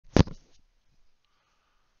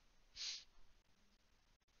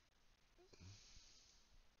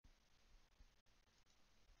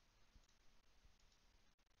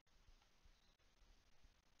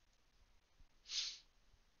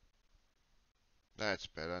That's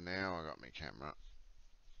better. Now I got my camera.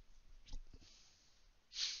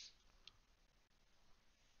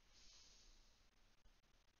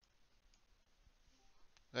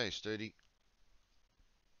 Hey, Sturdy.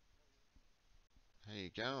 How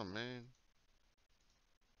you going, man?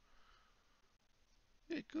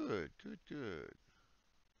 Yeah, good, good, good.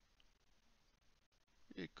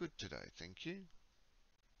 Yeah, good today, thank you.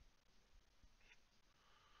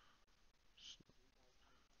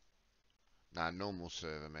 Nah, normal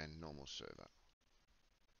server, man, normal server.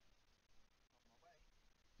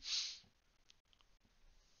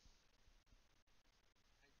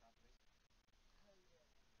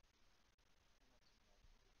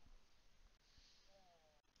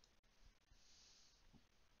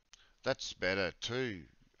 That's better too,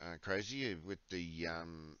 Crazy, with the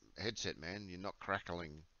headset, man. You're not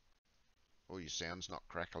crackling, or your sound's not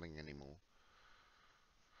crackling anymore.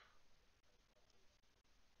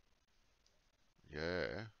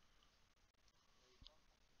 Yeah.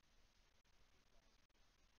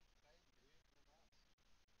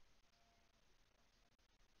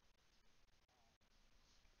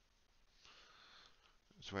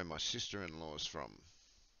 That's where my sister-in-law's from.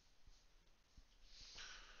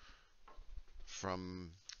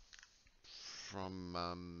 From,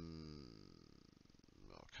 I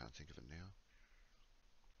can't think of it now.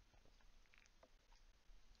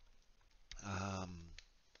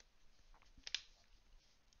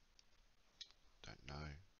 Don't know.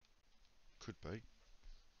 Could be.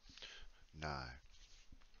 No,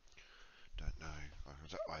 don't know.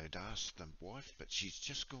 I had asked the wife, but she's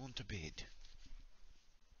just gone to bed.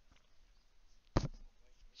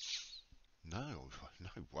 No,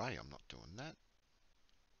 no way, I'm not doing that.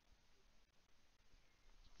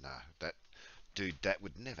 No, dude, that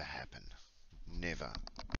would never happen. Never.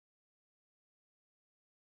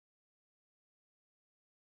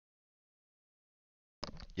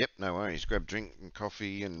 Yep, no worries. Grab drink and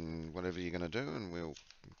coffee and whatever you're going to do, and we'll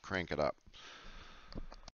crank it up.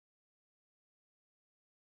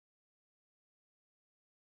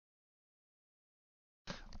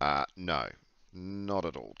 No. Not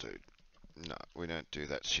at all, dude. No, we don't do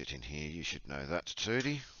that shit in here. You should know that,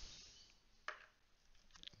 Tootie.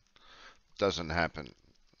 Doesn't happen.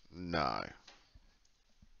 No.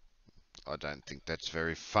 I don't think that's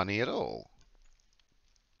very funny at all.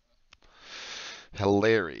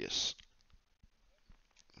 Hilarious.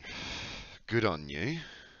 Good on you.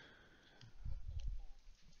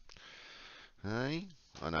 Hey?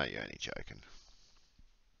 I know you're only joking.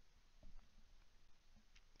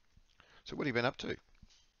 So what have you been up to?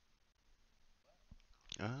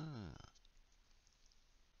 Ah,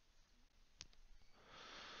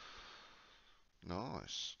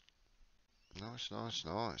 nice. Nice, nice,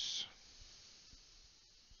 nice.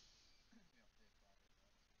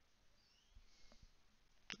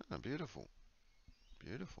 Oh, beautiful.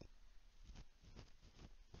 Beautiful.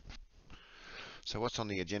 So what's on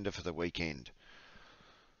the agenda for the weekend?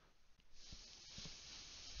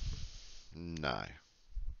 No.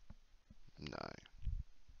 No.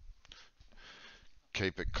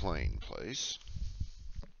 Keep it clean, please.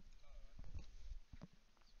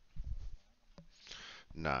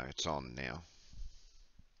 No, it's on now.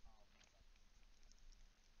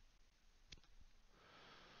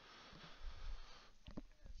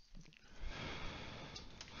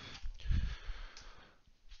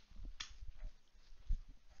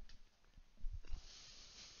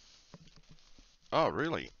 Oh,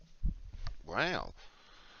 really? Wow.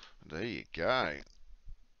 There you go.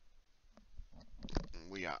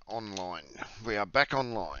 We are online. We are back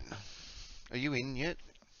online. Are you in yet?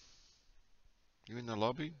 You in the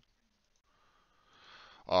lobby?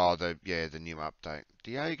 Oh, the new update.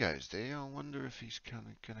 Diego's there. I wonder if he's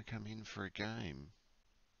gonna come in for a game.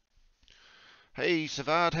 Hey,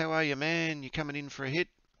 Savard, how are you, man? You coming in for a hit?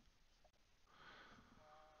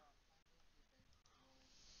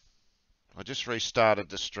 I just restarted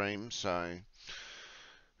the stream, so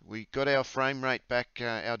we got our frame rate back.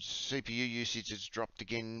 Our CPU usage has dropped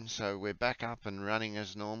again, so we're back up and running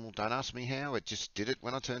as normal. Don't ask me how. It just did it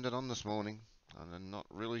when I turned it on this morning. I'm not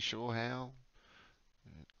really sure how.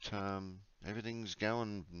 Everything's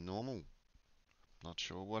going normal. Not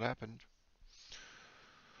sure what happened.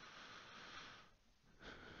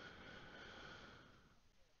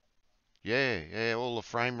 Yeah, all the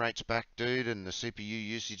frame rate's back, dude, and the CPU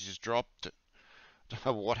usage has dropped. Don't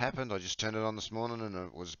know what happened. I just turned it on this morning and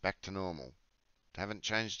it was back to normal. Haven't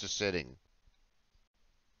changed a setting.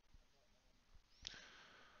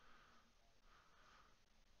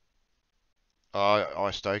 Oh,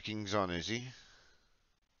 iStoking's on, is he?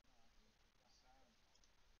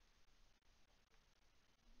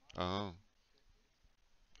 Oh,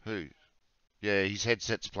 Who? Yeah, his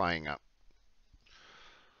headset's playing up.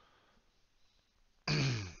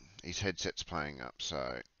 His headset's playing up,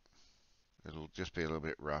 so it'll just be a little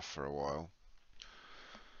bit rough for a while.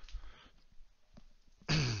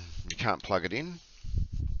 You can't plug it in.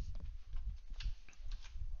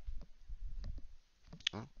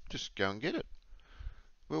 Oh, just go and get it.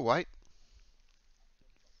 We'll wait.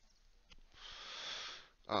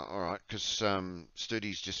 Oh, all right, because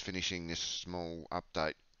Studi's just finishing this small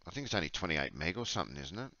update. I think it's only 28 meg or something,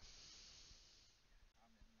 isn't it?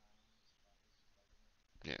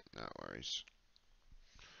 Yeah, no worries.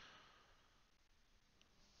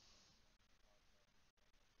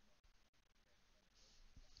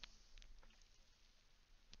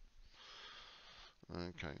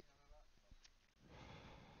 Okay.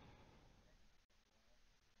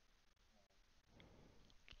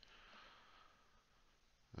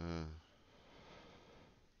 Uh,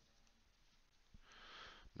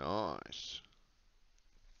 nice.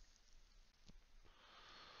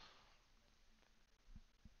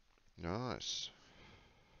 Nice.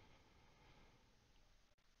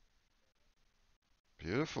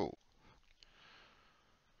 Beautiful.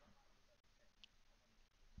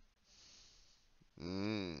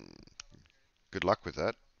 Mm, good luck with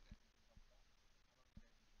that.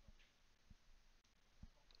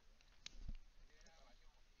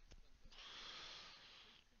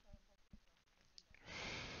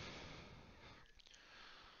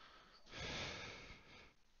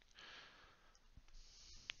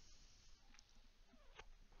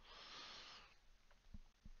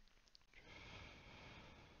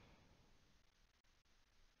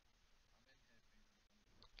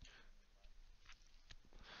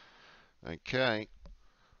 Okay.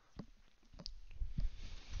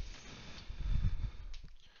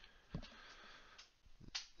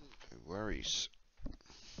 No worries.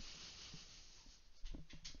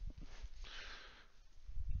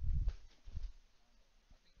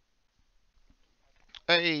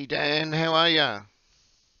 Hey, Dan, how are ya?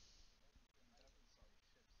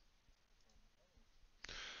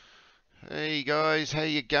 Hey, guys, how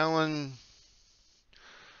you going?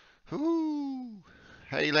 Whoo!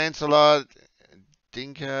 Hey, Lancelot,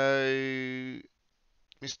 Dinko,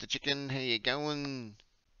 Mr. Chicken, how you going?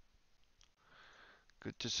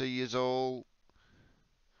 Good to see yous all.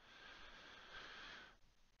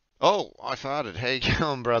 Oh, I farted. How you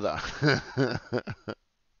going, brother?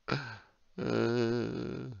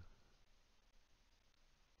 uh,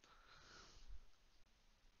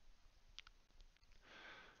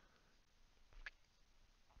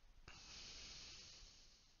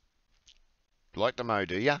 like the mo,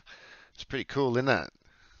 do ya? It's pretty cool, isn't it?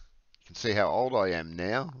 You can see how old I am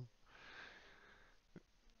now.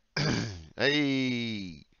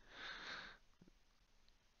 Hey,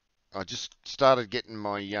 I just started getting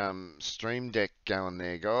my Stream Deck going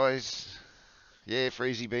there, guys. Yeah,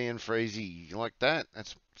 Freezy being Freezy. You like that?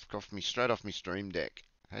 That's off me straight off me Stream Deck.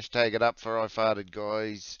 Hashtag it up for I farted,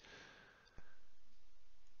 guys.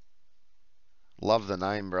 Love the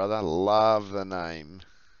name, brother. Love the name.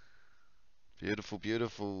 Beautiful,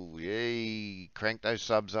 beautiful. Yay. Crank those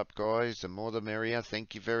subs up, guys. The more the merrier.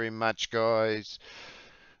 Thank you very much, guys.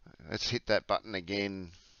 Let's hit that button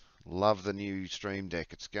again. Love the new Stream Deck.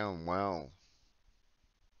 It's going well.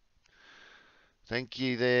 Thank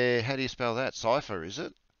you there. How do you spell that? Cypher, is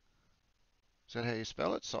it? Is that how you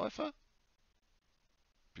spell it? Cypher?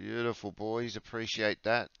 Beautiful, boys. Appreciate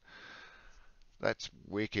that. That's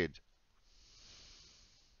wicked.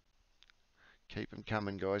 Keep them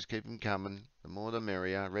coming, guys. Keep them coming. The more the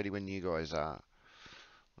merrier. Ready when you guys are.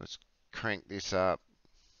 Let's crank this up.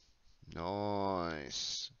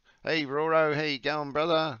 Nice. Hey, Roro. How you going,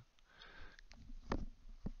 brother?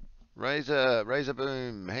 Razor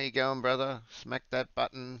Boom. How you going, brother? Smack that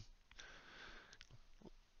button.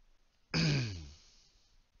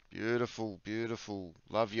 Beautiful, beautiful.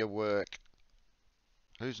 Love your work.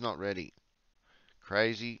 Who's not ready?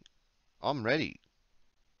 Crazy. I'm ready.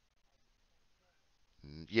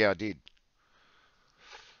 Yeah, I did.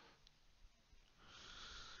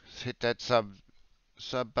 Let's hit that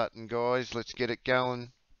sub button, guys. Let's get it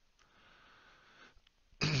going.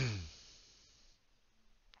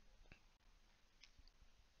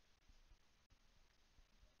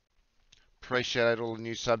 Appreciate all the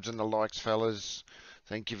new subs and the likes, fellas.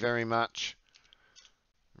 Thank you very much.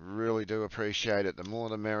 Really do appreciate it. The more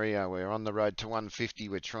the merrier. We're on the road to 150.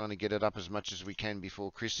 We're trying to get it up as much as we can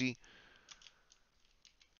before Chrissy.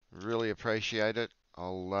 Really appreciate it.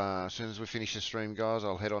 I'll as soon as we finish the stream, guys,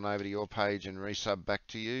 I'll head on over to your page and resub back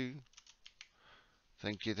to you.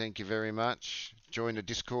 Thank you very much. Join the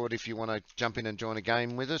Discord if you want to jump in and join a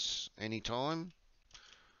game with us anytime.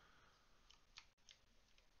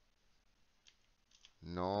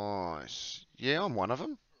 Nice. Yeah, I'm one of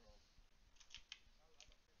them.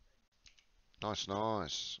 Nice,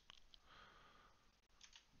 nice.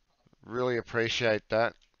 Really appreciate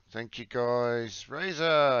that. Thank you, guys.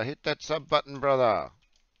 Razor, hit that sub button, brother.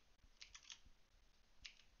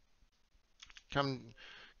 Come,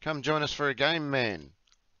 come join us for a game, man.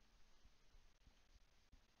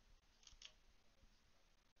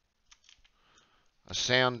 A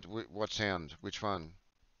sound? What sound? Which one?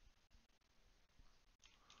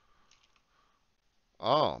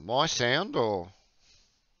 Oh, my sound or?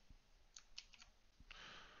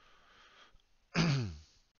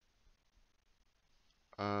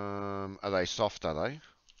 Are they soft, are they?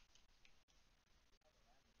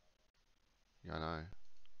 Yeah, I know.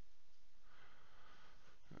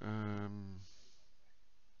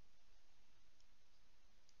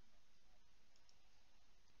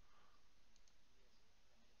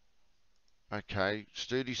 Okay,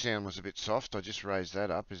 Studi sound was a bit soft. I just raised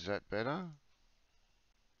that up. Is that better?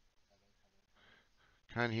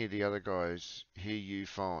 Can't hear the other guys. Hear you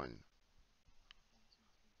fine.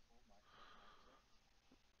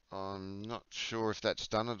 I'm not sure if that's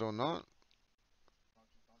done it or not.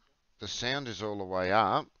 The sound is all the way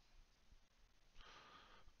up.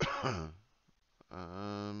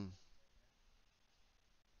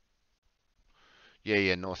 Yeah,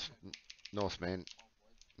 yeah, north, man.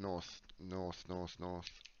 North.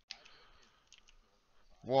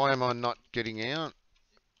 Why am I not getting out?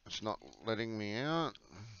 It's not letting me out.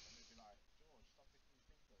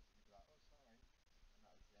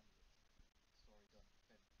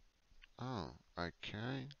 Oh,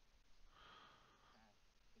 okay.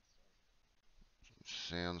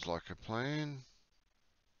 Sounds like a plan.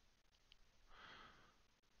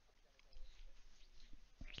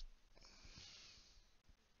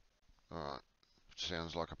 Alright.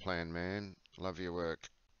 Sounds like a plan, man. Love your work.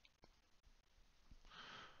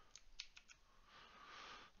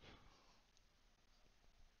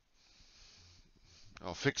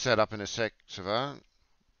 I'll fix that up in a sec, Savant.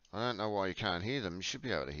 I don't know why you can't hear them. You should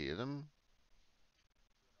be able to hear them.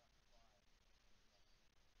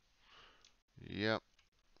 Yep.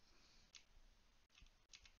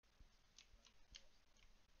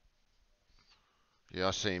 Yeah,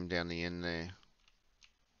 I see him down the end there.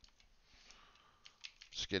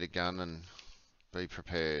 Let's get a gun and be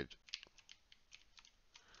prepared.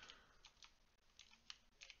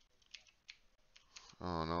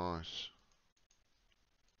 Oh, nice.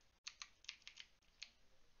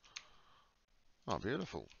 Oh,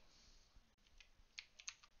 beautiful.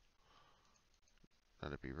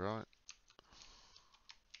 That'd be right.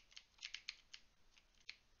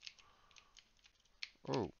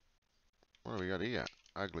 Oh, what do we got here?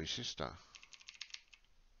 Ugly sister.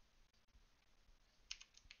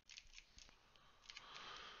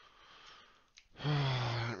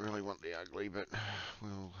 I don't really want the ugly, but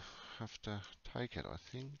we'll have to take it, I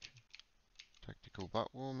think. Tactical butt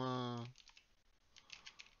warmer.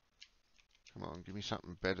 Come on, give me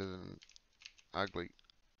something better than ugly.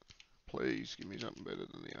 Please, give me something better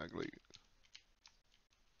than the ugly.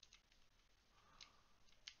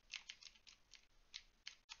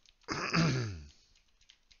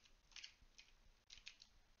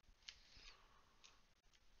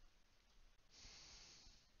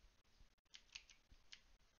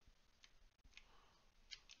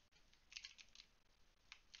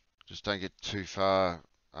 Just don't get too far,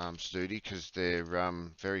 Studi, because they're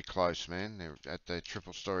very close, man. They're at the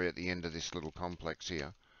triple story at the end of this little complex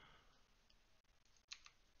here.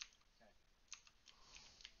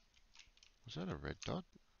 Was that a red dot?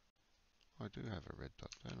 I do have a red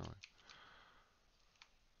dot, don't I?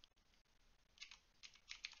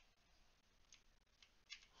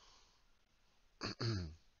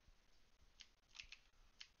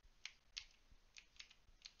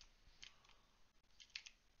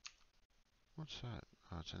 What's that?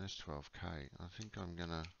 Oh, it's an S12K. I think I'm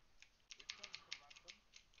gonna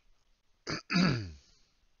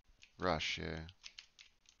Rush, yeah.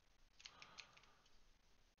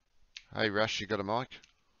 Hey, Rush, you got a mic?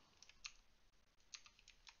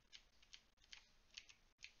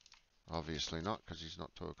 Obviously not, because he's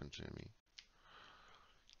not talking to me.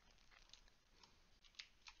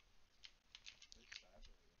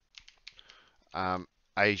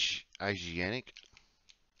 Asiatic.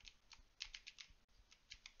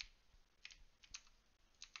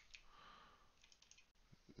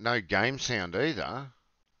 No game sound either.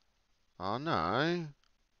 Oh no.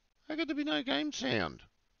 How could there be no game sound?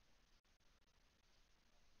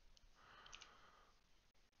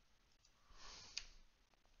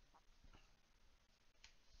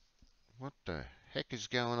 What the heck is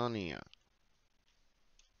going on here?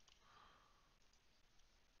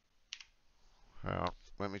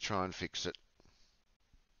 Let me try and fix it.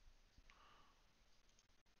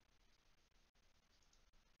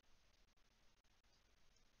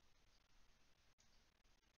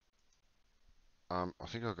 I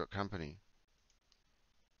think I've got company.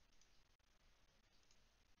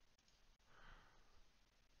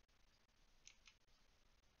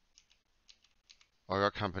 I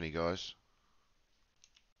got company, guys.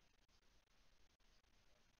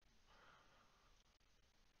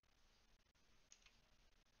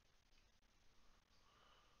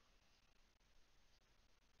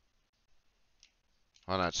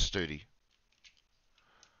 Oh no, it's Studi.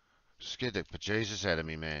 Scared the bejesus out of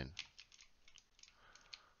me, man.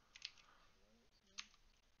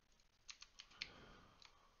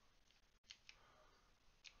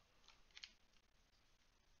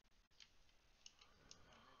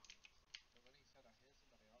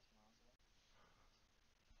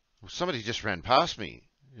 Well, somebody just ran past me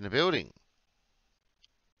in a building.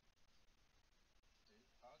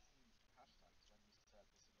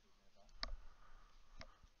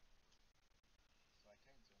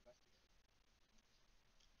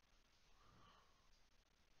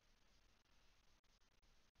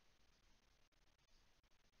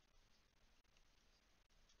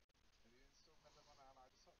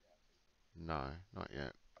 No, not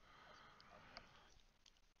yet.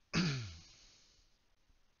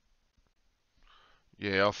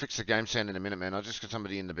 Yeah, I'll fix the game sound in a minute, man. I just got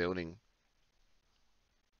somebody in the building.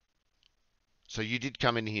 So you did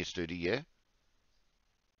come in here, Studi, yeah?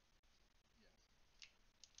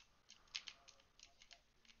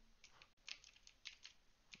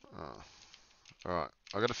 Oh, alright.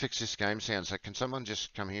 I got to fix this game sound, so can someone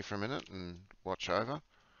just come here for a minute and watch over?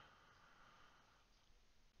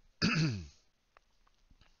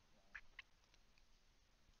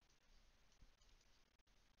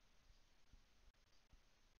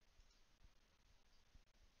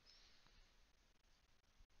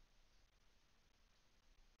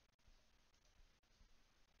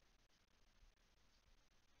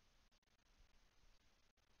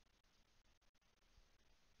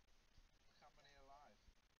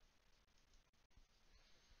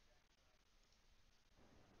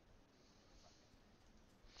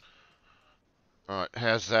 Alright,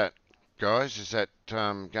 how's that, guys? Is that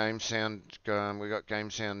game sound? We got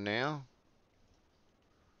game sound now?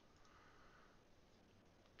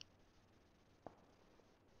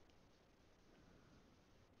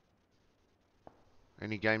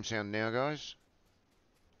 Any game sound now, guys?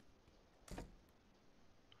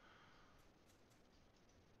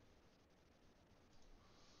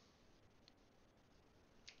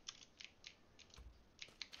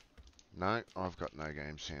 No, I've got no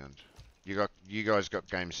game sound. You guys got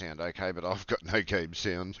game sound, okay, but I've got no game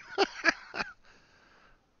sound.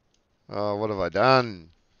 Oh, what have I done?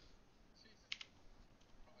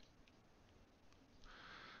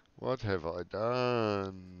 What have I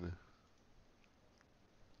done?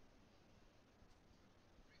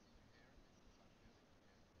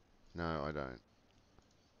 No, I don't.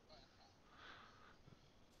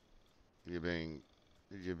 You're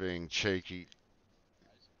being cheeky.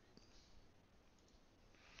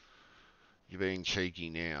 You're being cheeky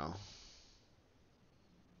now.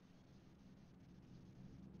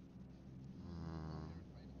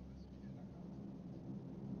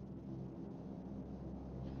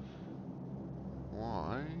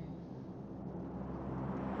 Why?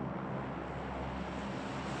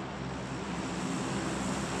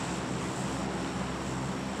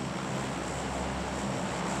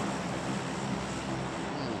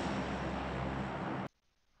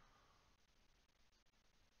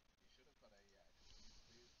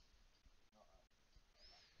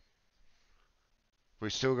 We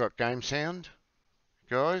still got game sound,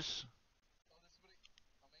 guys?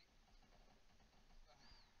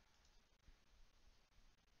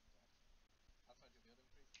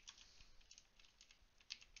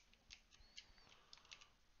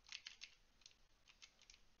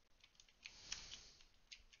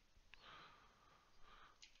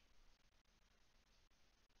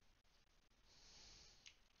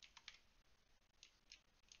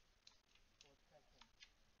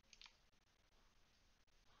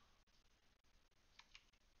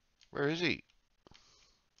 Where is he?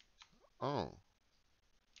 Oh.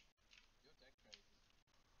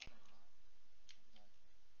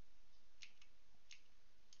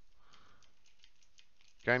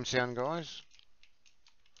 Game sound, guys?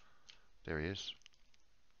 There he is.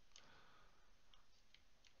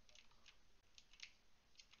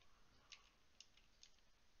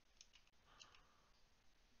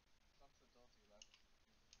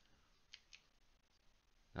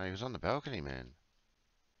 No, he was on the balcony, man.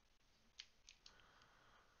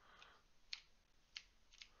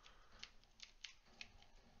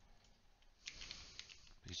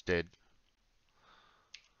 he's dead.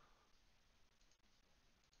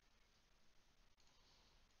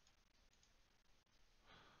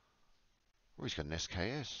 Oh, he's got an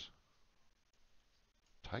SKS.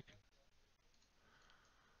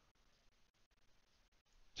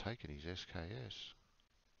 Taking his SKS.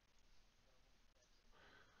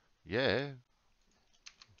 Yeah.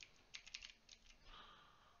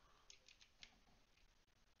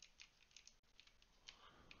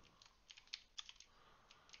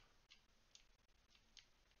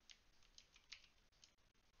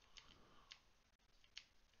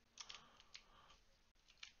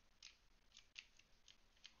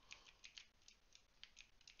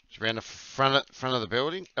 He's around the front of the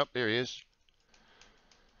building. Oh, there he is.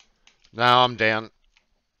 No, I'm down.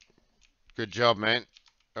 Good job, man.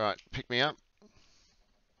 All right, pick me up.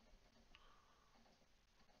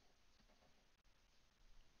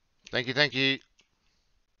 Thank you, thank you.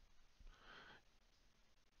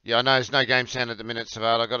 Yeah, I know there's no game sound at the minute,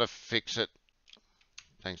 Savard. I got to fix it.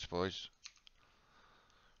 Thanks, boys.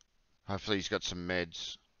 Hopefully he's got some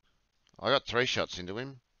meds. I got 3 shots into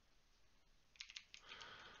him.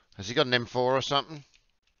 Has he got an M4 or something?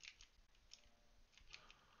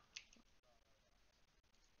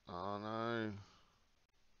 Oh, no.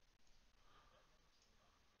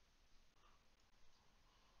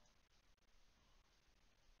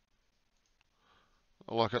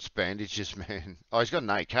 All I got's bandages, man. Oh, he's got an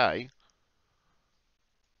AK.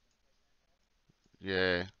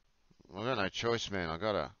 Yeah. I got no choice, man. I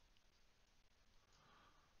gotta.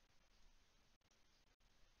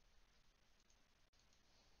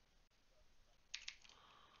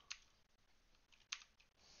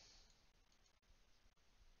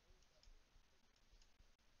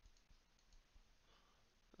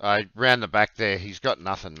 Round the back there, he's got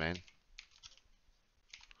nothing, man.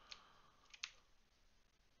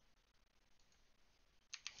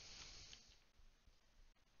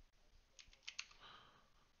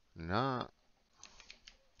 Nah.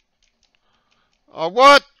 Oh,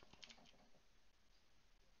 what?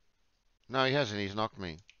 No, he hasn't. He's knocked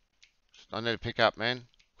me. I need to pick up, man.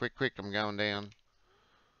 Quick, quick. I'm going down.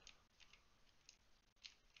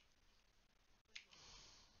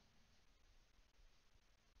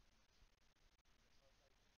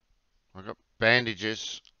 I got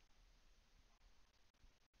bandages.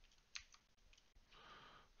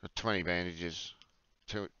 Got 20 bandages.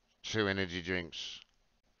 Two energy drinks.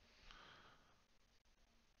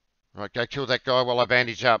 Right, go kill that guy while I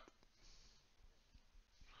bandage up.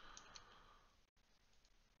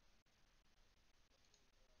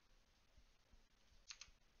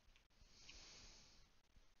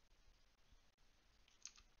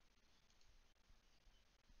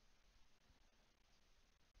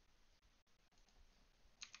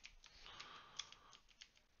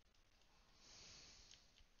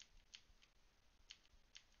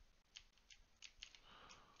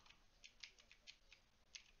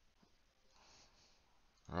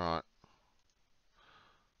 Right.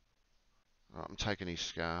 Right, I'm taking his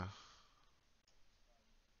scar.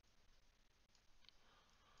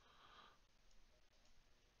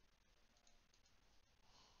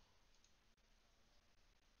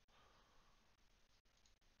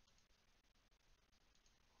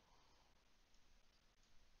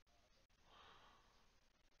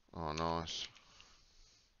 Oh, nice.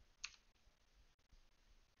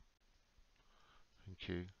 Thank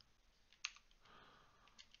you.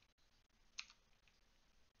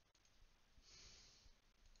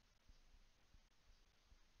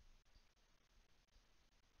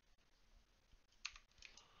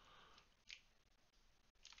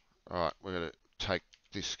 Alright, we're going to take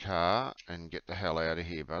this car and get the hell out of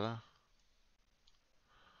here, brother.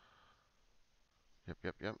 Yep,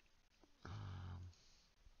 yep, yep.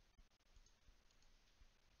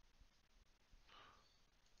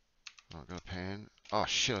 I've got a pan. Oh,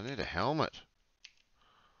 shit, I need a helmet.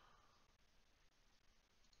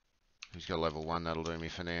 He's got level 1, that'll do me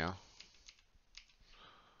for now.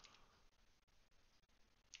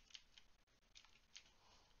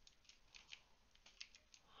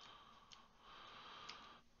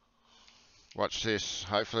 Watch this.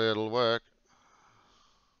 Hopefully it'll work.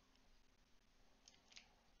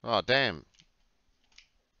 Oh, damn.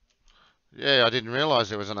 Yeah, I didn't realise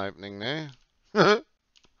there was an opening there.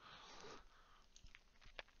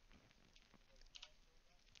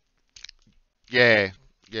 Yeah,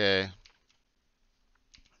 yeah,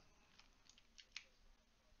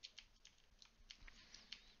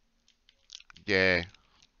 yeah.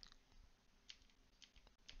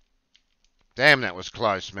 Damn, that was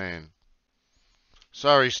close, man.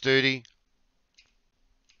 Sorry, Studi.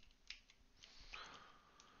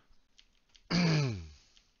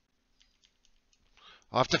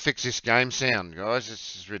 I have to fix this game sound, guys.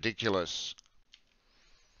 This is ridiculous.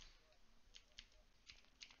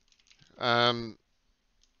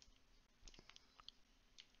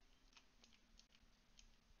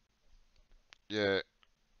 Yeah.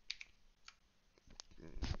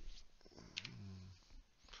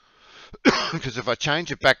 Because if I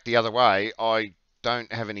change it back the other way, I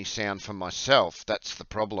don't have any sound for myself. That's the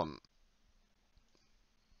problem.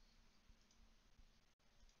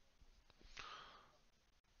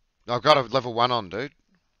 I've got a level 1 on, dude.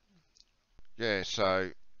 Yeah,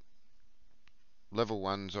 so level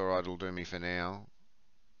 1's alright, it'll do me for now.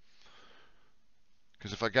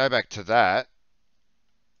 Because if I go back to that,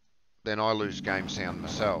 then I lose game sound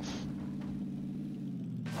myself.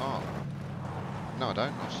 Oh. No, I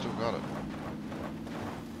don't. I've still got it.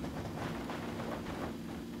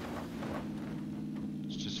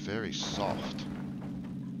 It's just very soft.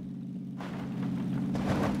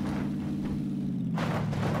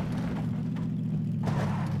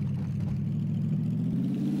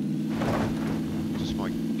 Just my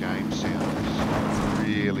game sound is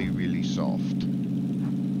really, really soft.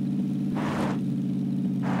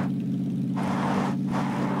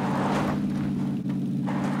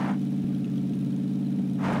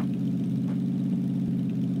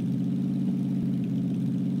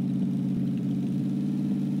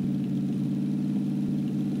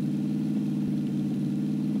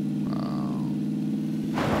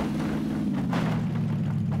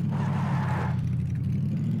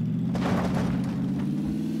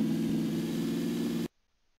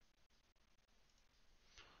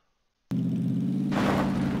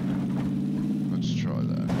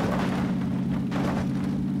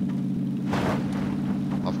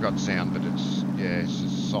 Sound, but it's, yeah, it's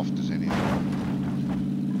as soft as anything.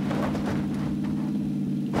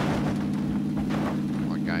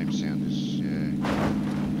 My game sound is, yeah.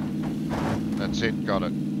 That's it, got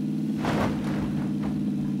it.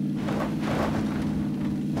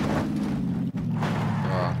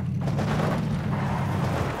 Oh.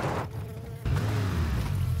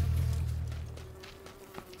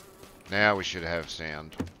 Now we should have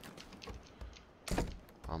sound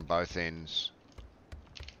on both ends.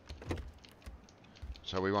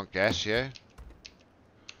 So we want gas, yeah?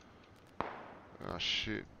 Oh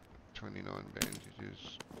shit, 29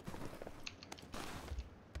 bandages.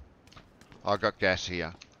 I got gas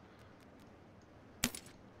here.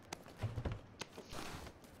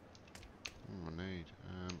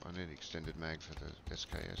 I need extended mag for the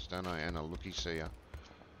SKS, don't I? And a looky-seer.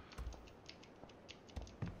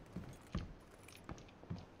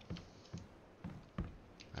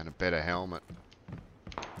 And a better helmet.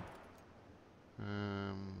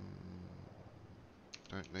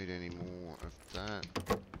 Don't need any more of that.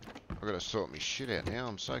 I've got to sort my shit out now.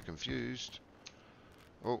 I'm so confused.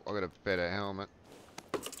 Oh, I've got a better helmet.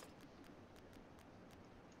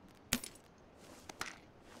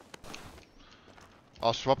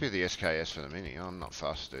 I'll swap you the SKS for the Mini. I'm not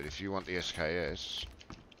fussed, dude. If you want the SKS...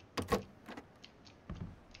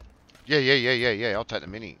 Yeah. I'll take the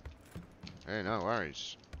Mini. Yeah, no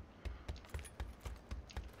worries.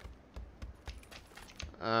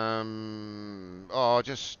 Oh,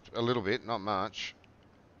 just a little bit, not much.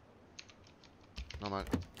 Not much.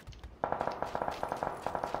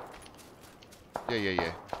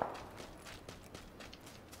 Yeah.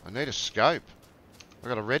 I need a scope. I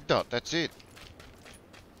got a red dot, that's it.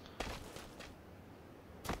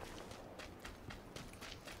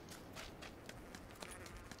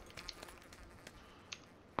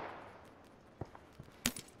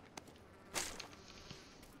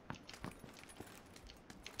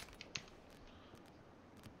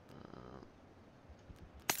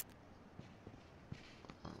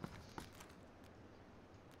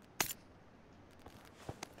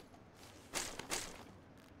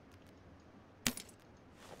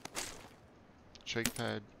 Cheek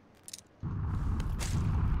pad.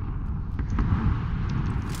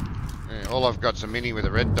 Yeah, all I've got's a Mini with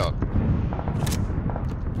a red dot.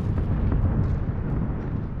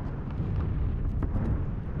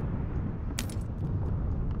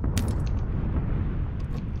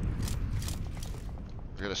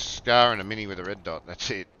 I've got a scar and a Mini with a red dot, that's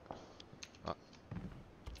it.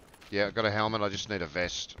 Yeah, I've got a helmet, I just need a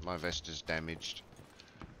vest. My vest is damaged.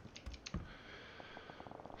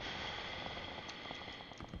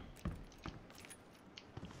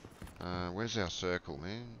 Where's our circle,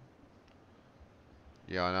 man?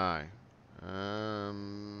 Yeah, I know.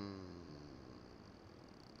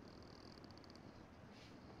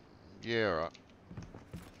 Yeah, alright.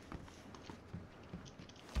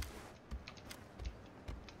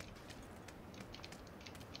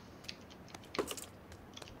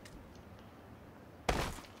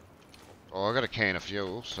 Oh, I got a can of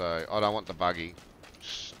fuel, so I don't want the buggy.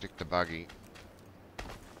 Stick the buggy.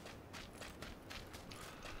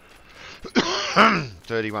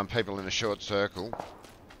 31 people in a short circle.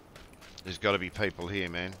 There's got to be people here,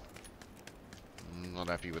 man. I'm not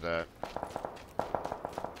happy with that.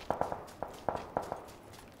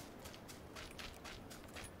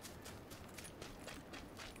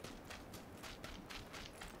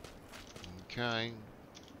 Okay.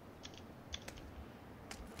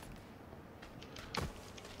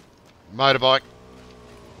 Motorbike.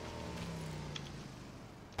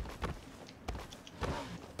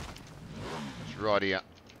 It's right here.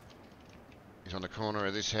 He's on the corner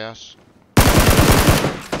of this house.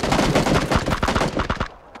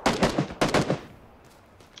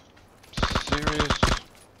 Serious?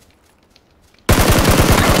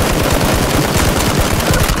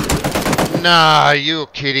 Nah, you're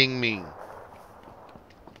kidding me.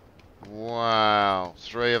 Wow,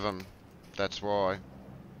 3 of them. That's why.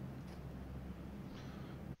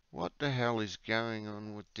 What the hell is going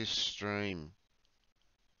on with this stream?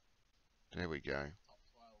 There we go.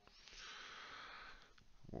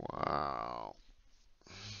 Wow.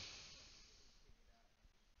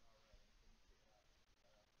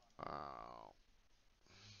 Wow.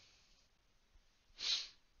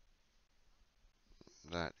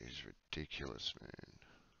 That is ridiculous, man.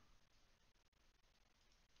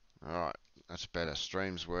 Alright, that's better.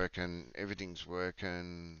 Stream's working, everything's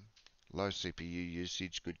working. Low CPU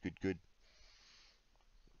usage, good, good, good.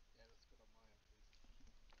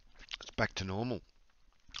 It's back to normal.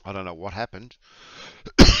 I don't know what happened.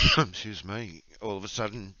 Excuse me. All of a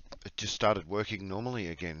sudden, it just started working normally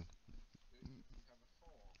again.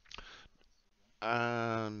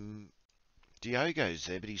 Diogo's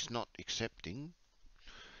there, but he's not accepting.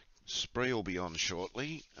 Spree will be on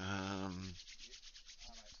shortly.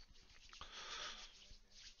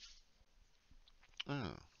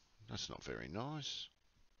 Oh, that's not very nice.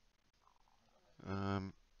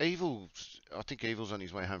 Evil's, I think Evil's on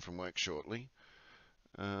his way home from work shortly.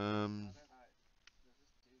 You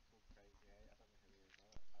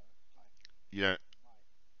know,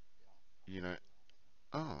 you know.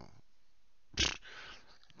 Oh,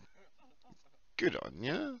 good on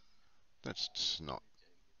you. That's not.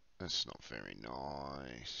 That's not very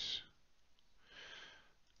nice.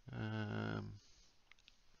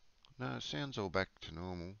 No, it sounds all back to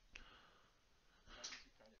normal.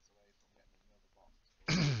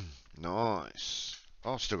 Nice.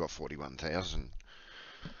 Oh, I've still got 41,000.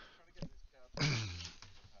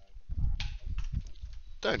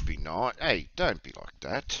 Don't be nice. Hey, don't be like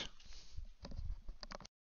that.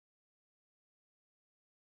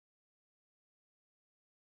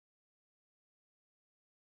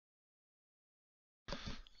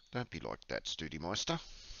 Don't be like that, Studymeister.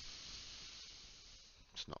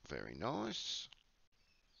 It's not very nice.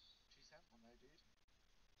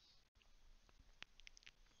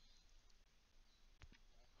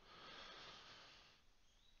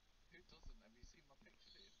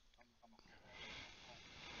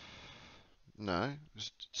 No,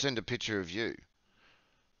 just send a picture of you.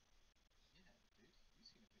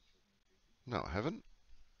 No, I haven't.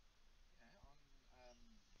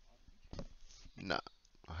 No,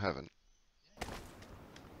 I haven't.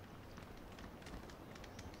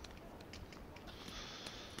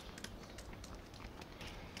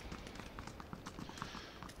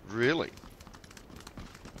 Really?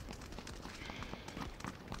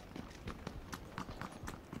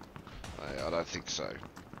 I don't think so.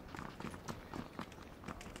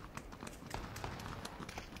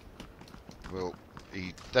 Well,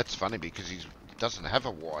 that's funny because he doesn't have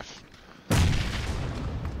a wife.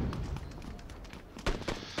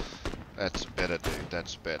 That's better, dude.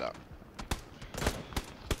 That's better.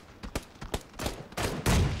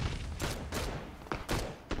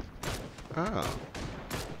 Ah.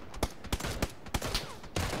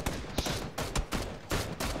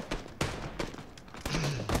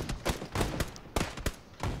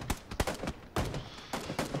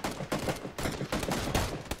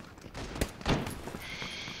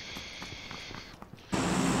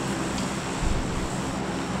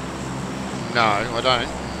 No, I don't.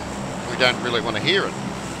 We don't really want to hear it.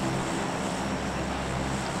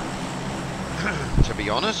 To be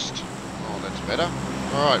honest. Oh, that's better.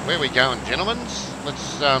 Alright, where we going, gentlemen?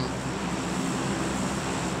 Let's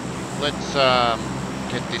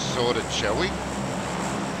get this sorted, shall we?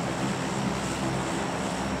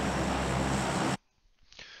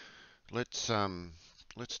 Let's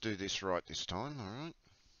do this right this time, alright?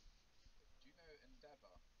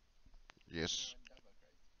 Yes.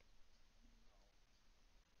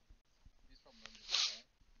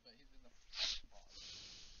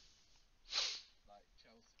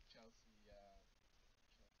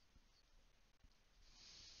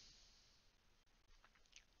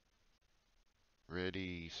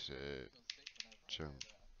 Ready, set, jump.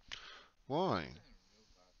 Why?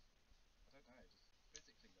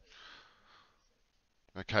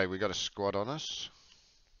 Okay, we got a squad on us.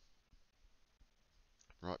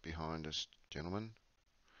 Right behind us, gentlemen.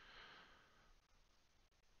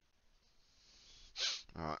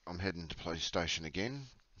 Alright, I'm heading to PlayStation again.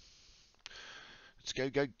 Let's go,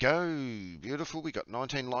 go, go. Beautiful. We got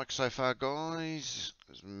 19 likes so far, guys.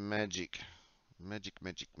 It's magic. Magic,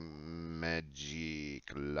 magic, magic.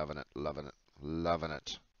 Loving it, loving it, loving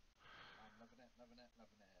it.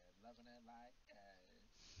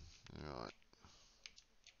 Alright.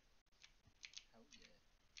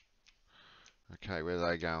 Okay, where are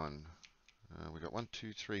they going? We got 1,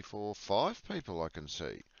 2, 3, 4, 5 people I can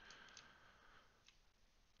see.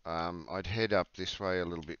 I'd head up this way a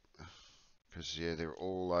little bit. Because, yeah, they're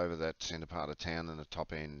all over that centre part of town and the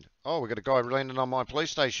top end. Oh, we got a guy landing on my police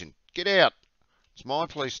station. Get out! It's my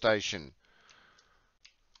police station.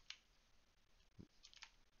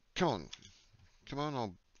 Come on. Come on,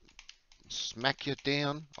 I'll smack you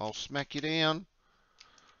down. I'll smack you down.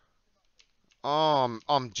 Oh,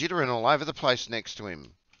 I'm jittering all over the place next to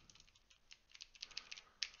him.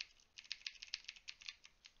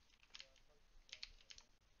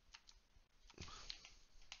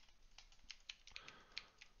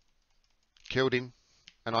 Killed him.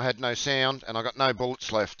 And I had no sound, and I got no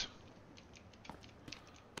bullets left.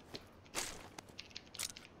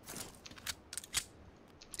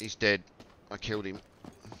 He's dead. I killed him.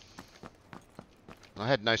 I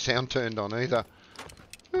had no sound turned on either.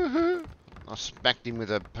 I smacked him with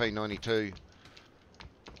a P92.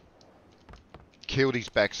 Killed his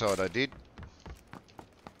backside, I did.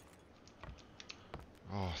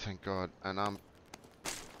 Oh, thank God. And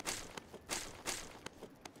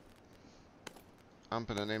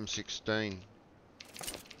umping an M16.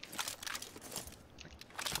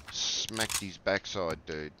 Smacked his backside,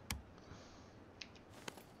 dude.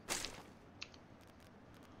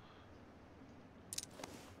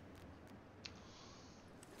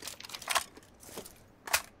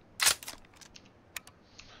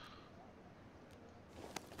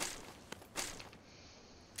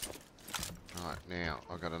 Right, now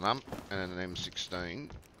I got an ump and an M16.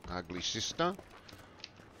 Ugly sister.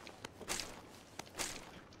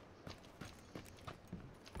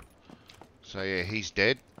 So yeah, he's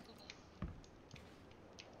dead.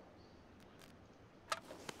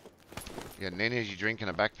 He had an energy drink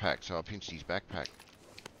and a backpack, so I pinched his backpack.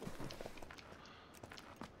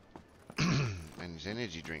 And his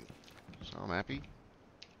energy drink. So I'm happy.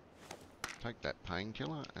 Take that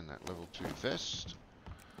painkiller and that level 2 vest.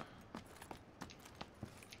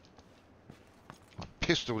 I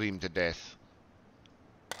pistoled him to death.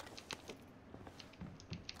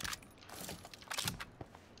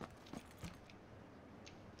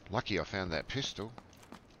 Lucky I found that pistol.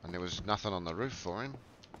 And there was nothing on the roof for him.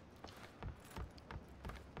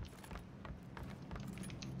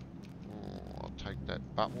 Oh, I'll take that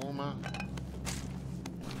butt warmer.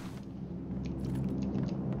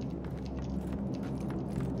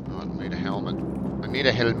 Oh, I need a helmet. I need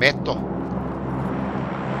a helmetto.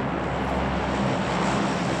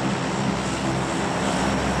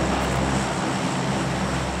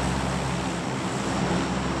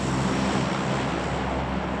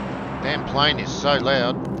 Damn plane is so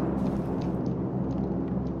loud.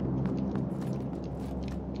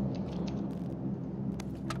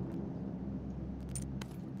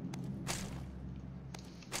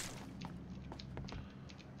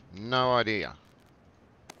 No idea.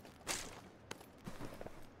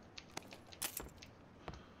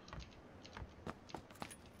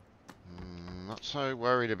 Not so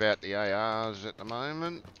worried about the ARs at the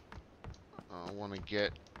moment. I want to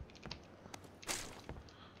get...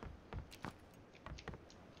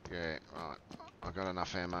 Yeah, right. I've got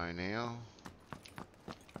enough ammo now.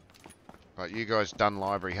 Right, you guys done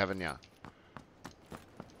library, haven't you?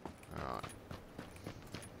 Right.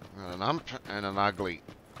 Got an ump and an ugly.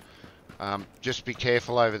 Just be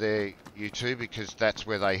careful over there, you two, because that's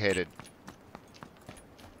where they headed.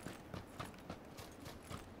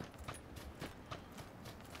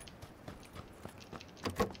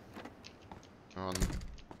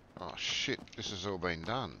 Oh shit, this has all been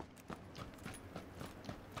done.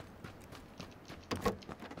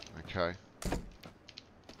 Okay.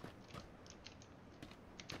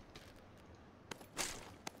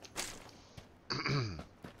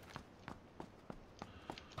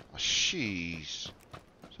 Oh, jeez.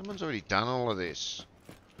 Someone's already done all of this.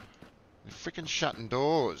 They're freaking shutting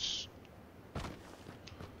doors.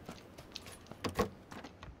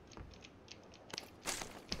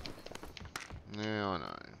 Yeah, I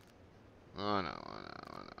know. I know.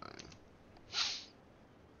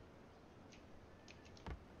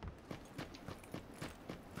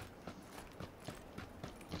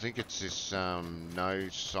 think it's this No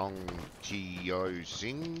Song T.O.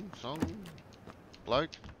 Sing song bloke.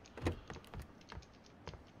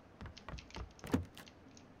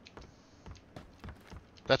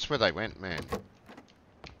 That's where they went, man.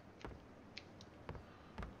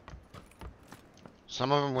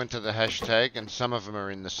 Some of them went to the hashtag, and some of them are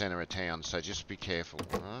in the centre of town, so just be careful,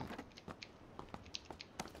 alright?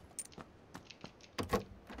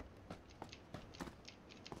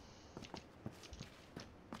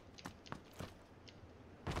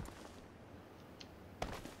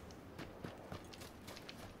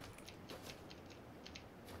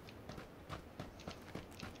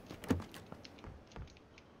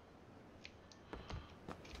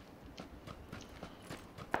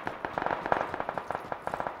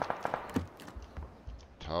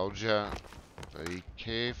 Told ya. Be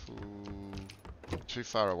careful. Too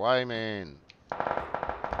far away, man.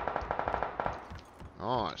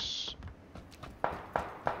 Nice.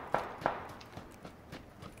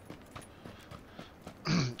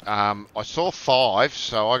 I saw 5,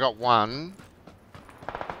 so I got 1.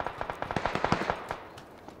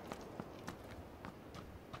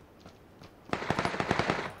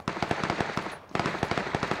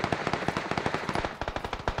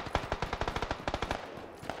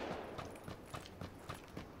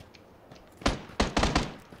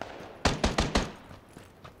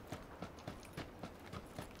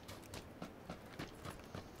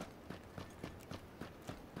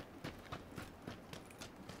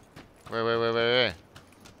 Where?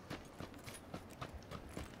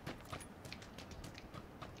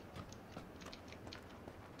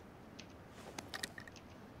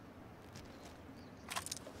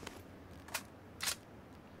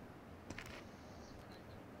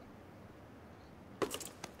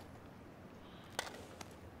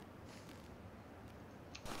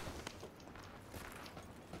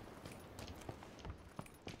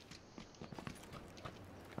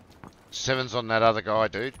 7's on that other guy,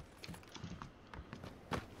 dude.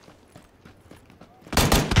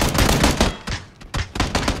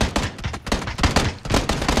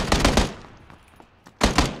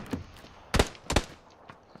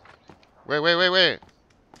 Where?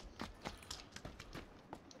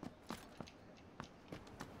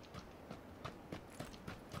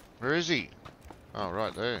 Where is he? Oh,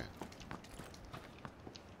 right there.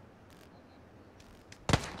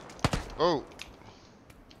 Oh.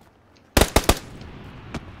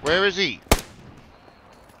 Where is he?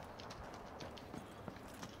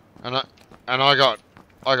 And I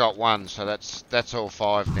got 1, so that's all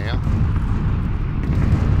 5 now.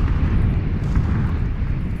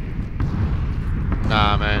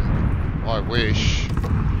 Nah, man. I wish.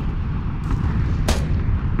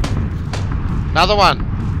 Another one.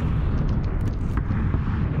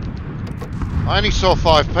 I only saw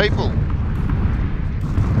 5 people.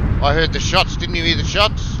 I heard the shots. Didn't you hear the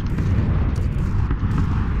shots?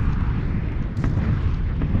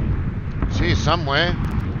 It's here somewhere.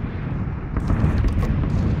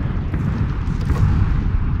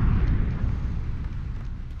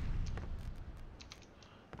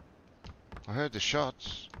 I heard the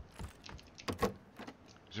shots.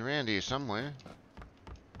 It's around here somewhere.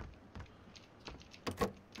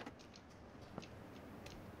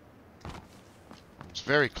 It's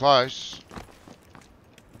very close.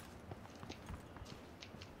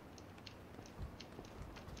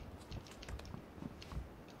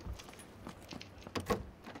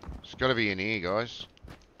 It's got to be in here, guys.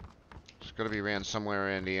 It's got to be around somewhere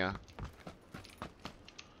around here.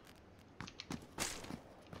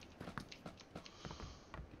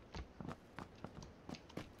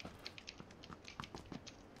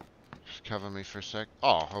 Just cover me for a sec.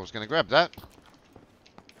 Oh, I was going to grab that.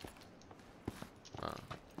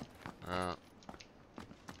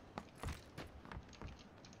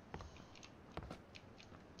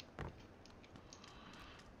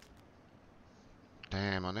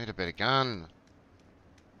 Damn, I need a better gun.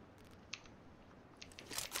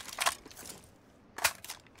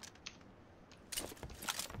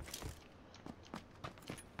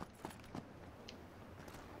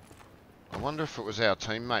 I wonder if it was our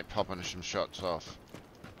teammate popping some shots off.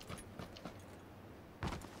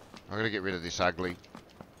 I gotta get rid of this ugly.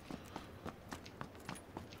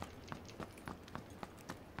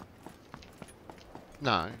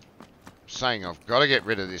 No, I'm saying I've got to get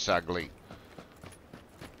rid of this ugly.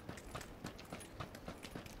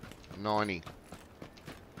 90.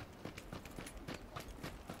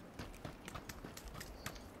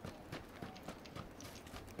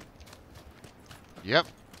 Yep.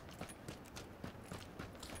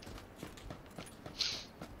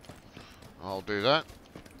 I'll do that.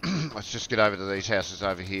 Let's just get over to these houses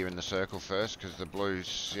over here in the circle first, because the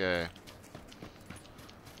blues, yeah,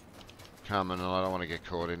 coming, and I don't want to get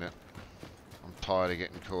caught in it. I'm tired of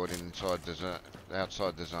getting caught inside the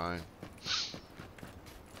outside the zone.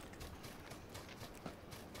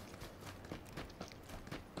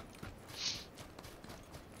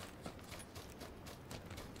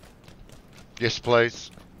 Yes, please.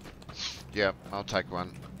 Yep, I'll take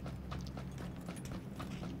one.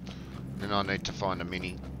 Then I need to find a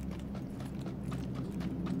mini.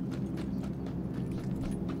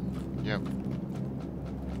 Yep.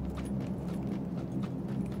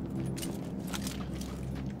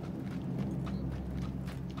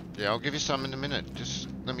 Yeah, I'll give you some in a minute. Just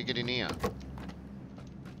let me get in here.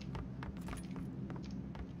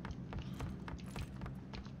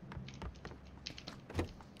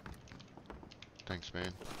 Thanks,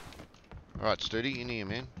 man. Alright, Sturdy, in here,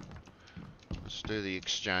 man. Let's do the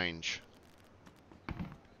exchange.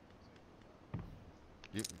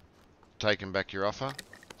 You taking back your offer?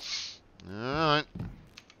 Alright.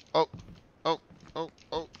 Oh, oh, oh,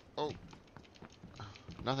 oh, oh.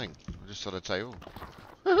 Nothing. I just thought I'd say, oh.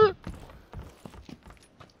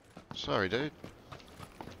 Sorry, dude.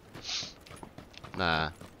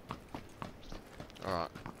 Nah. Alright.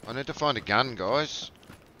 I need to find a gun, guys.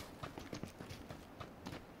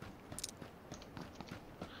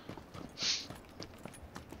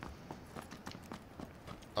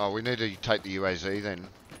 Oh, we need to take the UAZ then.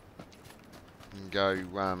 And go,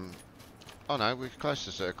 oh no, we're close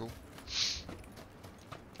to circle.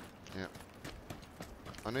 Yeah.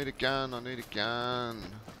 I need a gun, I need a gun.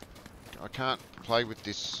 I can't play with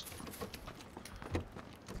this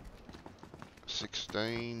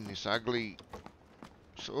 16, this ugly.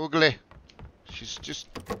 It's ugly. She's just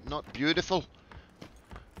not beautiful.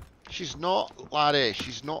 She's not, laddie,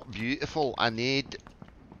 she's not beautiful. I need...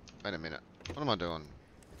 Wait a minute. What am I doing?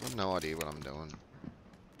 I have no idea what I'm doing.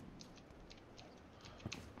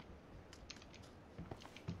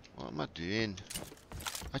 What am I doing?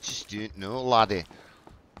 I just don't know, laddie.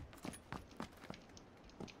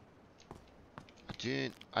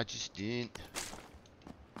 I just don't.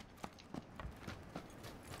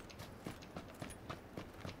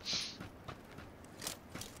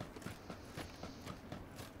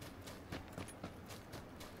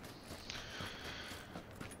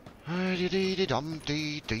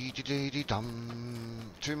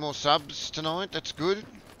 Two more subs tonight, that's good.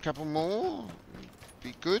 Couple more,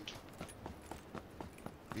 be good.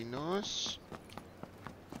 Be nice.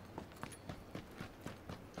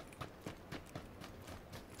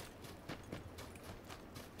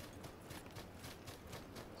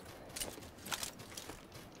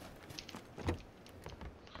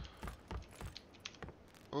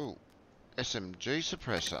 Oh, SMG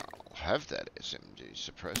suppressor. I'll have that SMG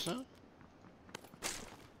suppressor.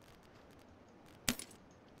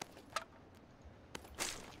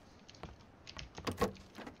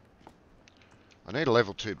 I need a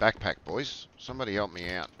level 2 backpack, boys. Somebody help me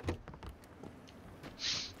out.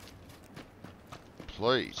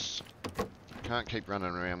 Please. Can't keep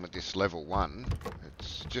running around with this level 1.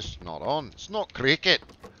 It's just not on. It's not cricket.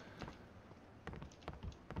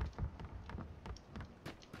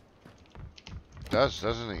 Does,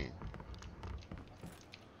 doesn't he?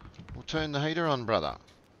 We'll turn the heater on, brother.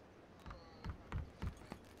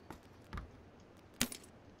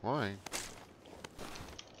 Why?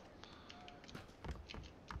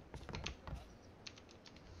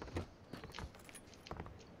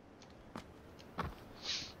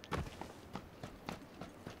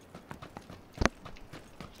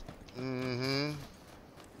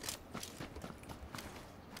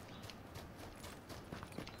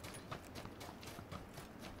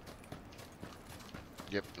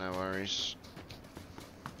 Yep, no worries.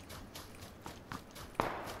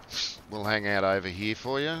 We'll hang out over here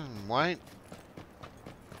for you and wait.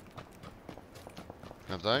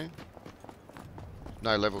 Have they?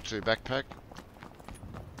 No level 2 backpack.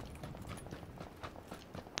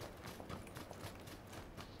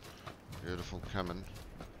 Beautiful, coming.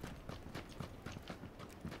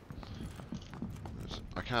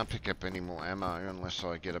 I can't pick up any more ammo unless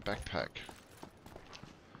I get a backpack.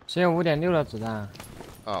 只有5.6的子弹。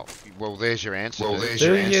 Oh, well, there's your answer. Well, there's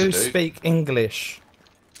your answer, dude. Do you speak English?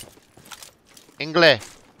 English.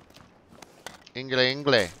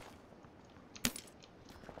 English.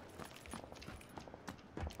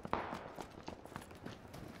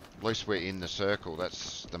 At least we're in the circle.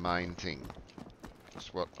 That's the main thing.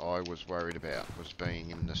 That's what I was worried about, was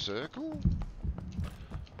being in the circle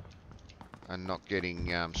and not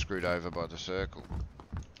getting screwed over by the circle.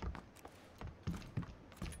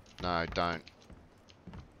 No, don't.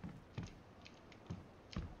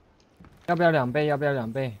 要不要2倍？要不要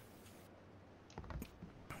2倍？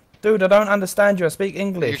 Dude, I don't understand you. I speak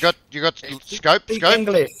English. You got scope? Speak Scope?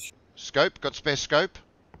 English. Scope? Got spare scope?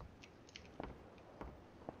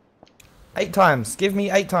 8 times. Give me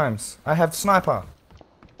 8 times. I have sniper.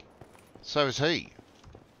 So is he.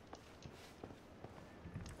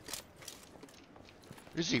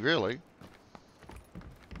 Is he really?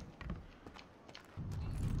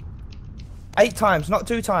 8 times, not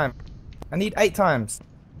 2 times. I need 8 times.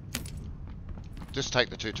 Just take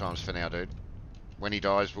the 2 times for now, dude. When he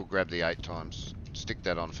dies, we'll grab the 8 times. Stick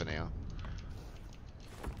that on for now.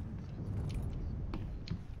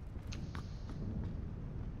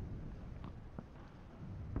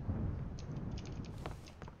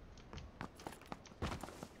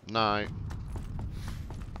 No.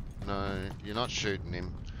 No, you're not shooting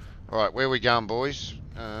him. Alright, where are we going, boys?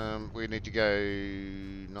 We need to go...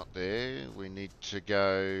 not there. We need to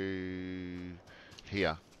go...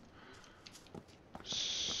 here.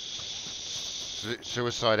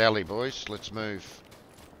 Suicide Alley, boys. Let's move.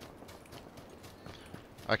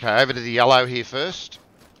 Okay, over to the yellow here first.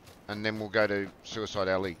 And then we'll go to Suicide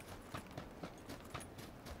Alley.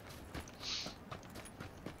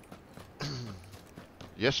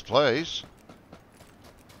 Yes, please.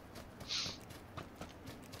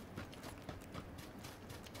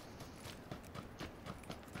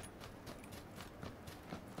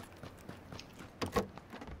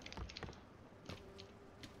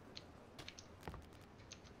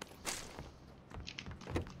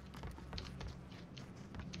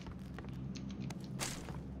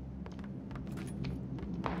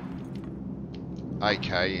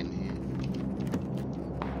 AK in here.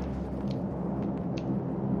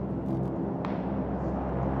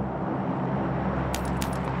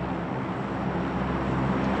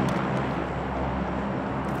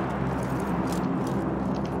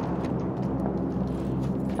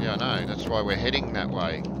 Yeah, I know. That's why we're heading that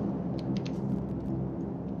way.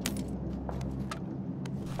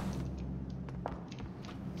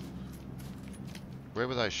 Where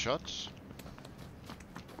were those shots?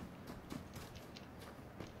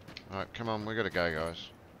 Alright, come on, we gotta go, guys.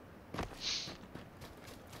 I'm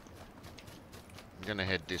gonna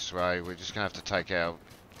head this way. We're just gonna have to take our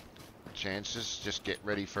chances. Just get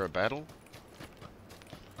ready for a battle.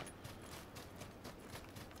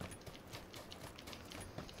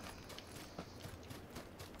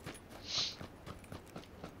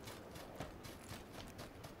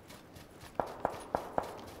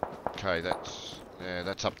 Okay,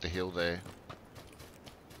 that's up the hill there.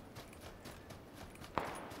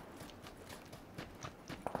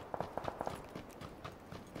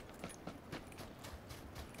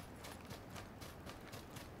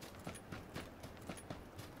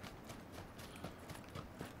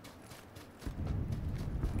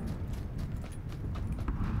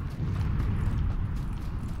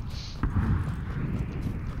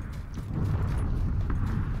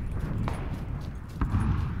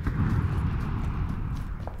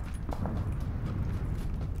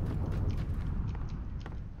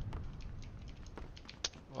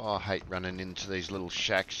 Oh, I hate running into these little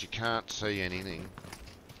shacks. You can't see anything.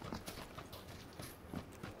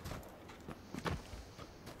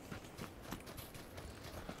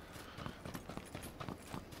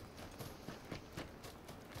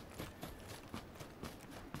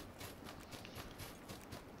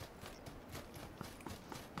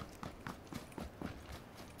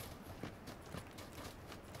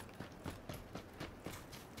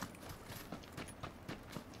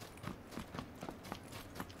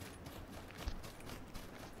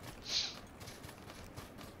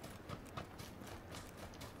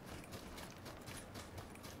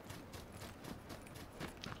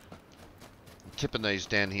 Tipping these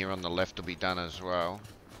down here on the left will be done as well.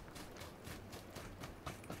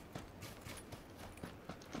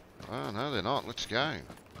 Oh, no, they're not. Let's go.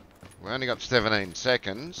 We only got 17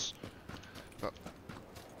 seconds. But,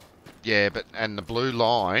 yeah, and the blue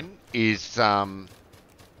line is,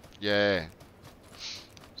 yeah.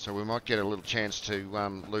 So we might get a little chance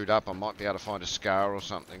to loot up. I might be able to find a scar or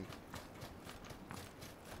something.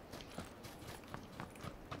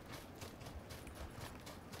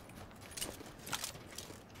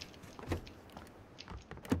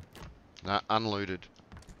 No, unlooted.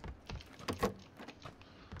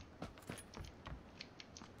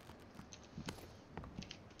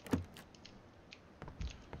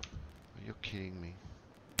 You're kidding me.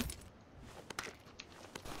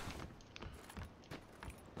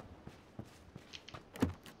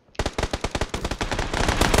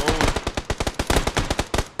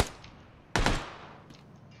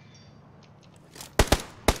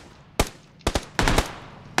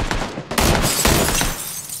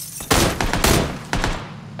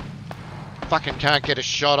 Fucking can't get a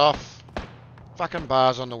shot off. Fucking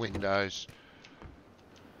bars on the windows.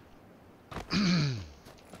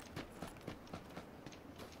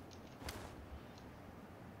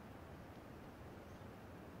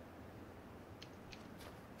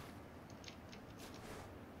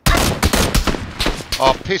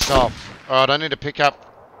 Oh, piss off. Alright, I need to pick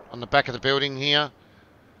up on the back of the building here.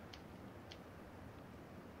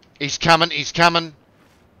 He's coming, he's coming.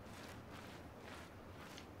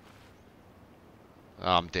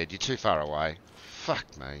 Oh, I'm dead. You're too far away.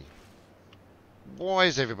 Fuck me. Why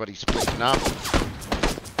is everybody splitting up?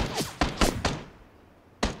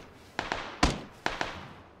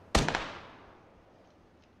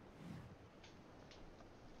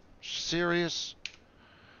 Serious?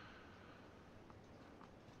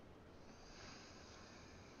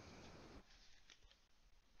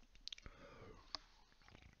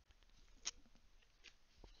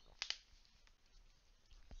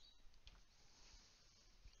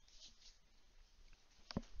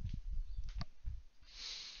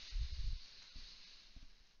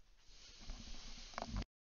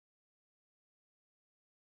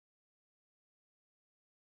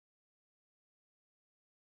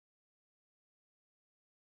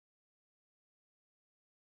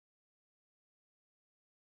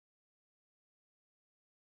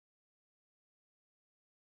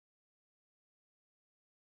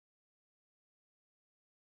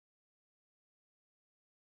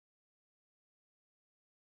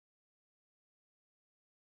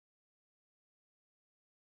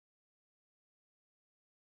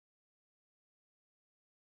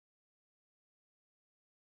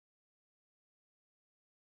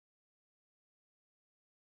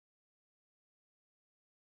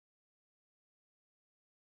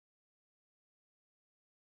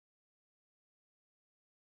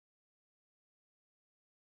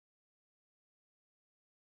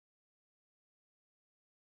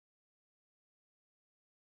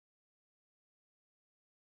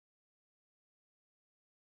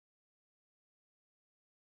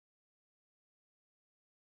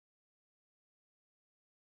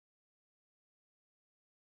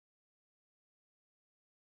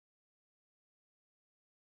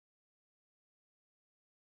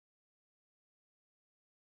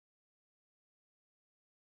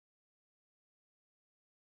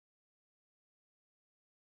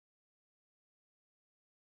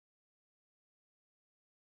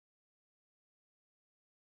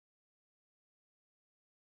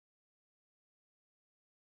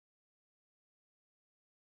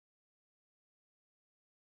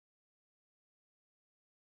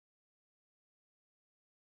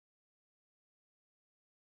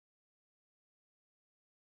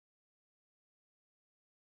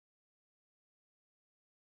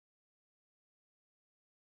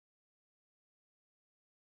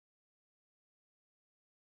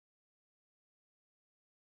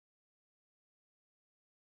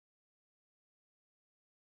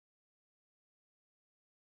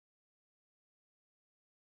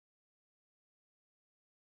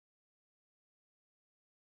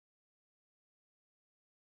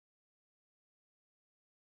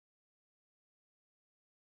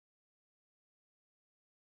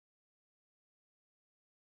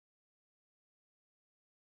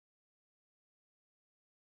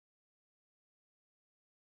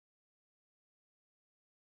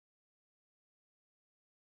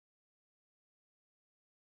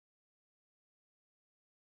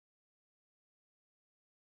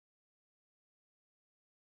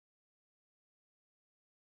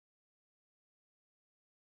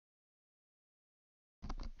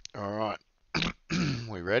 Alright.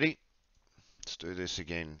 We ready? Let's do this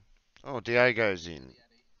again. Oh, Diego's in.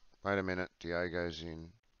 Wait a minute, Diego's in.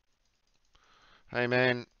 Hey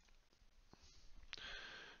man.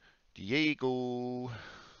 Diego.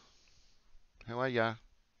 How are ya?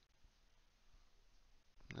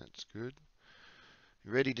 That's good.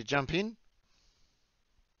 You ready to jump in?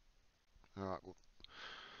 Alright,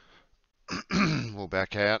 we'll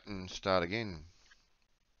back out and start again.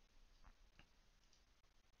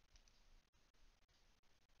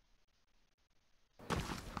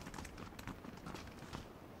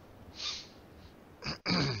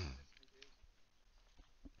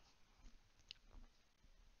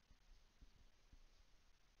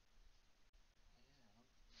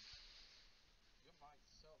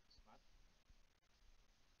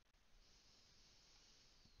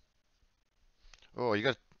 Oh, you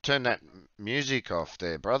got to turn that music off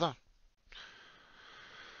there, brother.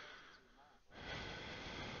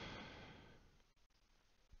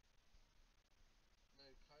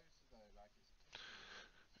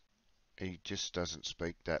 He just doesn't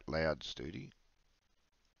speak that loud, Studi.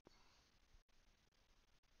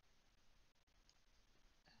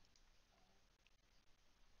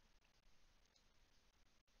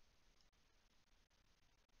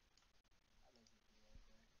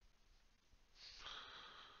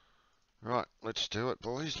 Right, let's do it,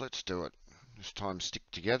 boys. Let's do it. This time stick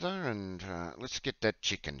together and let's get that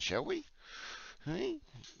chicken, shall we? Hey,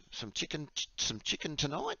 some chicken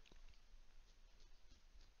tonight.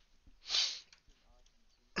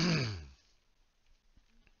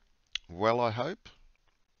 Well, I hope.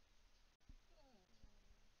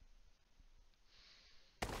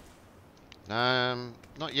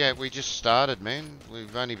 Not yet. We just started, man.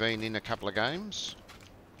 We've only been in a couple of games.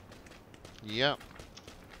 Yep.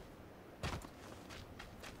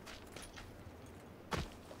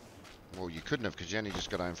 Well, you couldn't have because you only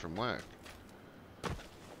just got home from work.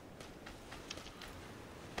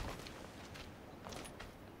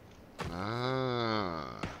 Ah.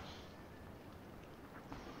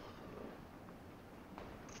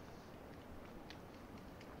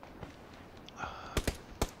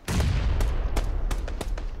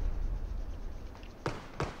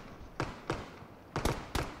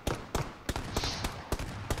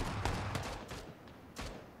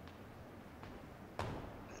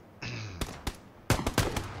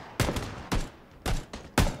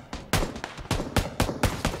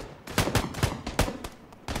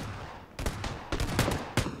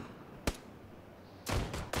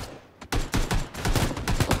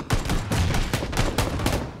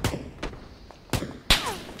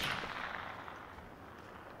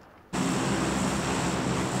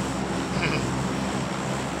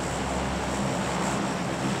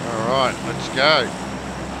 Let's go.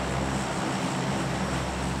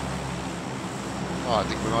 Oh, I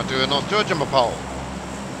think we might do a North Georgia Mapole.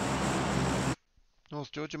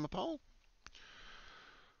 North Georgia Mapole?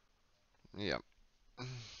 Yep.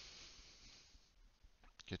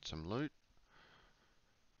 Get some loot.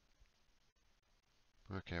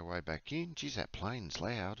 Work our way back in. Geez, that plane's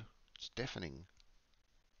loud. It's deafening.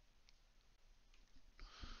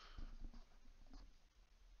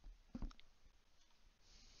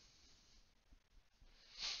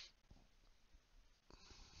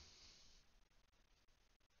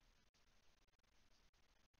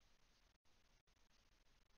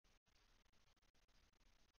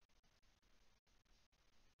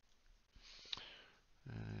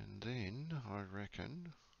 And then, I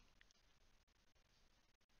reckon,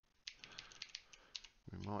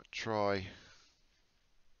 we might try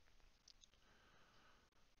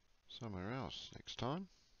somewhere else next time.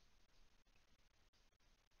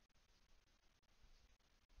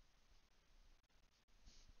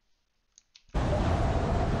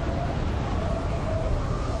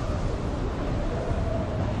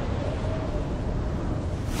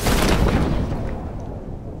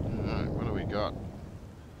 Alright, what do we got?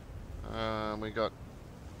 We got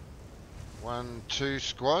two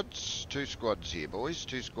squads here, boys.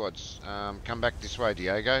 Two squads. Come back this way,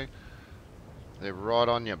 Diego. They're right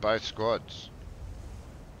on you, both squads.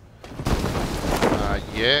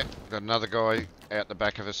 Yeah, got another guy out the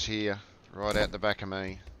back of us here. Right out the back of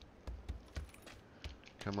me.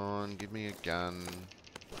 Come on, give me a gun.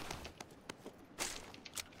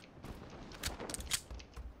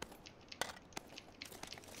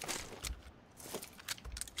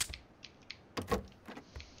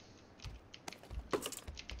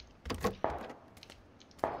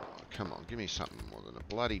 Come on, give me something more than a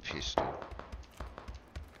bloody pistol.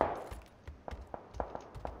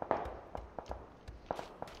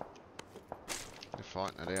 They're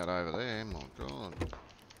fighting it out over there, my god.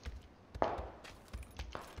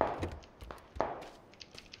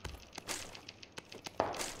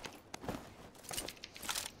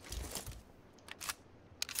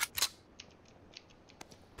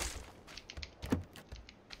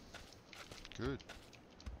 Good.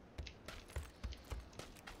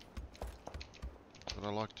 That's what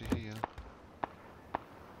I like to hear.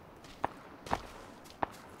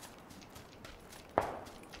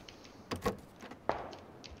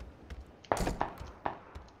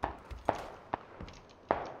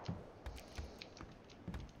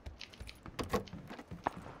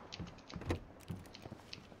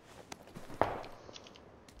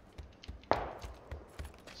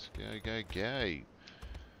 Let's go, go.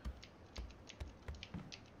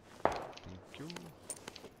 Thank you.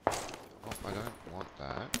 Oh, I don't want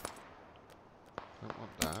that. Don't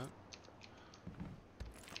want that.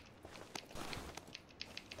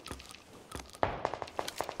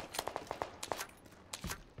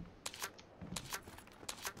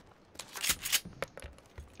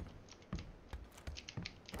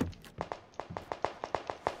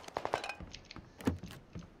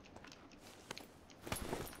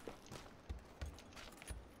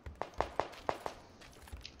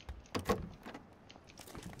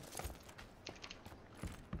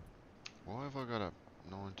 Why have I got a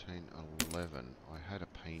 1911? I had a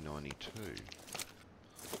P92.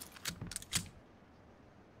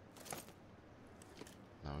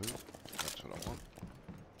 That's what I want.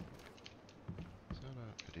 Is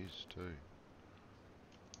that it is too.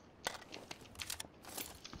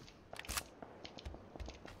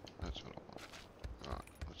 That's what I want. Alright,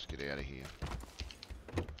 let's get out of here.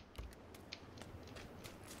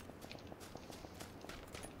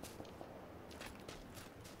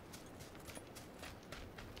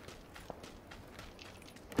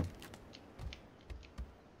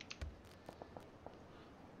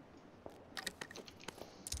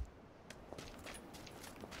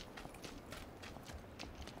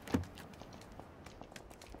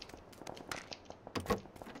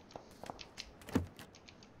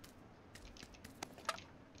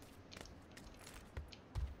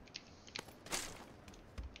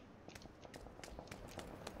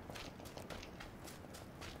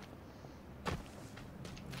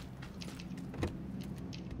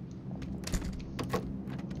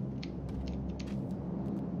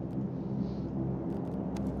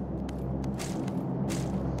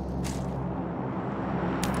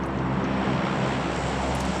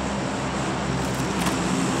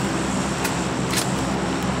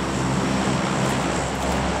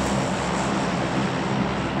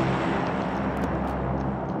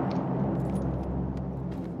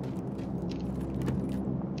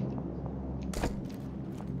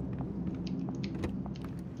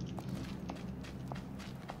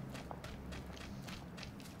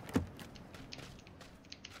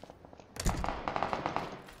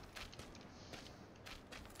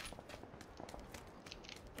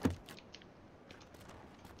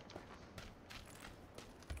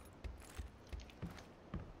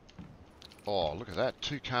 Oh, look at that.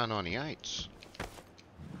 2 Car 98s.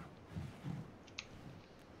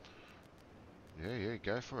 Yeah,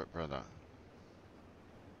 go for it, brother.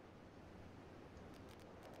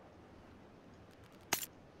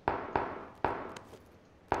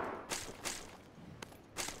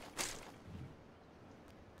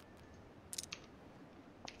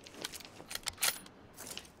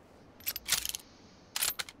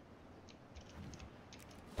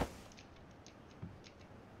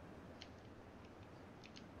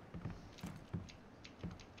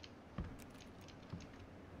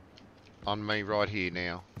 On me right here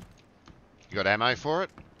now. You got ammo for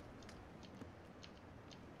it?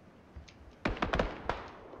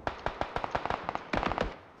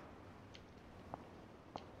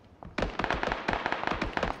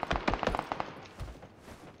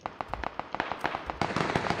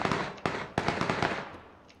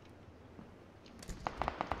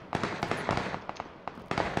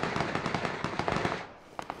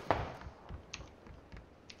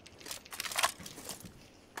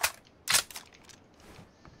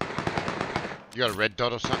 You got a red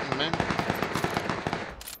dot or something, man?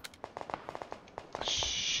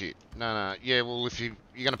 Shit. No. Yeah, well, if you're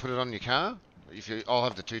going to put it on your car? I'll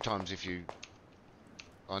have the 2 times if you...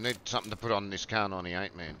 I need something to put on this car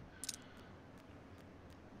 98, man.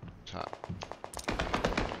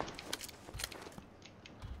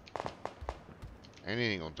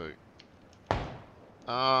 Anything will do.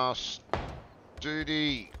 Ah,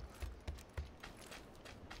 duty.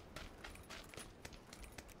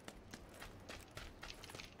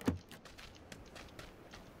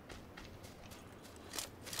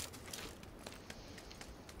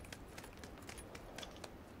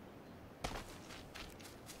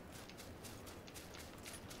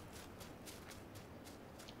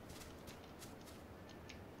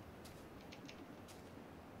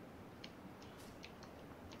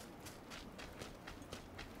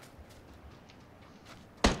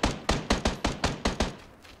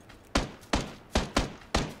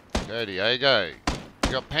 There you go.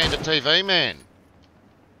 You got Panda TV, man.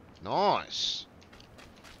 Nice.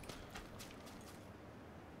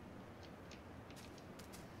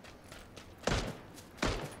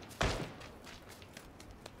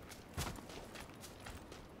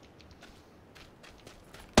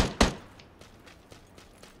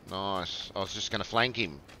 Nice. I was just going to flank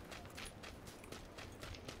him.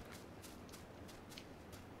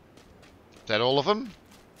 Is that all of them?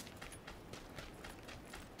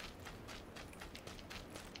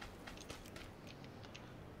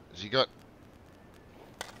 Has he got...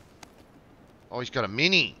 Oh, he's got a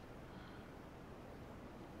mini.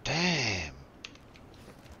 Damn.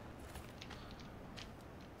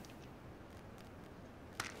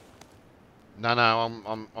 No,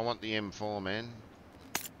 I want the M4, man.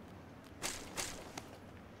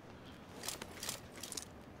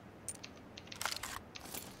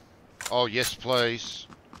 Oh, yes, please.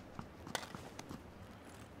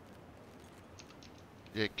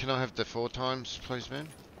 Yeah, can I have the 4 times, please, man?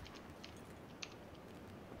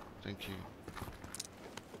 Thank you.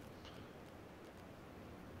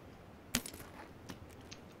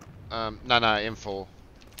 No, M4.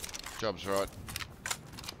 Job's right.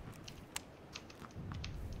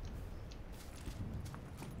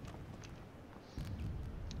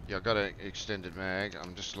 Yeah, I got an extended mag.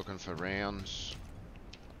 I'm just looking for rounds.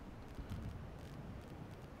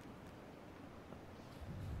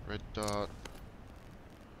 Red dot.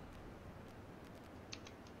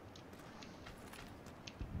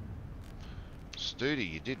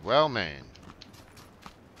 Studi, you did well, man.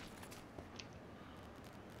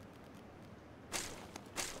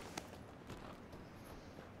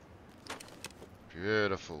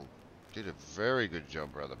 Beautiful. Did a very good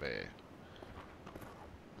job, Brother Bear.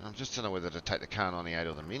 I just don't know whether to take the Kar 98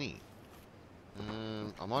 or the Mini.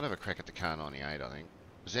 I might have a crack at the Kar 98, I think.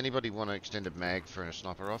 Does anybody want an extended mag for a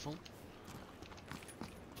sniper rifle?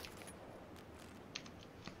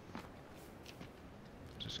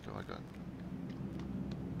 This guy got...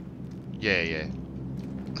 Yeah.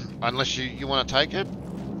 Unless you want to take it?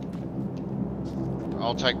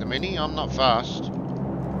 I'll take the Mini. I'm not fast.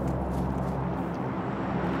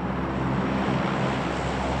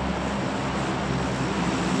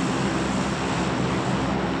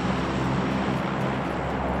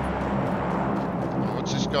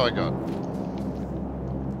 Guy got?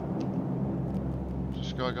 Has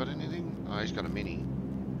this guy got anything? Oh, he's got a Mini. Do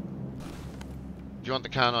you want the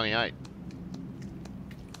Kar 98?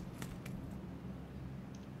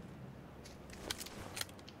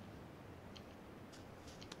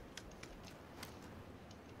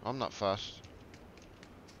 I'm not fussed.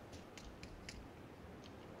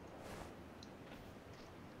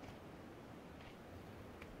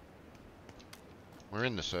 We're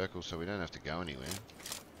in the circle, so we don't have to go anywhere.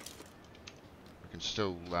 We can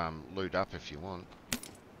still loot up if you want.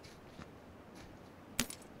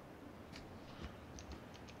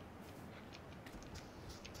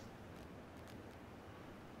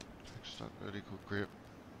 Text up vertical grip.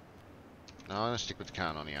 No, I'm gonna stick with the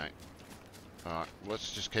Kar 98. Alright,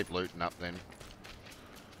 let's just keep looting up then.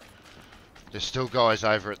 There's still guys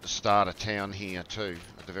over at the start of town here too,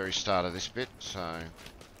 at the very start of this bit, so...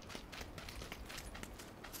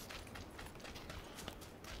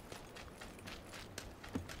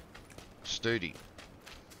 Studi.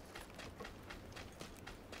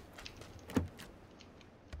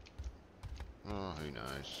 Oh, who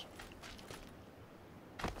knows.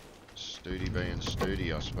 Studi being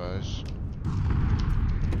Studi, I suppose.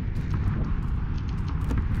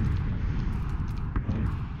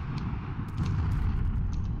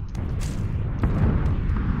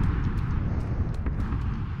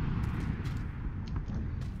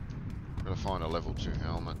 Gotta find a level 2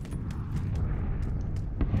 helmet.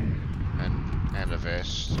 And a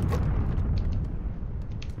vest.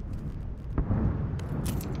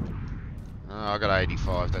 Oh, I got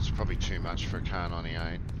 85. That's probably too much for a Kar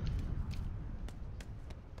 98.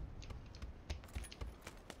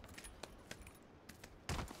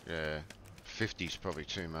 Yeah, 50's probably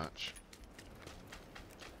too much.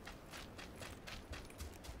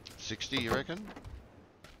 60, you reckon?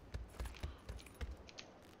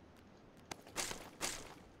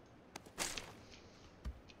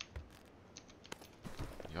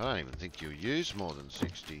 I don't even think you'll use more than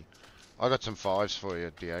 60. I got some 5s for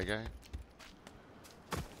you, Diego.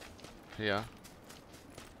 Here.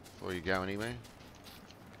 Before you go anywhere.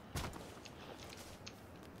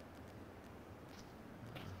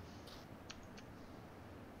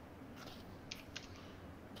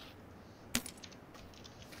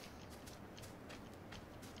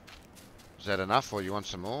 Is that enough, or you want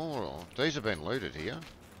some more? Or these have been looted here.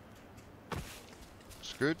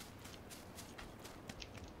 It's good.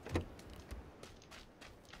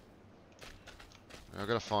 I've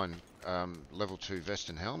got to find level 2 vest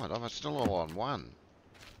and helmet. I'm still all on 1.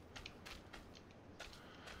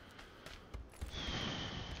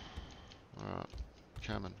 Alright,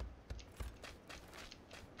 coming.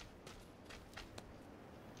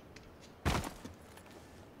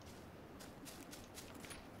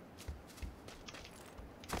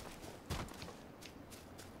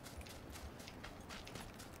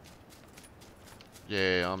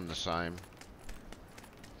 Yeah, I'm the same.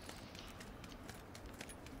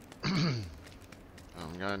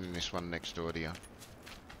 I'm going in this one next door to you.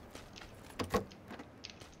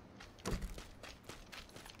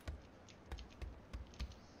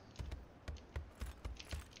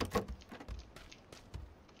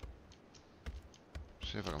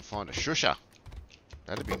 See if I can find a shusher.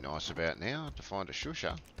 That'd be nice about now, to find a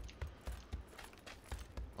shusher.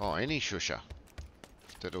 Oh, any shusher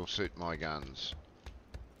that'll suit my guns.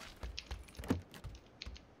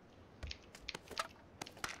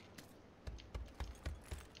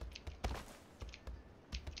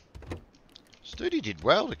 Dude, he did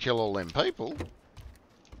well to kill all them people.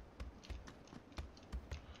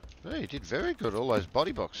 Yeah, he did very good. All those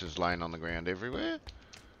body boxes laying on the ground everywhere.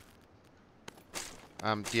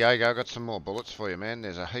 Diego, I got some more bullets for you, man.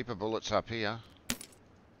 There's a heap of bullets up here.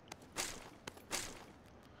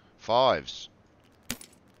 5s.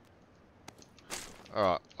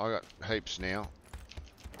 Alright, I got heaps now.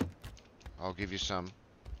 I'll give you some.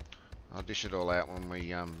 I'll dish it all out when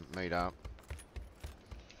we meet up.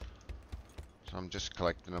 So I'm just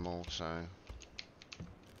collecting them all, so...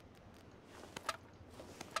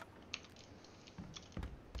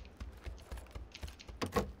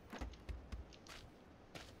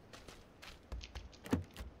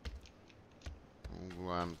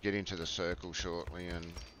 We'll get into the circle shortly and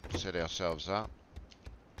set ourselves up.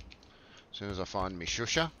 As soon as I find me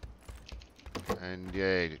shusher. And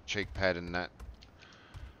yeah, cheek pad and that.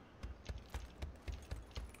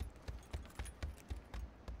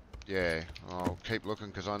 Yeah, I'll keep looking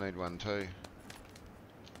because I need one too.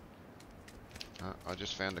 I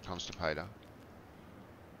just found a constipator.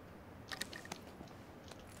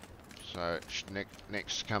 So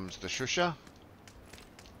next comes the shusher.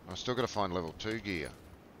 I've still got to find level 2 gear.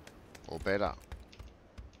 Or better.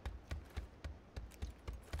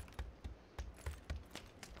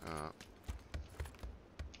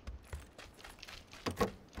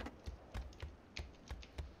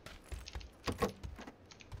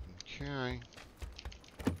 Okay.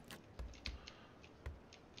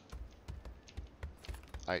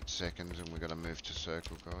 Eight seconds and we've got to move to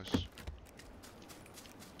circle, guys.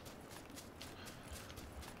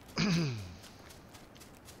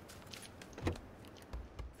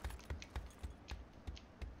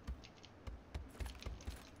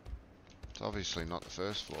 It's obviously not the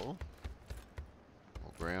first floor.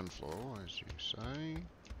 Or ground floor, as you say.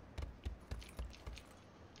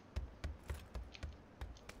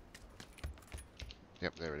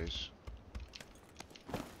 Yep, there it is.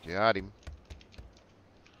 Got him.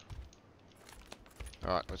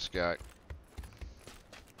 Alright, let's go.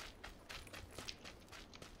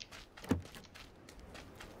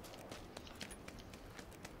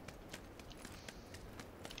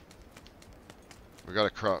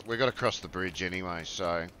 We got to cross the bridge anyway,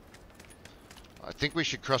 so I think we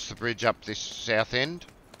should cross the bridge up this south end,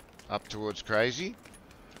 up towards Crazy.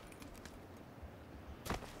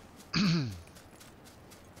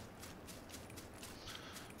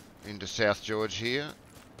 Into South George here,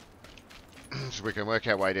 so we can work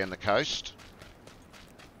our way down the coast.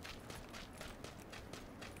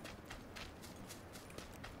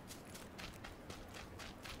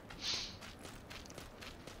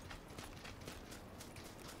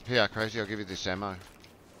 Here, Crazy, I'll give you this ammo.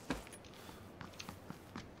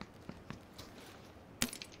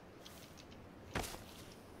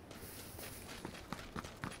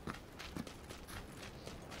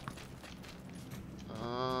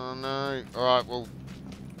 Oh no. Alright, well.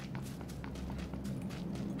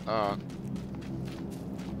 Alright.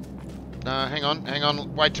 No, hang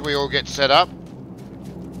on. Wait till we all get set up.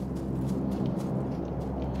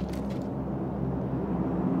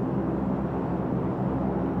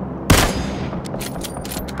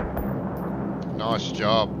 Nice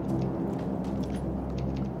job.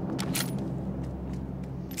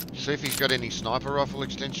 See if he's got any sniper rifle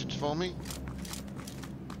extensions for me.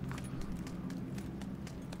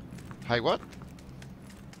 Hey, what?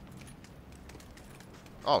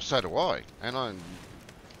 Oh, so do I. And I'm...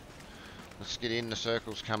 Let's get in, the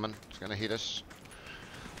circle's coming. It's going to hit us.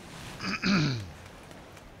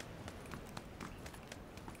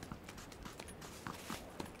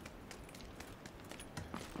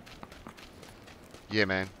 Yeah,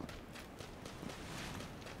 man.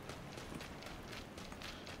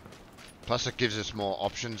 Plus it gives us more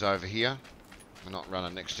options over here. We're not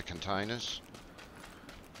running next to containers.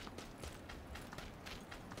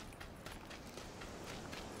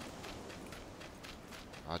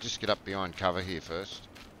 I'll just get up behind cover here first.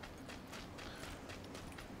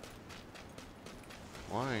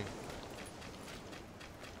 Why?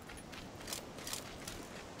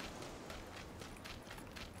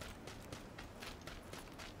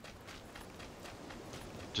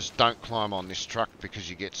 Just don't climb on this truck because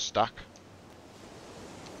you get stuck.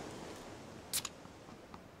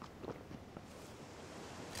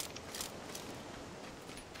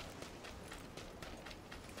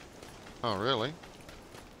 Oh, really?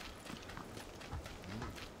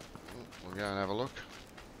 We'll go and have a look.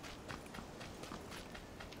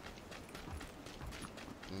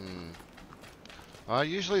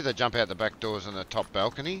 Usually they jump out the back doors in the top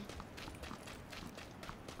balcony.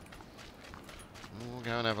 We'll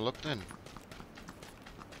go and have a look then.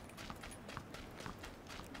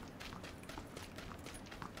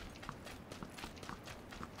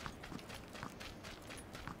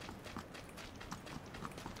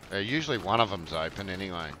 Usually one of them's open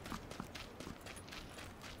anyway.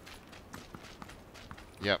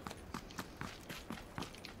 Yep.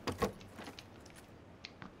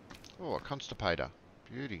 Oh, a constipator.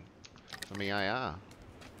 Beauty. For me AR.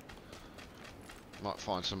 Might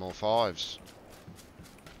find some more 5s.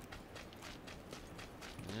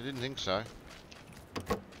 I didn't think so.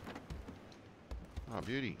 Oh,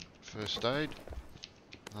 beauty. First aid.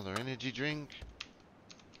 Another energy drink.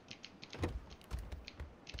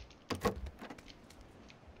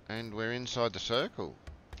 And we're inside the circle.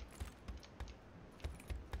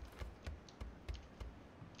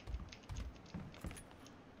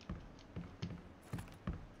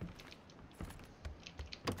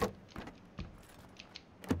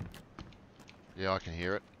 Yeah, I can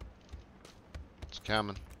hear it. It's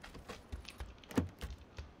coming.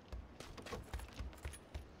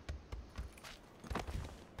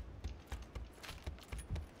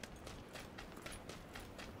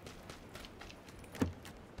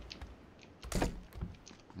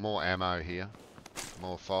 More ammo here.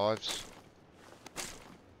 More 5s.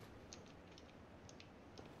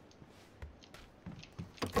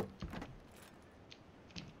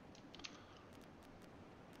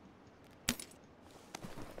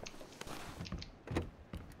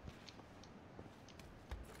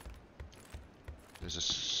 There's a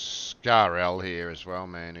Scar L here as well,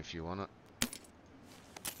 man, if you want it.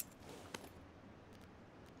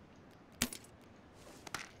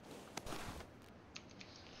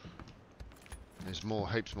 There's more,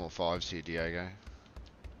 heaps more 5s here, Diego.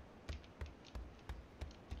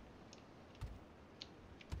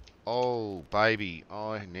 Oh, baby,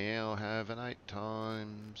 I now have an 8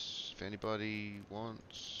 times. If anybody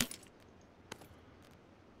wants.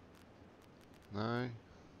 No?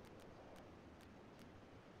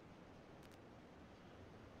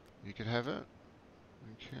 You could have it?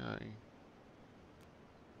 Okay.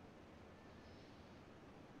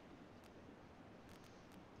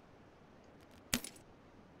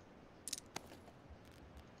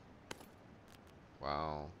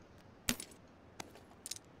 Wow.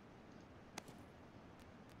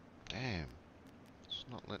 Damn. It's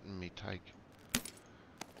not letting me take...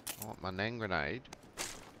 I want my Nang grenade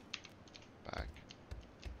back.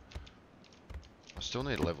 I still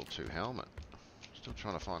need a level 2 helmet. Still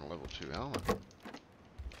trying to find a level 2 helmet.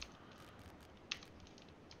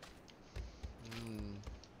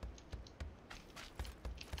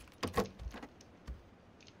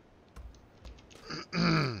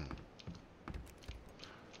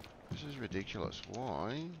 This is ridiculous.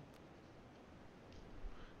 Why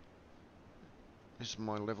is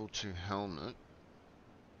my level 2 helmet?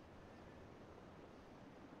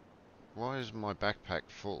 Why is my backpack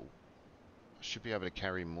full? I should be able to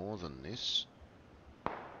carry more than this.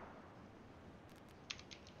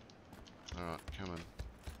 Alright, come on.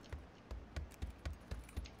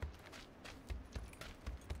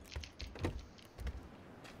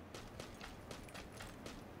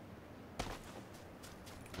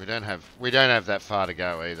 We don't have that far to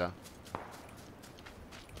go either.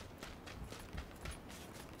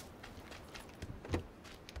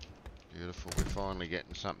 Beautiful, we're finally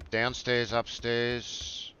getting something. Downstairs,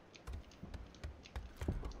 upstairs.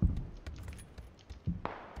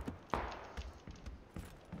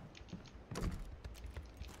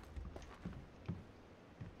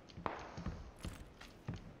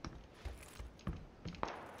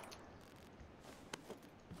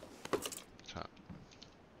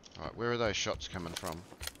 Alright, where are those shots coming from?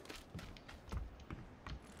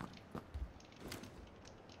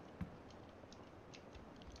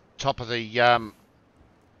 Top of the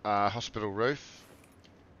hospital roof.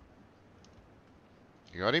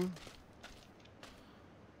 You got him?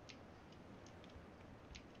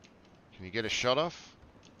 Can you get a shot off?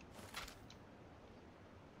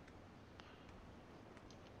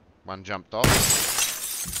 One jumped off.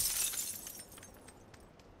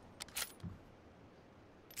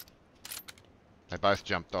 They both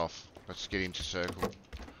jumped off. Let's get into circle.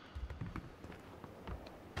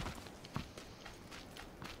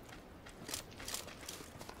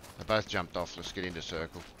 They both jumped off. Let's get into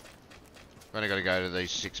circle. We've only got to go to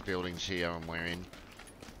these 6 buildings here and we're in.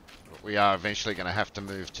 But we are eventually going to have to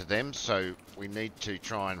move to them, so we need to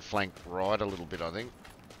try and flank right a little bit, I think.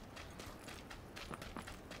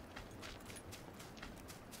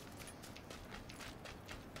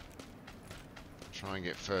 Try and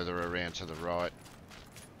get further around to the right.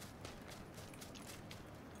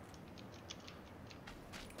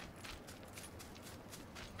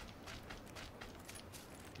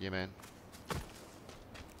 Yeah, man.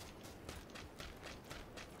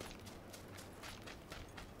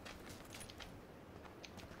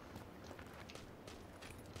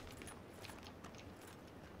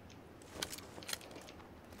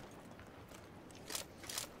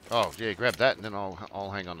 Oh, yeah, grab that and then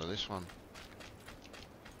I'll hang on to this one.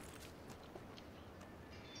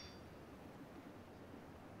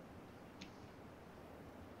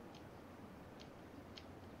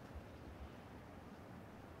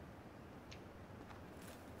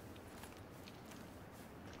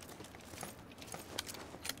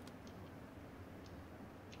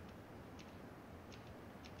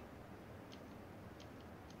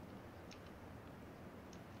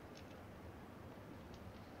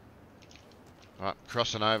 Right,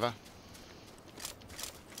 crossing over.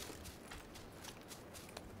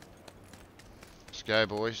 Let's go,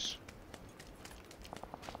 boys.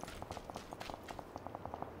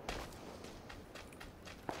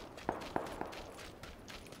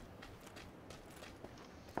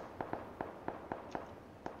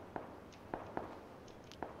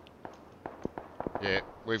 Yeah,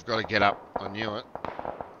 we've got to get up. I knew it.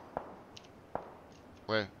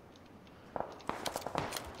 Where?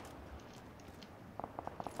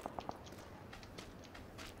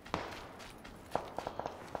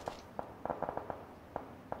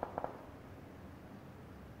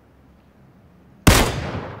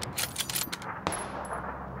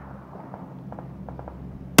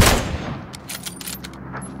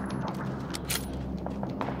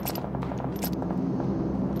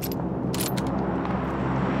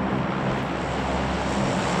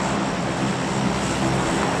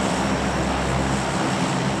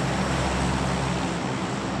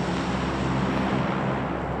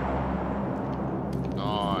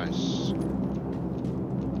 Nice.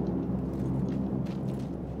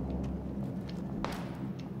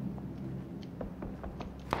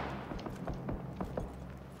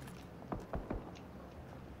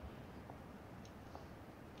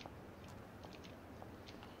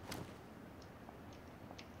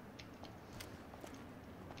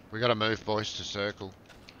 We got to move, boys, to circle.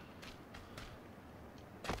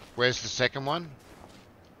 Where's the second one?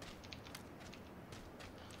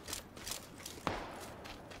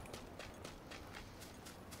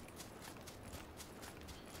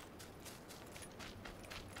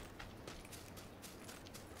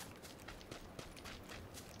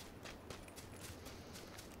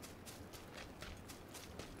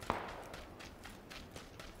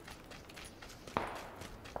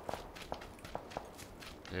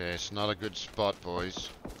 Yeah, it's not a good spot, boys.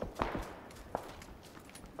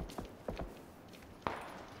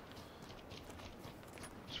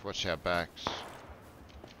 Just watch our backs.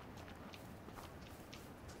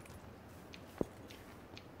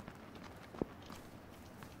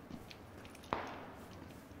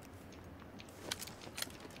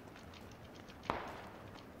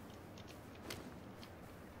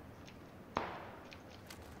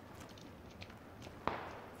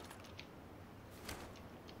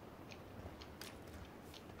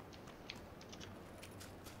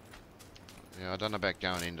 Yeah, I don't know about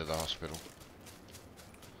going into the hospital.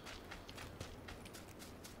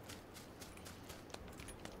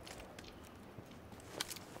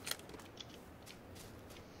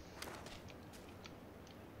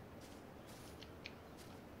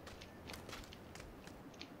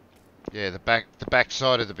 Yeah, the back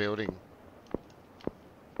side of the building.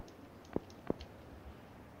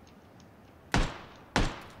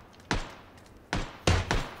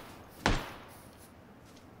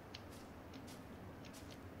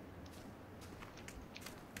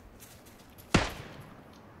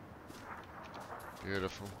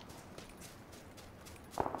 Beautiful.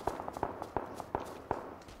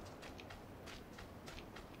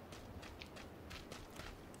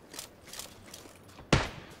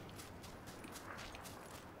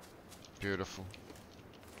 Beautiful.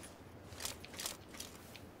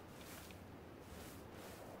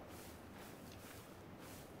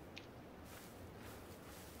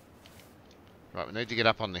 Right, we need to get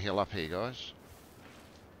up on the hill up here, guys.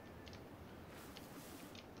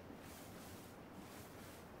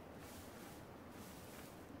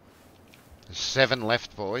 There's 7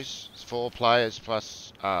 left, boys. It's 4 players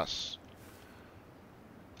plus us.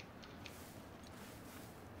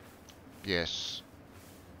 Yes.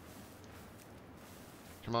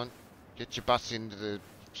 Come on, get your butts into the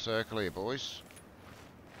circle here, boys.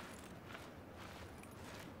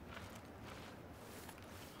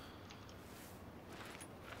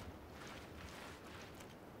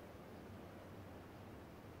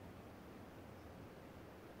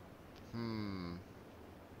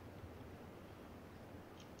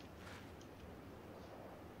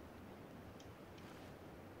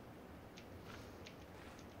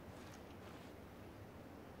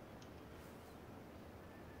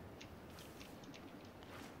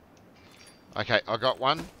 Okay, I got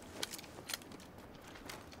one.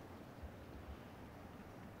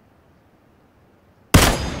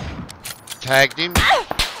 Tagged him.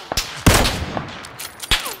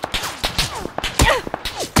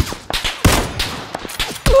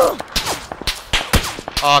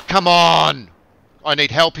 Oh, come on! I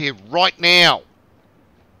need help here right now.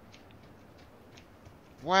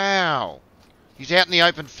 Wow. He's out in the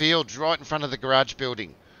open field, right in front of the garage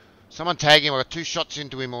building. Someone tag him. I've got 2 shots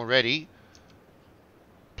into him already.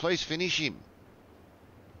 Please finish him.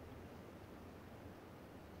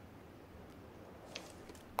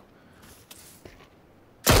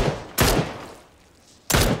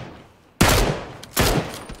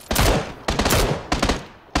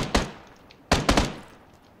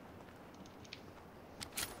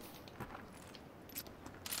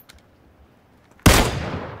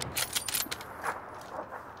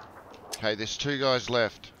 Okay, there's 2 guys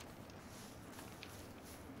left.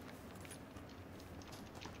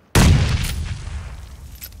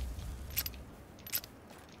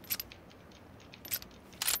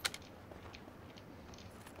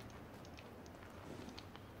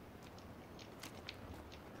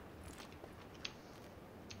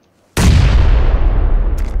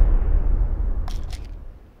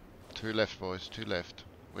 Two left, boys. 2 left.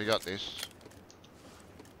 We got this.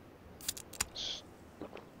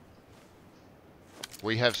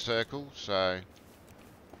 We have circle, so...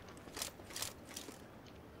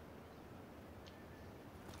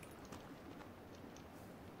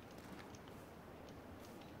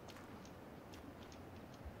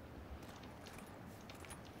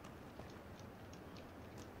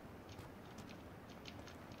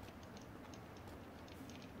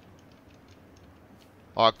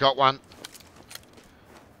 Oh, I've got one.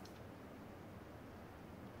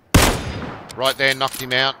 Right there, knocked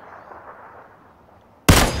him out.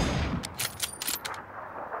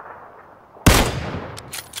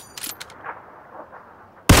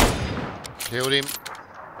 Killed him.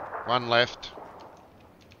 1 left.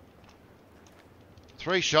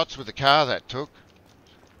 3 shots with the car that took.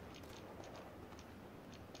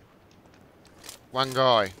 1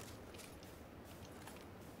 guy.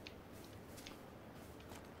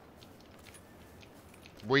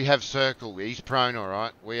 We have circle. He's prone,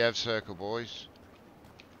 alright. We have circle, boys.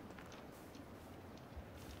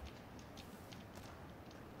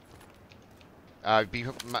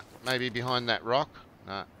 Maybe behind that rock.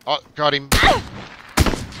 No. Oh, got him.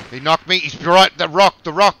 He knocked me. He's right. The rock.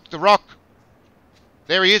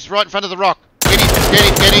 There he is, right in front of the rock.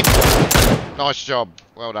 Get him. Nice job.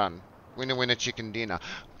 Well done. Winner, chicken dinner.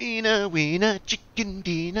 Winner, chicken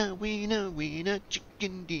dinner. Winner,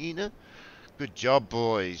 chicken dinner. Good job,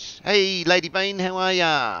 boys. Hey, Lady Bean, how are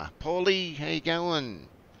ya? Paulie, how you going?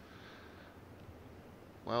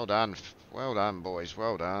 Well done, boys.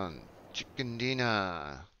 Well done. Chicken dinner.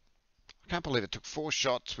 I can't believe it took 4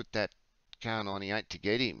 shots with that Car 98 to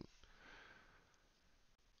get him.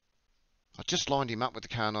 I just lined him up with the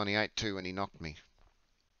Car 98 too when he knocked me.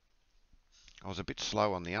 I was a bit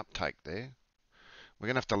slow on the uptake there. We're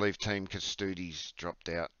going to have to leave team because Studi's dropped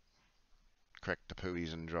out. Cracked the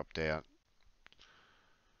pooies and dropped out.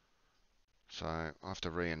 So I have to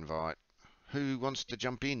re-invite. Who wants to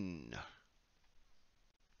jump in?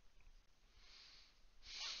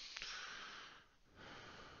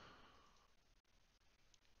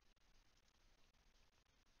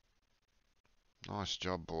 Nice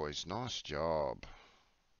job, boys. Nice job.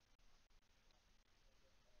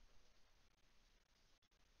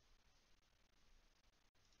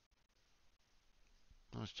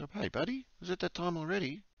 Nice job. Hey, buddy. Is it that time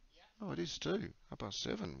already? Yeah. Oh, it is too.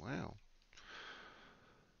 7:30. Wow.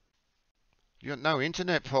 You got no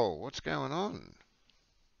internet, Paul. What's going on?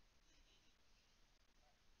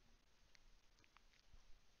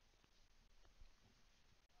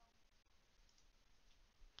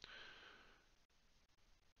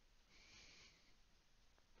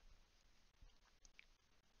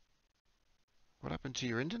 What happened to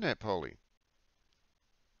your internet, Paulie?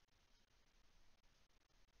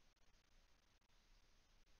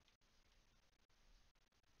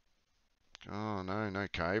 Oh, no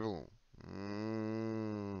cable.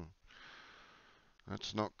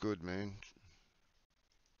 That's not good, man.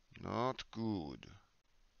 Not good.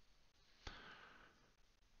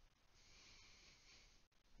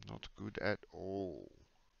 Not good at all.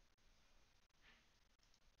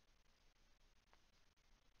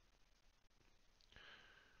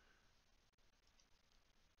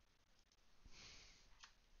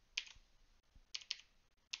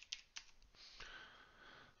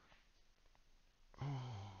 Oh.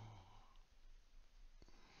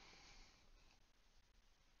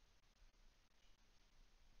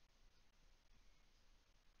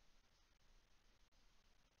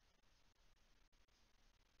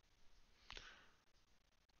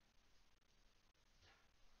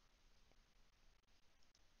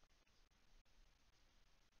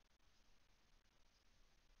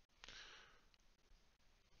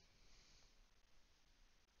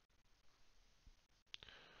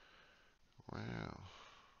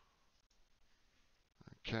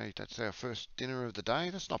 Okay, that's our first dinner of the day.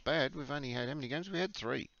 That's not bad. We've only had how many games? We had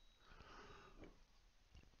 3.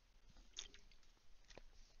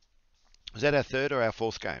 Is that our 3rd or our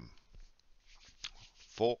 4th game?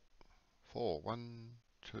 4. 4. 1,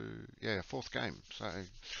 2. Yeah, 4th game. So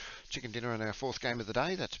chicken dinner on our 4th game of the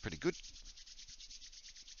day. That's pretty good.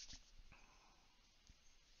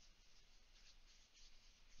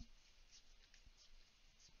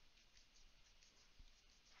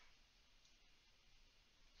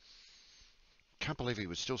 Can't believe he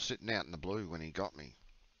was still sitting out in the blue when he got me.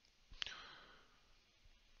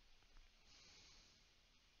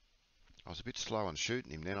 I was a bit slow on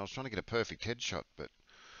shooting him then. I was trying to get a perfect headshot, but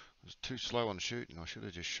I was too slow on shooting. I should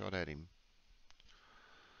have just shot at him.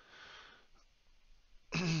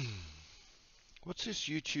 What's this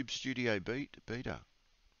YouTube Studio beta?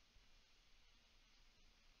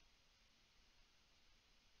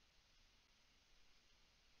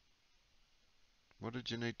 What did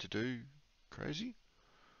you need to do? Crazy?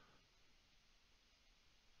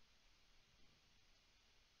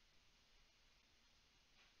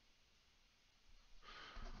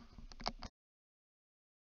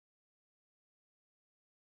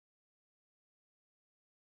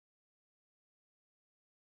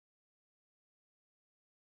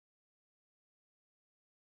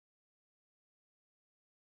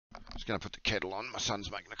 Just going to put the kettle on. My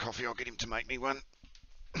son's making a coffee. I'll get him to make me one.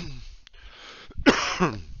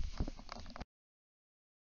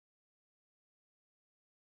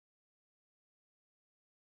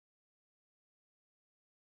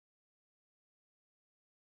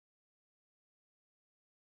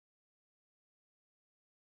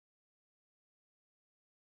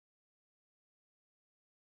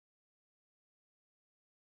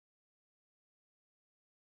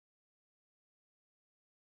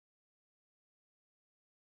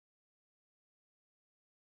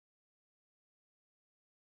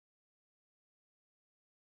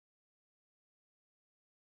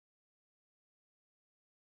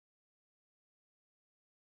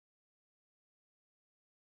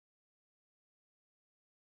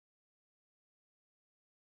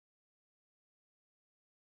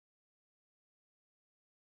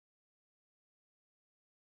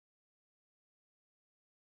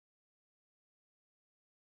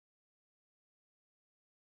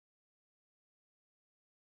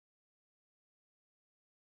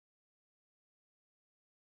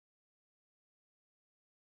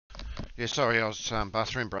 Yeah, sorry, I was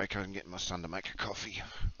bathroom break. I'm getting my son to make a coffee.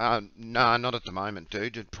 No, not at the moment,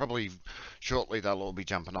 dude. Probably shortly they'll all be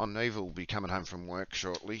jumping on. Eva will be coming home from work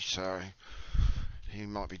shortly, so he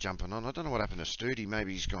might be jumping on. I don't know what happened to Studi.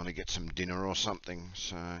 Maybe he's going to get some dinner or something.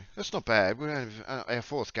 So that's not bad. We have, our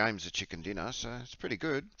 4th game's a chicken dinner, so it's pretty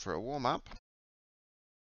good for a warm up.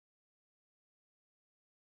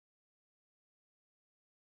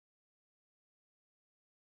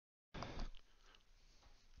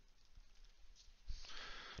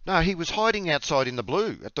 No, he was hiding outside in the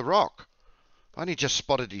blue at the rock. I only just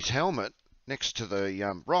spotted his helmet next to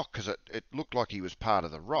the rock because it looked like he was part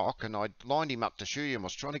of the rock, and I lined him up to shoot him. I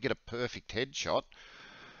was trying to get a perfect headshot,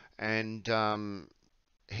 and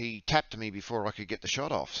he tapped me before I could get the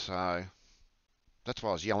shot off. So that's why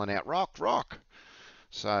I was yelling out, "Rock, rock!"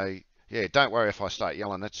 So yeah, don't worry if I start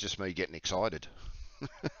yelling. That's just me getting excited.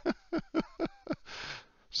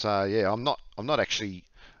 So yeah, I'm not actually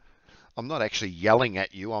yelling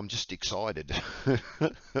at you. I'm just excited.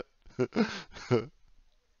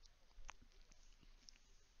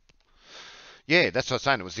 Yeah, that's what I was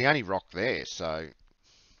saying. It was the only rock there, so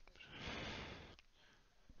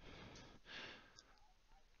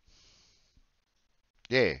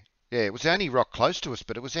yeah. Yeah, it was the only rock close to us,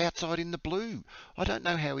 but it was outside in the blue. I don't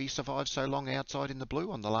know how he survived so long outside in the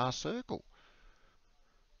blue on the last circle.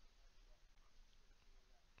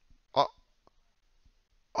 Oh,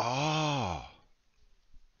 oh,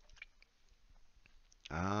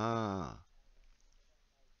 ah.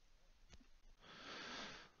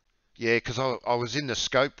 Yeah, because I was in the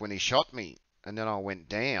scope when he shot me, and then I went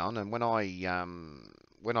down, and when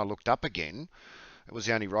I looked up again, it was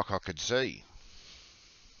the only rock I could see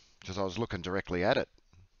because I was looking directly at it.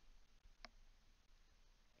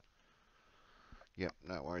 Yep,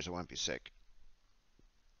 no worries, it won't be a sec.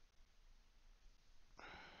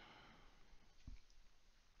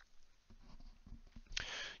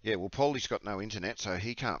 Yeah, well, Paulie's got no internet, so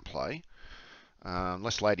he can't play.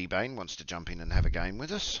 Unless Lady Bane wants to jump in and have a game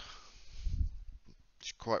with us.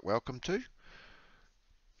 She's quite welcome to.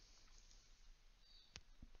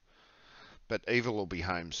 But Evil will be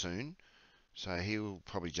home soon, so he'll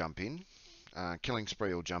probably jump in. Killing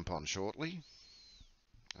Spree will jump on shortly.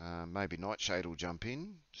 Maybe Nightshade will jump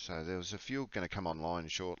in. So there was a few going to come online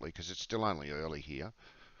shortly because it's still only early here.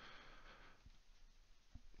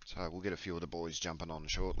 So we'll get a few of the boys jumping on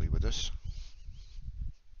shortly with us.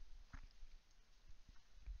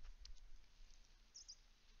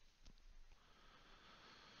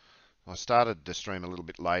 I started the stream a little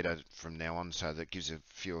bit later from now on, so that gives a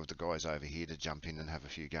few of the guys over here to jump in and have a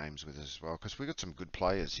few games with us as well, because we've got some good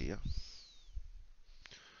players here.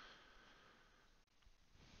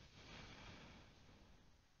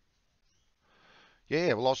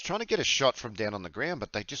 Yeah, well, I was trying to get a shot from down on the ground,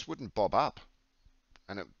 but they just wouldn't bob up.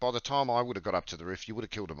 And by the time I would have got up to the roof, you would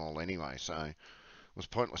have killed them all anyway, so it was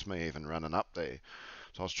pointless me even running up there.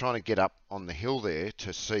 So I was trying to get up on the hill there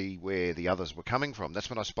to see where the others were coming from. That's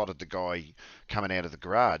when I spotted the guy coming out of the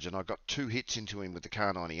garage, and I got 2 hits into him with the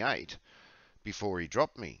Kar98 before he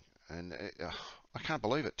dropped me. And I can't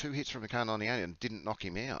believe it. 2 hits from the Kar98 and didn't knock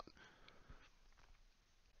him out.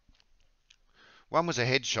 One was a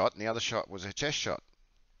headshot, and the other shot was a chest shot.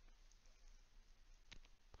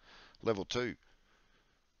 Level 2.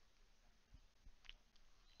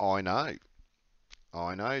 I know,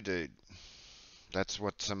 dude. That's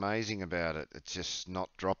what's amazing about it. It's just not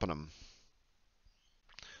dropping them.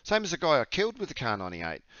 Same as the guy I killed with the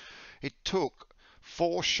Kar98. It took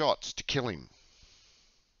 4 shots to kill him.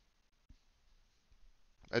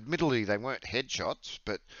 Admittedly, they weren't headshots,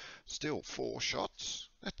 but still 4 shots.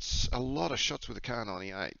 That's a lot of shots with a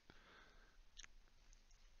Kar98.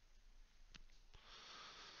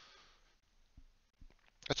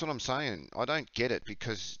 That's what I'm saying. I don't get it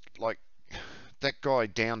because, like, that guy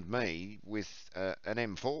downed me with an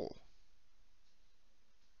M4.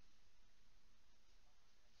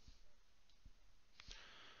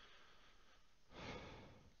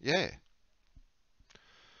 Yeah.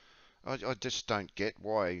 I just don't get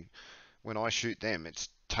why when I shoot them, it's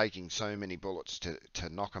taking so many bullets to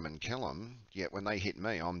knock them and kill them, yet when they hit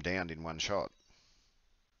me, I'm downed in 1 shot.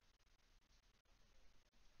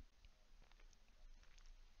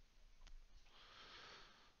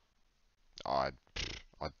 I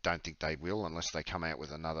don't think they will unless they come out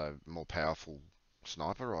with another more powerful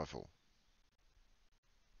sniper rifle.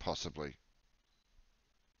 Possibly.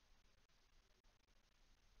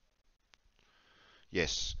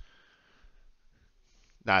 Yes.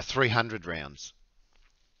 No, 300 rounds.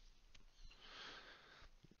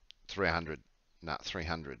 300. No,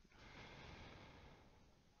 300.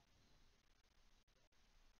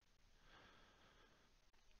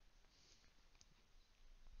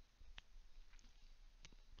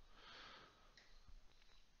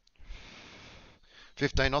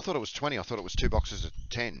 $15. I thought it was 20. I thought it was 2 boxes of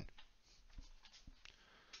 10.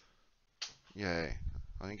 Yeah,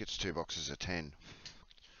 I think it's 2 boxes of 10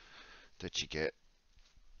 that you get.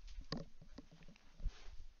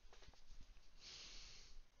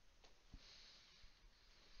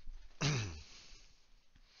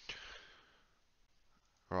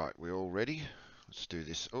 Right, we all ready? Let's do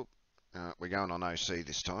this. Oh, we're going on OC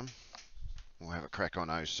this time. We'll have a crack on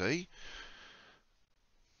OC. And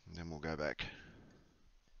then we'll go back.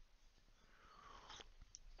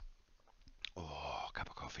 Oh, cup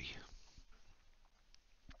of coffee.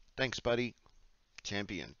 Thanks, buddy.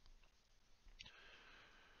 Champion.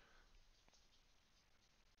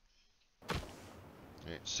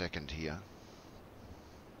 Yeah, second here.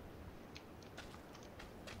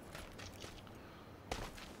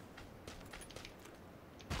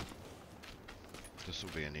 This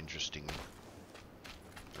will be an interesting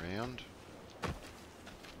round.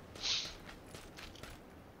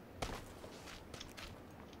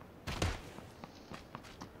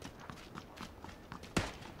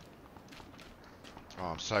 Oh,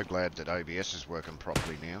 I'm so glad that OBS is working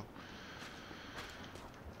properly now.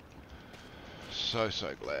 So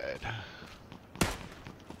glad.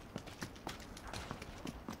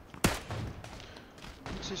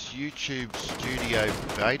 What's this YouTube Studio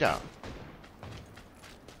Beta?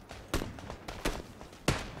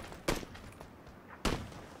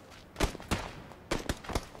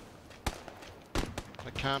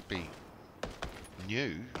 That can't be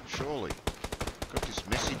new, surely. Got this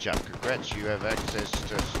message up. Congrats, you have access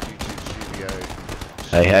to YouTube Studio.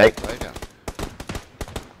 Hey. Beta.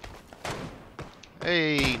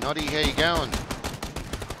 Hey, Noddy, how you going?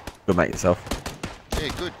 Good, mate, yourself? Yeah,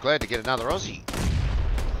 good. Glad to get another Aussie.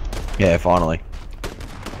 Yeah, finally.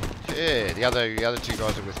 Yeah, the other 2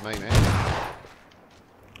 guys are with me, man.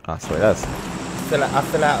 Ah, sweet as. I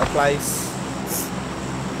fill out a place.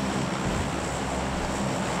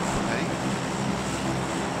 Hey.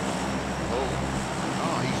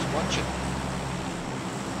 Oh, he's watching.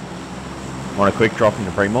 Want a quick drop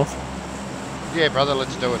into Primorse? Yeah, brother,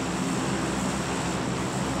 let's do it.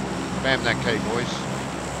 Spam that key, boys.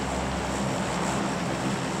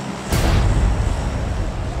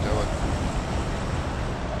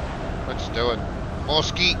 Let's do it.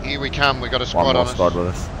 Morski, here we come. We got a squad One on more us. squad with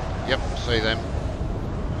us. Yep, see them.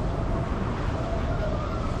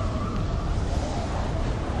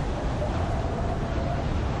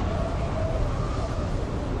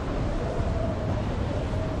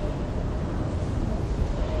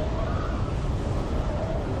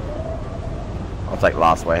 I'll take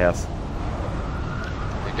last warehouse.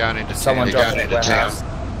 They're going into Someone town. dropped They're it going into warehouse. town.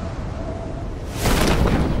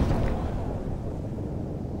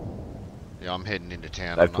 Yeah, I'm heading into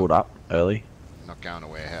town. They I'm pulled up early. not going to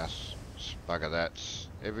warehouse. Bugger that.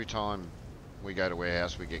 Every time we go to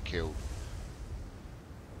warehouse, we get killed.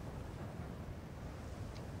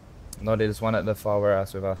 No, there's one at the far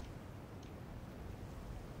warehouse with us.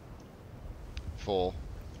 4.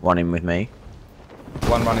 One in with me.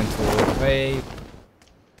 One running towards me.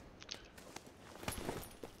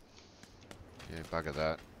 Yeah, bugger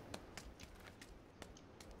that.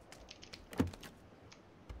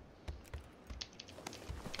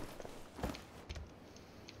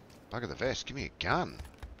 Bugger the vest. Give me a gun.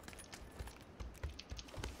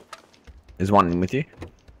 There's one in with you.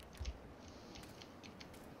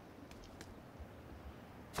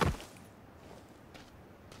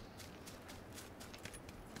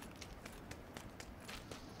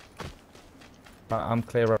 I'm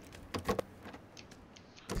clear up.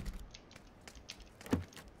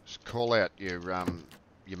 Just call out your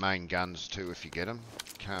main guns too if you get them.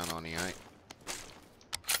 Kar98.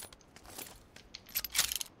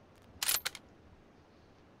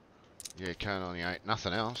 Yeah, Kar98.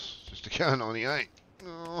 Nothing else. Just a Kar98.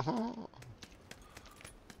 Oh.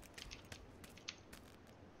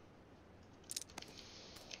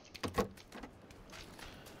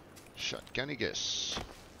 Shotgunigus.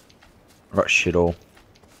 I've got shit all.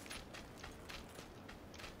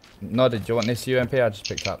 No, did you want this UMP I just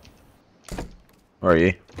picked up? Where are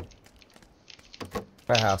you?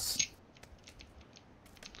 Warehouse.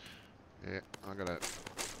 Yeah, I got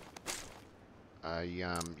a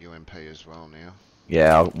UMP as well now.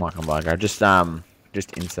 Yeah, I might come by. Go. Just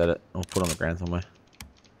insert it. I'll put it on the ground somewhere.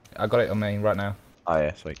 I got it on me right now. Oh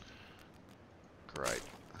yeah, sweet. Great.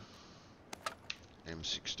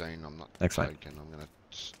 M16 I'm not Thanks, mate. taking. I'm going to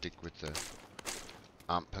stick with the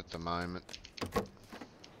ump at the moment.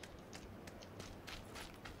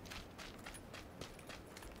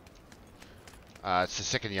 It's the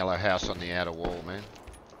second yellow house on the outer wall, man.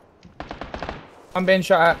 I'm being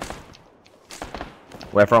shot at.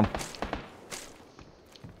 Where from?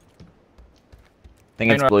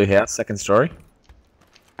 Think it's Main blue house, second story.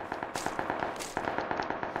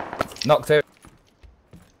 Knocked it.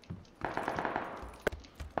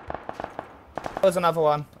 There's another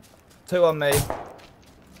one. 2 on me.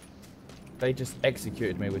 They just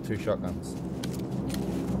executed me with 2 shotguns.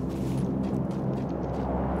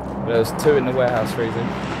 There's 2 in the warehouse freezing.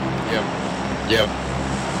 Yep.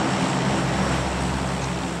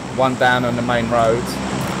 1 down on the main road.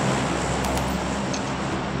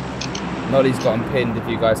 Noddy's got him pinned if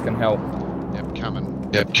you guys can help. Yep, coming.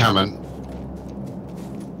 Yep, coming.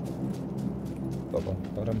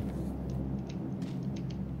 Got him.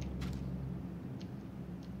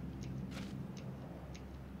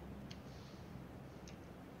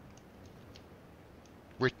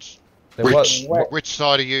 Which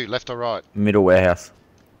side are you, left or right? Middle warehouse.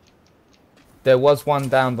 There was 1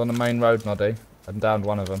 downed on the main road, Noddy. I downed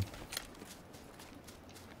 1 of them.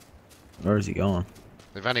 Where is he going?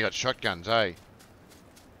 They've only got shotguns, eh?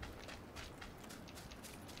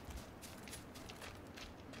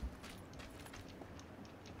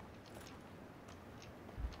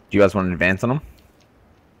 Do you guys want to advance on him?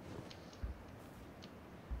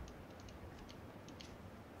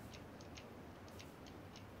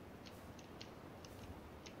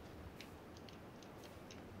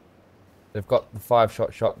 They've got the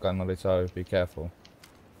 5-shot shotgun, Noddy, so be careful.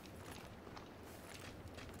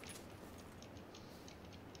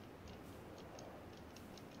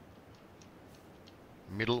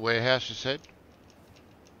 Middle warehouse, you said?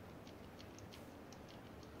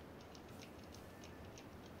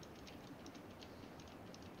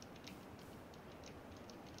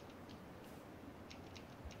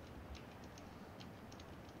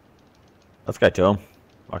 Let's go to him.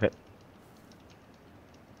 Fuck it.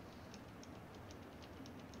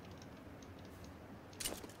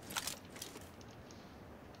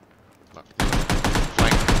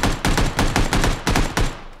 Flank.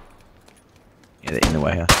 Yeah, they're in the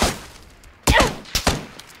warehouse.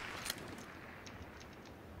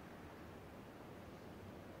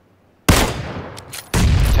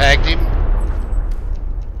 Tagged him.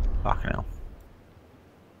 Fuck.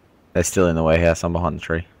 They're still in the warehouse. I'm behind the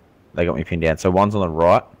tree. They got me pinned down. So one's on the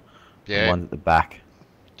right, and Yeah. one's at the back.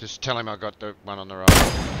 Just tell him I got the one on the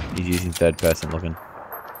right. He's using third person looking.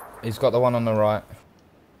 He's got the one on the right.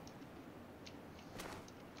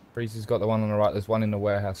 Breezy's got the one on the right. There's one in the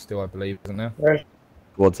warehouse still, I believe, isn't there?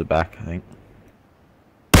 Towards the back, I think.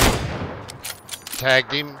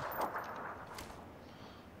 Tagged him.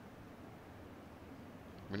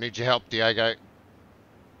 We need your help, Diego.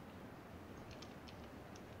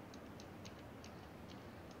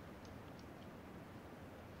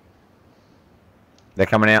 They're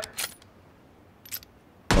coming out.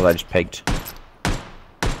 Well, they just peeked.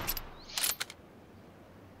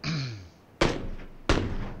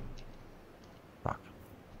 Fuck.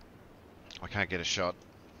 I can't get a shot.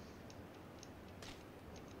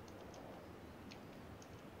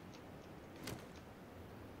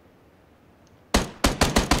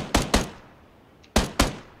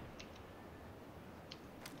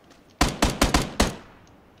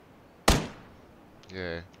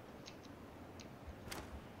 Yeah.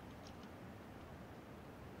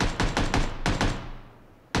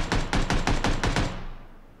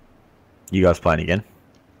 You guys playing again?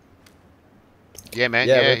 Yeah, man.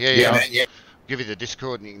 Yeah, Yeah. man, I'll give you the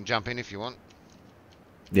Discord and you can jump in if you want.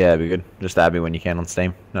 Yeah, that'd be good. Just add me when you can on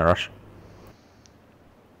Steam. No rush.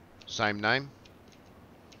 Same name.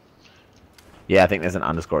 Yeah, I think there's an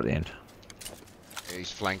underscore at the end. Yeah,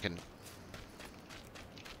 he's flanking.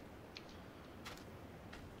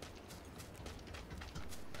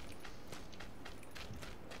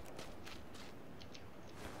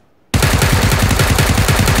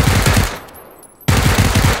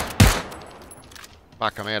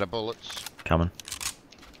 Fuck, I'm out of bullets. Coming.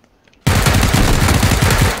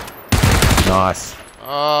 Nice. Oh,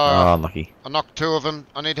 Oh, unlucky. I knocked two of them.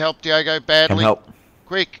 I need help, Diego, badly. Come help.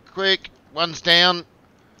 Quick, quick. One's down.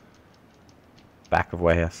 Back of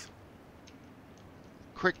warehouse.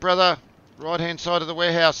 Quick, brother. Right hand side of the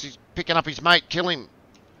warehouse. He's picking up his mate. Kill him.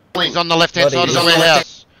 He's on the left hand side of the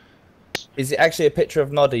warehouse. Is it actually a picture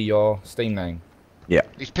of Noddy, your Steam name? Yeah.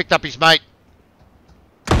 He's picked up his mate.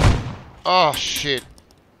 Oh, shit.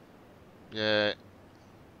 Yeah.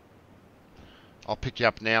 I'll pick you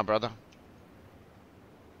up now, brother.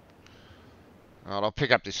 Alright, I'll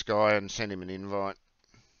pick up this guy and send him an invite.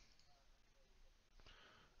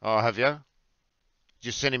 Oh, have you?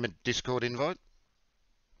 Just send him a Discord invite?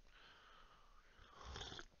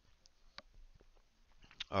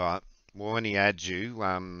 Alright. Well, when he adds you,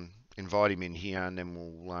 invite him in here and then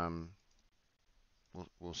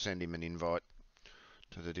we'll send him an invite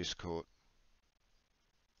to the Discord.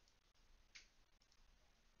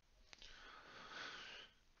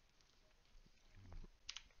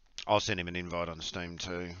 I'll send him an invite on Steam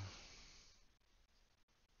too.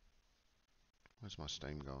 Where's my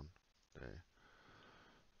Steam gone? There.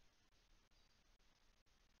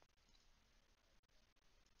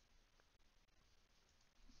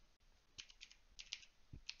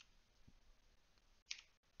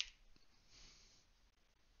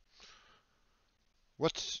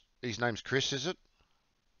 What's his name's Chris, is it?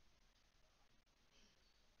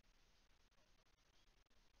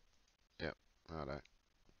 Yep. Righto.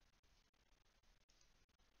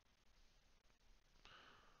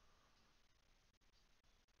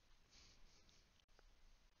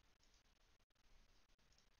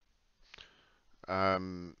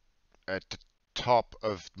 At the top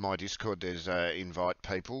of my Discord, there's invite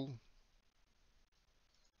people.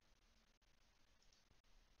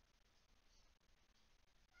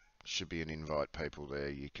 Should be an invite people there.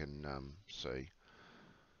 You can see.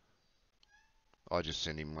 I just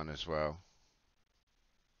sent him one as well.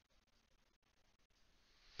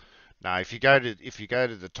 No, if you go to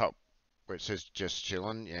the top where it says just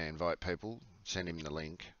chillin', yeah, invite people. Send him the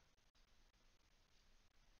link,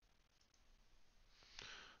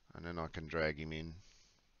 and then I can drag him in.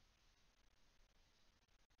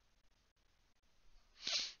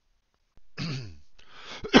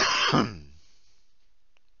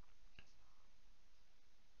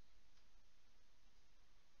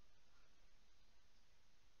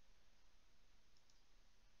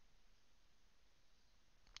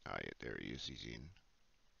 Oh yeah, there he is. He's in.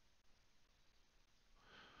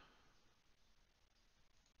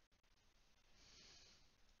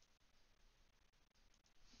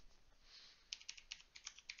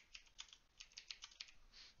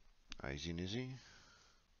 Oh, he's in, is he?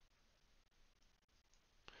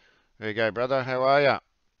 There you go, brother. How are ya?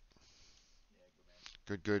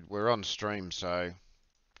 Good, good. We're on stream, so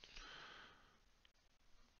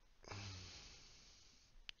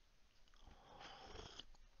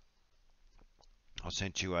I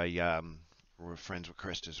sent you a friends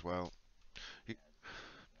request as well.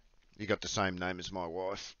 You got the same name as my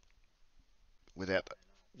wife, without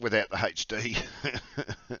the HD.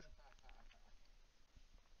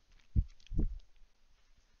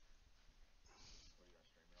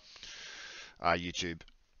 YouTube.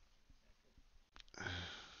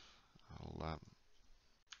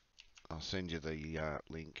 I'll send you the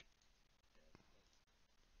link.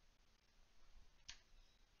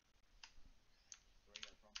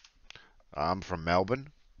 I'm from Melbourne,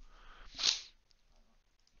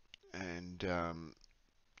 and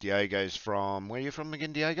Diego's from, where are you from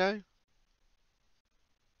again, Diego?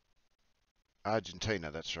 Argentina,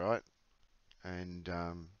 that's right. And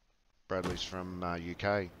Bradley's from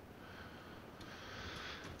UK.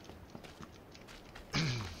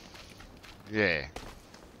 Yeah.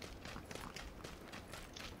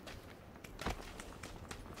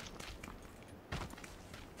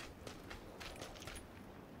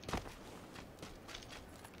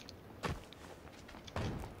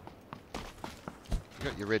 You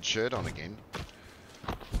got your red shirt on again.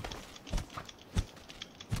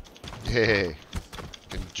 Yeah.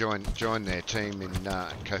 Can join their team in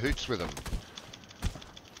cahoots with them.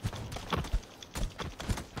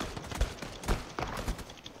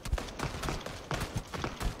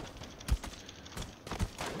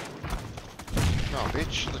 Oh,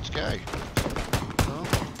 bitch, let's go. Oh.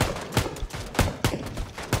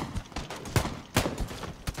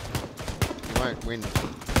 You won't win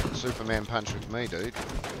Superman punch with me, dude.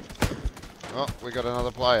 Oh, we got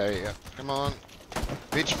another player here. Come on.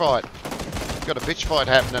 Bitch fight. We've got a bitch fight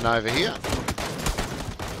happening over here.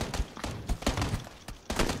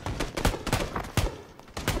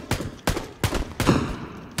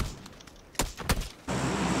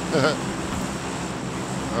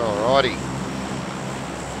 Alrighty.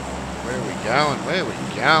 Where are we going? Where are we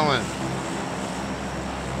going?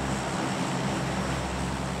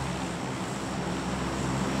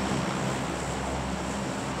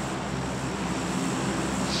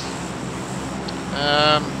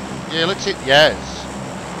 Yeah, let's hit Yaz.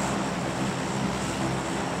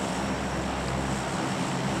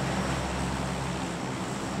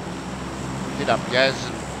 Hit up Yaz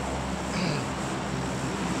and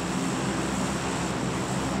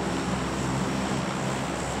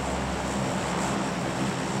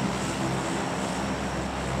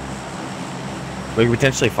We could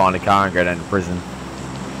potentially find a car and go down to prison.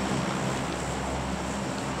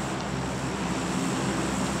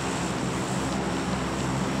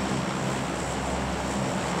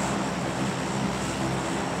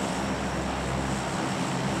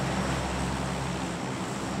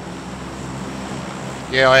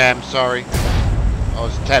 yeah, I am, sorry. I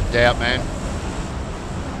was tapped out, man.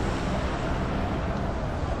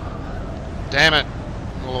 Damn it.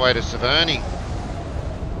 All the way to Saverney.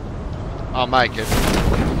 I'll make it.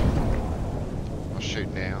 I'll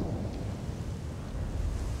shoot now.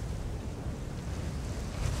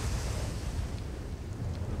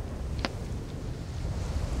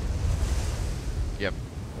 Yep.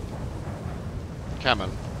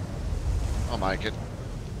 Coming. I'll make it.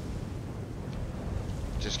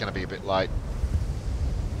 Just gonna be a bit late.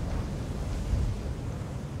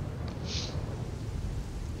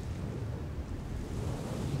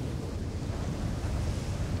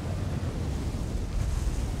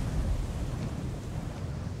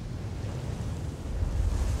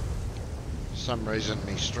 For some reason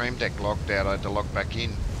my Stream Deck logged out. I had to log back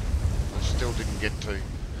in. I still didn't get to.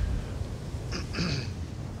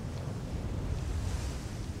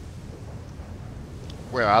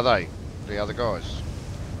 Where are they? The other guys?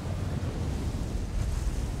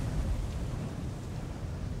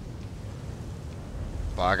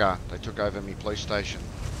 Bugger, they took over me police station.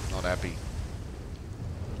 Not happy.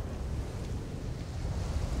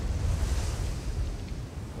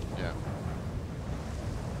 Yeah.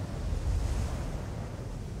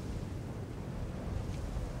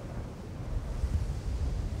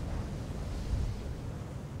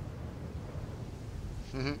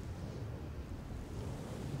 Mhm.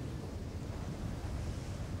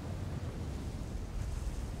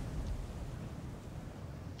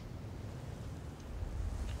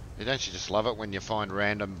 Don't you just love it when you find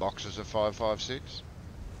random boxes of 5.56?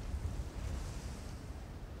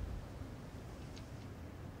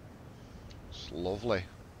 It's lovely.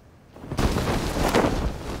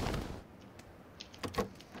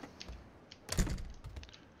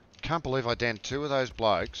 Can't believe I downed 2 of those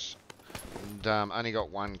blokes and only got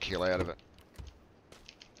 1 kill out of it.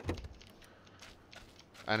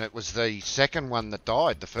 And it was the second one that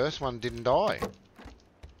died. The first one didn't die.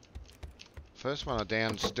 First one I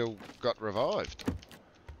downed still got revived.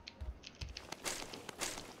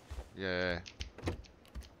 Yeah.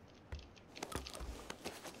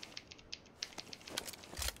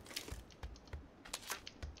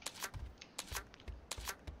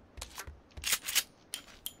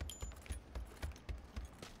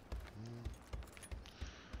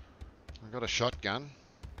 I got a shotgun.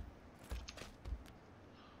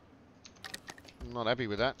 I'm not happy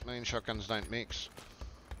with that. Me and shotguns don't mix.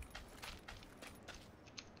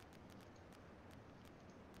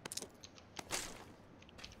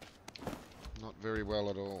 Not very well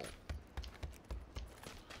at all.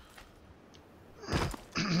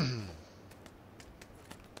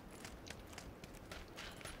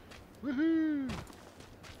 Woohoo!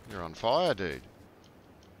 You're on fire, dude.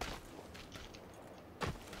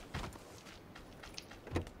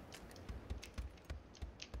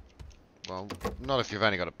 Well, not if you've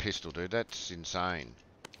only got a pistol, dude. That's insane.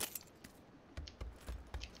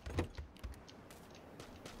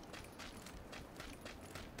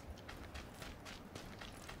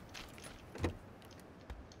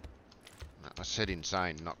 No, I said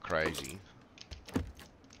insane, not crazy.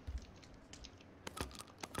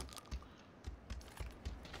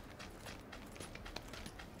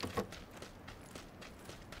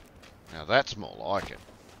 Now that's more like it.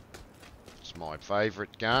 It's my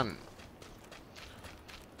favourite gun.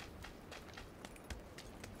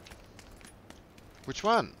 Which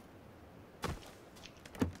one?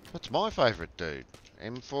 That's my favourite, dude.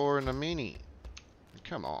 M4 and a Mini.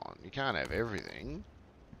 Come on, you can't have everything.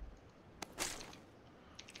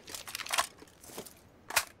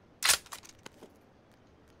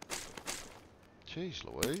 Jeez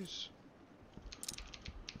Louise.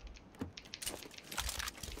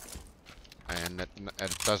 And it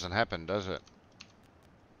doesn't happen, does it?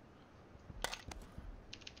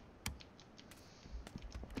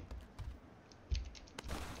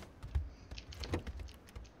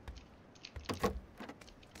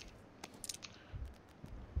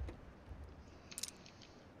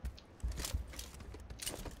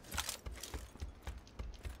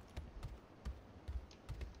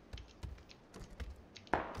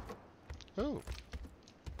 Oh.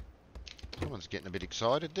 Someone's getting a bit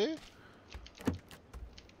excited there.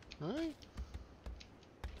 Hey?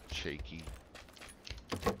 Cheeky.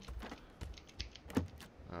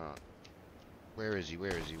 Alright. Where is he?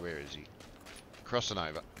 Where is he? Where is he? Crossing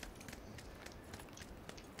over.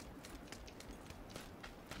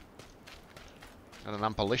 And an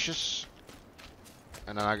umpalicious.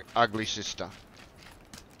 And an ugly sister.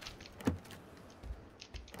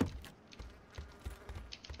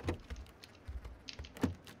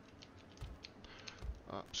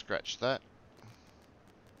 Oh, scratch that.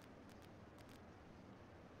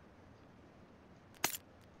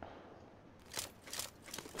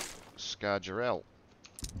 Scargerell.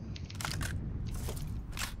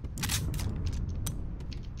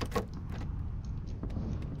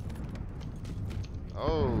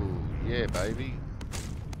 Oh, yeah, baby.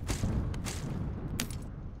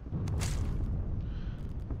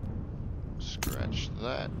 Scratch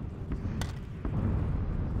that.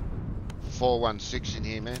 416 in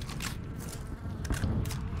here, man.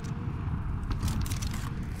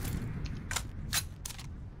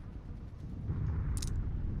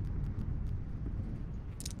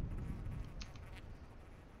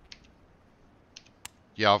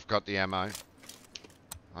 Yeah, I've got the ammo.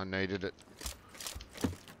 I needed it.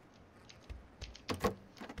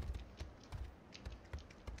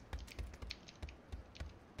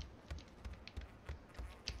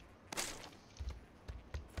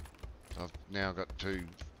 I've now got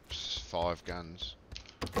 5 guns.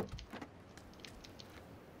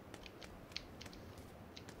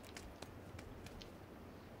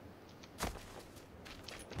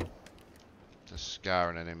 A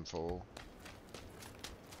Scar and an M4.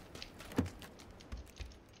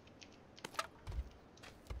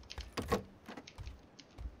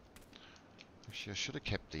 I should have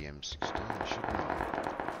kept the M16, shouldn't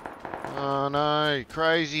I? Oh no,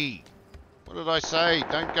 crazy! What did I say?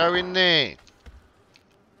 Don't go in there!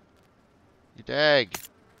 You dag!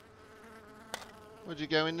 What'd you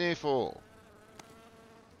go in there for?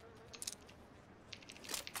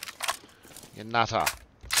 You nutter!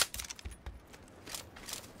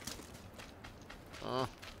 Oh.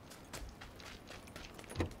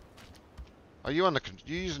 Are you on the?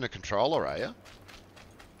 You using a controller, are you?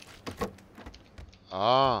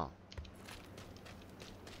 Ah.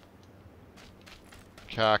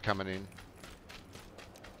 Car coming in.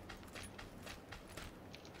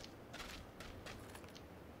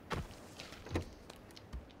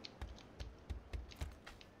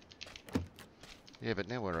 Yeah, but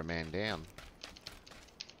now we're a man down.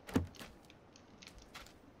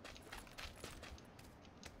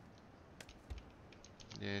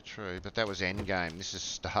 Yeah, true. But that was end game. This is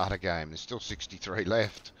starter game. There's still 63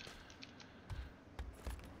 left.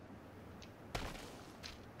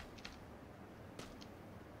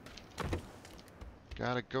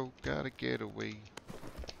 Gotta go, gotta get away.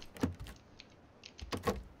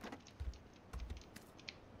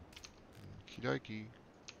 Okie dokie.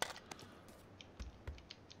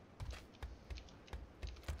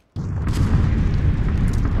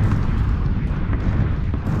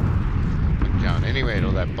 Not going anywhere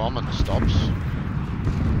till that bombing stops.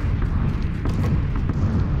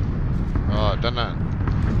 Oh, I don't know.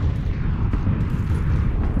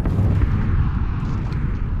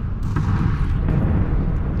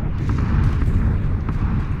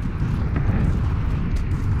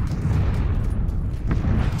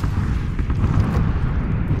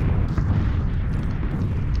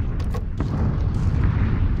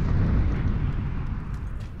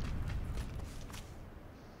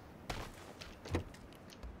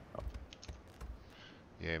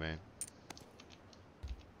 Yeah, man.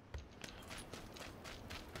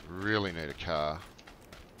 Really need a car.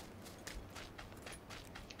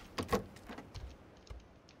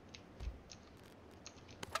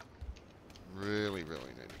 Really, really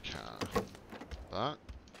need a car. But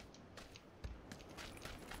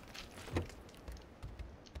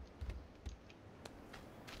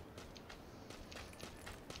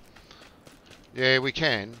yeah, we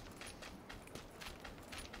can.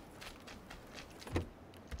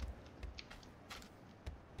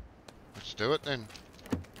 Let's do it then.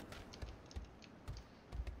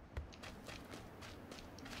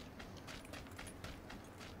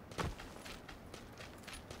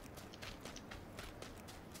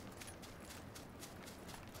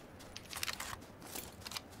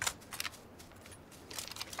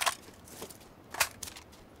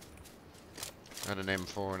 And an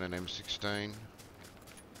M4 and an M16.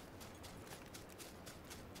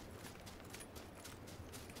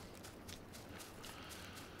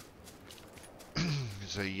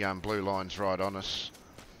 The blue line's right on us.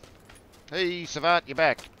 Hey, Savat, you're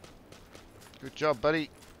back. Good job, buddy.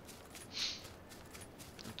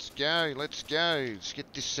 Let's go, let's go. Let's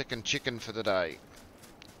get this second chicken for the day.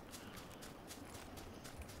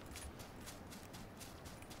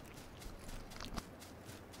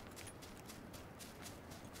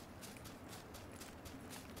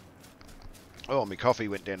 Oh, my coffee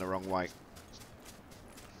went down the wrong way.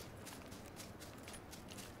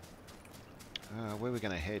 Where are we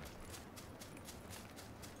going to head?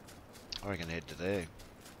 I reckon head to there.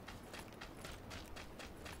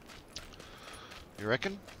 You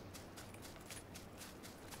reckon?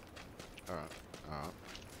 Alright, alright.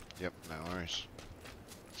 Yep, no worries.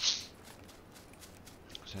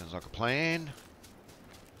 Sounds like a plan.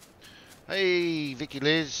 Hey, Vicky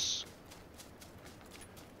Liz.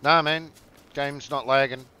 Nah, man. Game's not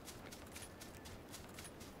lagging.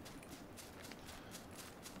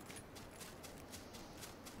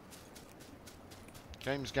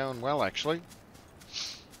 Game's going well, actually.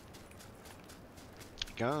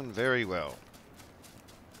 Going very well.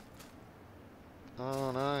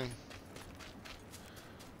 Oh, no.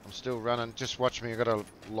 I'm still running. Just watch me. I've got to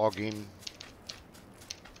log in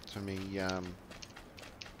to me,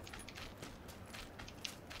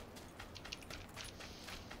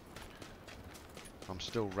 I'm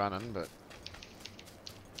still running, but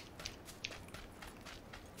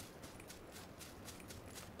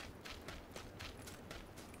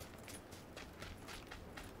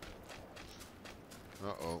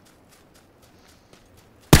uh-oh.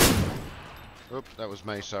 Oop, that was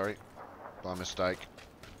me, sorry. By mistake.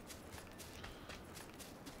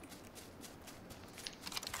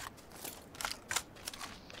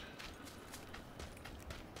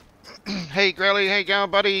 Hey, Grelly, how you going,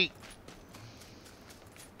 buddy?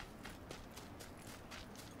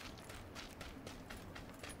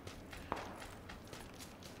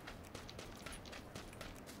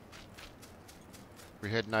 We're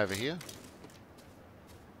heading over here.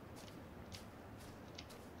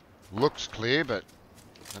 Looks clear, but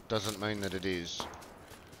that doesn't mean that it is.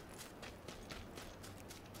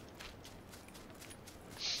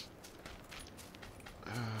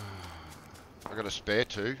 I got a spare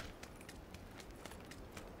too.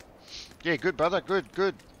 Yeah, good, brother. Good,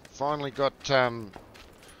 good. Finally got the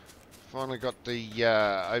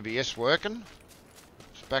OBS working.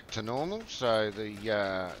 It's back to normal, so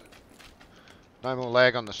the no more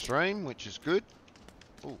lag on the stream, which is good.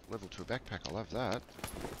 Oh, level 2 backpack. I love that.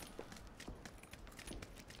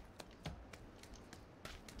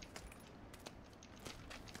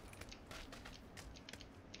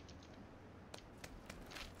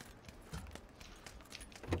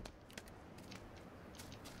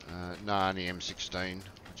 Nah, only M16,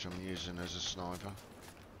 which I'm using as a sniper.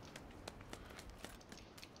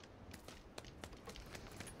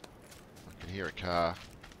 I can hear a car.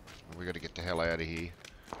 We got to get the hell out of here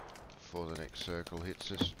before the next circle hits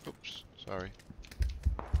us. Oops, sorry.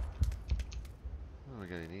 What do we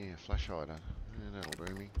got in here? Flash hider. Yeah, that'll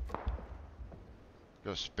do me.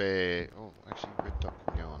 Got a spare. Oh, actually, red dot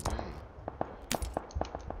can go on there.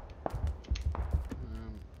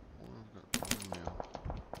 What have I got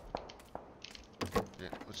now? Yeah,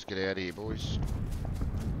 let's get out of here, boys.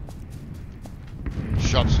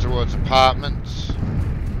 Shots towards apartments.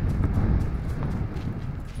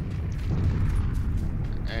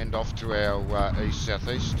 And off to our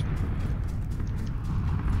east-southeast.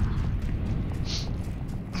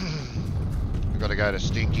 We've got to go to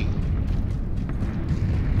Stinky.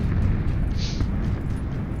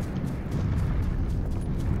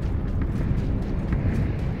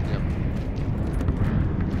 Yep.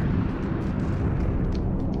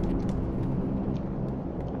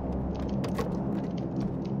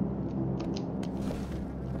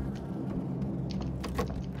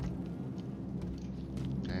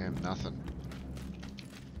 Damn, nothing.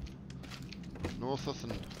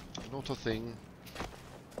 North of thing.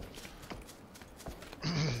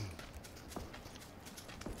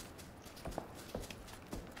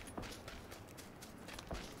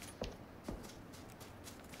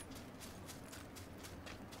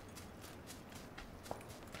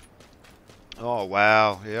 Oh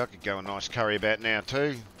wow, yeah, I could go a nice curry about now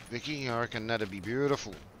too, Vicky. I reckon that'd be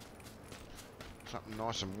beautiful. Something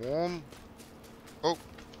nice and warm. Oh.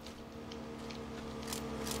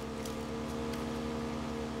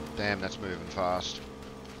 Damn, that's moving fast.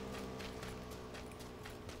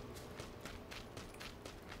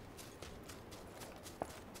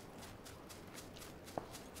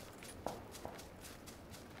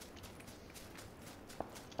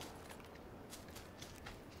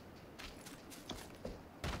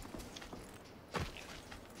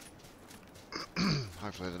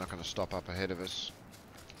 Hopefully they're not going to stop up ahead of us.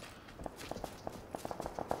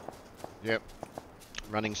 Yep.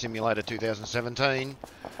 Running Simulator 2017.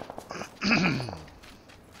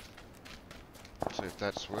 See if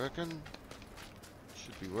that's working.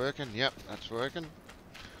 Should be working. Yep, that's working.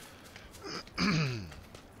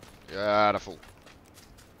 Beautiful.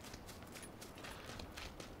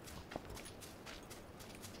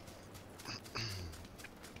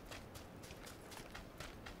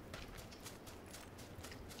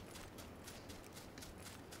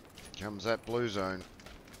 Comes that blue zone.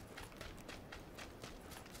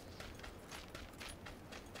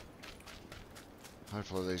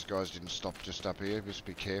 Hopefully these guys didn't stop just up here. Just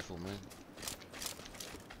be careful, man.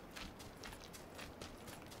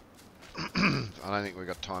 I don't think we've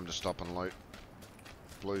got time to stop and loot.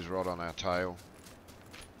 Blue's right on our tail.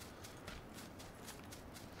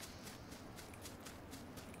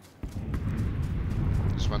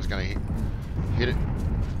 This one's gonna hit it.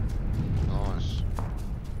 Nice.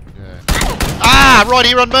 Yeah. Ah! Right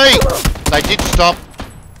here on me! They did stop.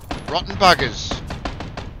 Rotten buggers.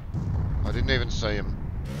 I didn't even see him.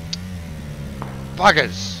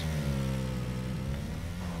 Buggers!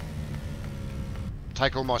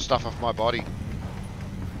 Take all my stuff off my body.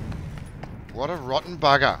 What a rotten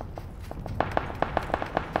bugger.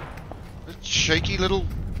 A cheeky little...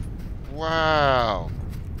 Wow.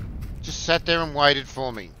 Just sat there and waited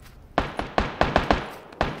for me.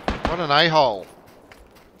 What an a-hole.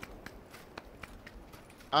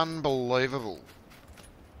 Unbelievable.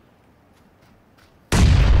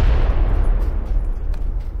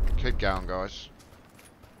 Keep going, guys.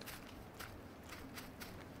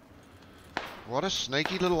 What a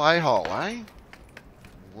sneaky little a-hole, eh?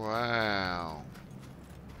 Wow.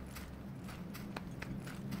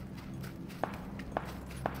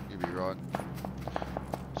 You'll be right.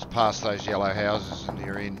 Just past those yellow houses and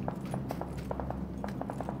you're in.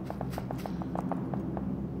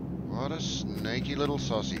 What a sneaky little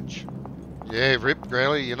sausage. Yeah, Rip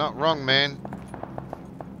Grelly, you're not wrong, man.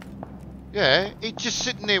 Yeah, he's just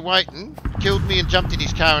sitting there waiting, killed me and jumped in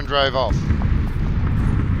his car and drove off.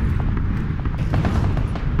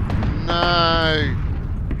 No.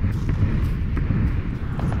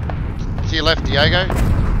 To your left, Diego.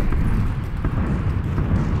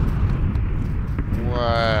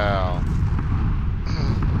 Wow.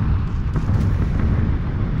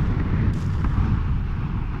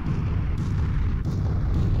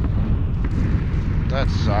 That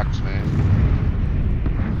sucks, man.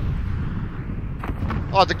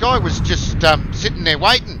 Oh, the guy was just sitting there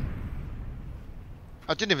waiting.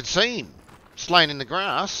 I didn't even see him. Just laying in the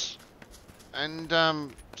grass. And as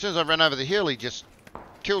soon as I ran over the hill, he just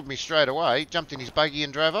killed me straight away, jumped in his buggy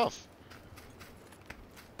and drove off.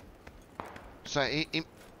 So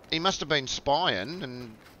he must have been spying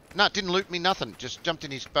and... No, it didn't loot me, nothing. Just jumped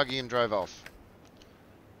in his buggy and drove off.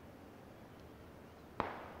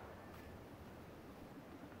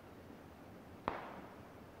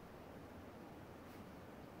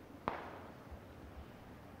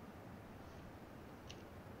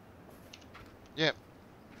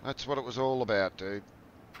 That's what it was all about, dude.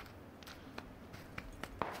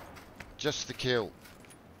 Just the kill.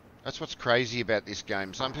 That's what's crazy about this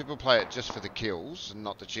game. Some people play it just for the kills and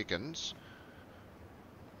not the chickens.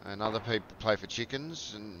 And other people play for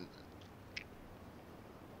chickens and...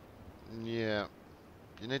 Yeah.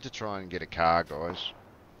 You need to try and get a car, guys.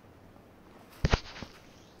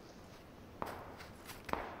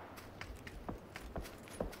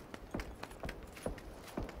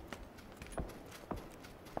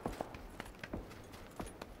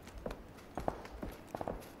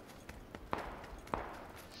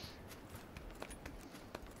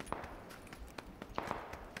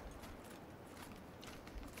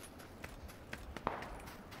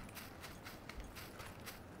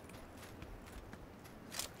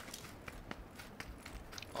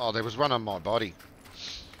 Oh, there was one on my body.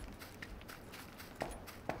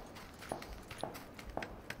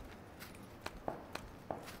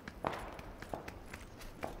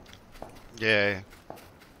 Yeah.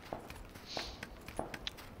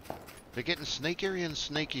 They're getting sneakier and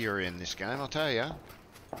sneakier in this game, I'll tell you.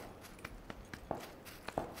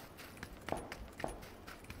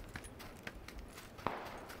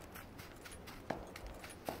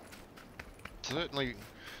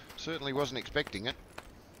 Certainly wasn't expecting it.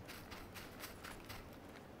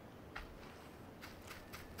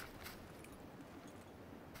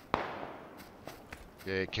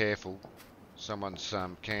 Yeah, careful. Someone's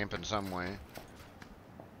camping somewhere.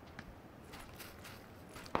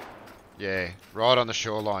 Yeah, right on the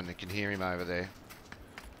shoreline. You can hear him over there.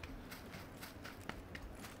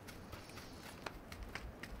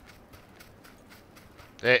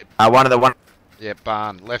 There. One of the. Yeah,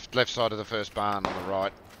 barn. Left side of the first barn on the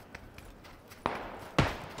right.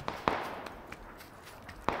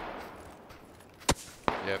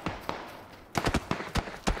 Yep.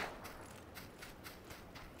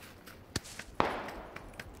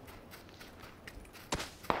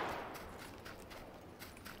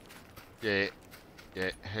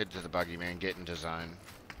 Yeah, head to the buggy, man. Get into zone.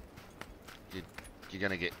 You're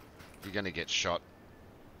gonna get shot.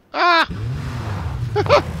 Ah!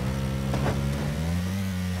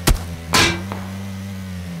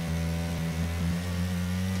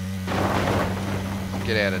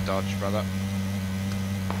 Get out of dodge, brother.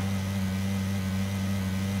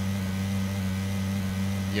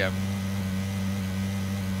 Yep.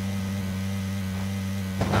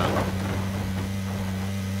 No.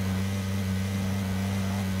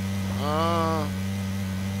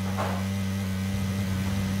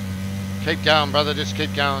 Keep going, brother. Just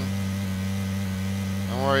keep going.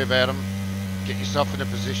 Don't worry about them. Get yourself in a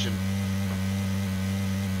position.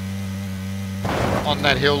 On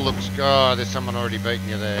that hill looks... Oh, there's someone already beating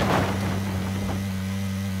you there.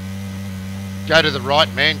 Go to the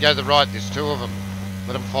right, man. Go to the right. There's two of them.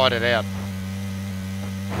 Let them fight it out.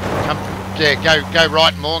 Come, yeah, go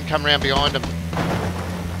right more and come round behind them.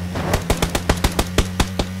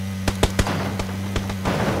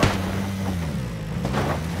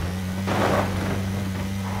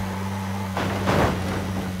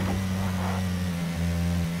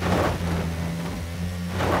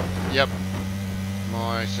 Yep.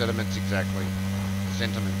 My sentiments exactly.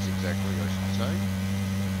 Sentiments exactly, I should say.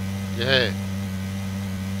 Yeah.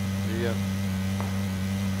 Yep.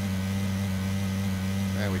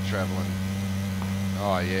 How we travelling?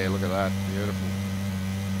 Oh yeah, look at that. Beautiful.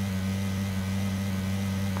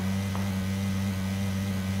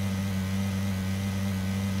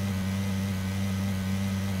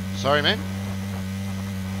 Sorry, man?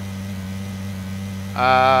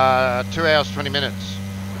 2 hours, 20 minutes.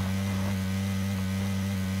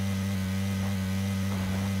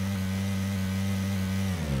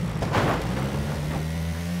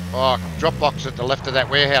 Oh, drop box at the left of that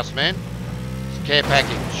warehouse, man. It's a care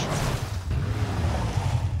package.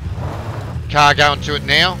 Car going to it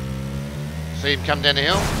now. See him come down the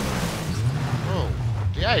hill. Oh,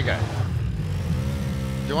 Diego.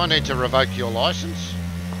 Do I need to revoke your license?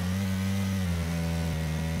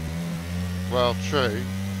 Well, true.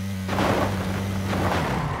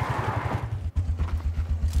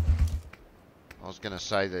 I was going to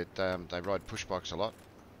say that they ride push bikes a lot.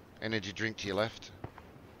 Energy drink to your left.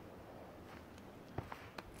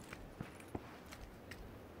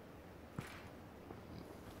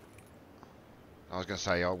 I was going to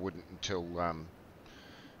say I wouldn't until, if I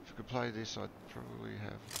could play this, I'd probably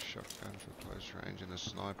have a shotgun for close range and a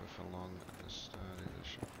sniper for long at the start of the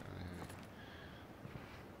shotgun.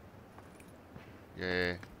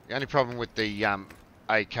 Yeah, the only problem with the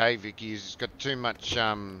AK, Vicky, is it's got too much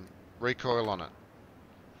recoil on it.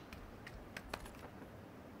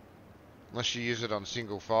 Unless you use it on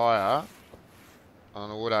single fire, On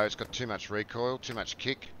auto, it's got too much recoil, too much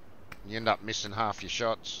kick. You end up missing half your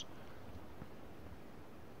shots.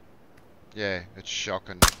 Yeah, it's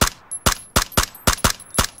shocking.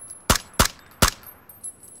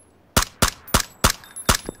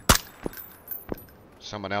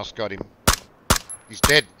 Someone else got him. He's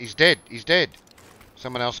dead. He's dead. He's dead.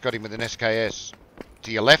 Someone else got him with an SKS.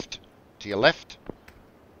 To your left. To your left.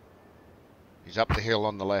 He's up the hill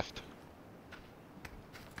on the left.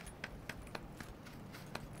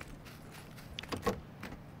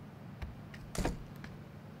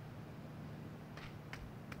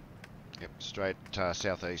 Yep, straight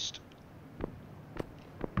southeast.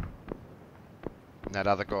 And that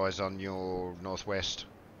other guy's on your northwest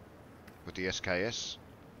with the SKS.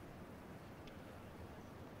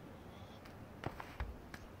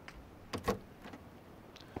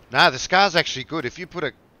 Nah, the Scar's actually good. If you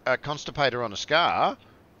put a constipator on a Scar,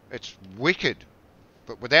 it's wicked.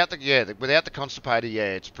 But without the without the constipator,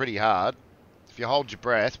 yeah, it's pretty hard. If you hold your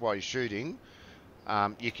breath while you're shooting,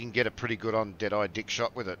 you can get a pretty good on dead-eye dick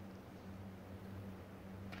shot with it.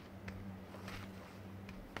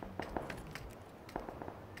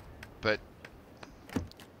 But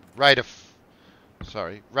rate of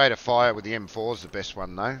fire with the M4 is the best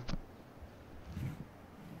one though.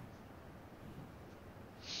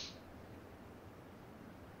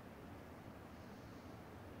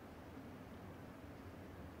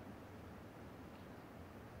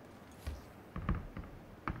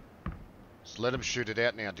 Just let them shoot it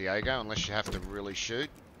out now, Diego, unless you have to really shoot.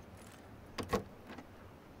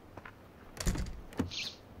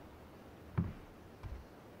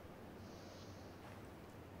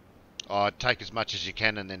 Oh, take as much as you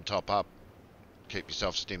can and then top up. Keep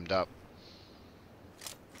yourself stimmed up.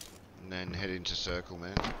 And then head into circle,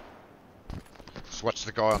 man. Just watch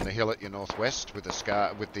the guy on the hill at your northwest with the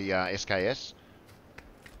Scar, with the SKS.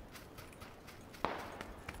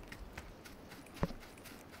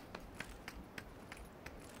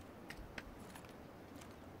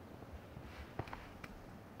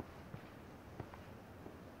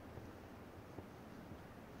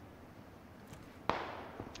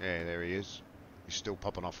 Yeah, there he is. He's still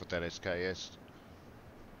popping off with that SKS.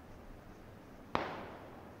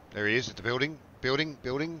 There he is at the building.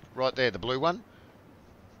 Building. Right there, the blue one.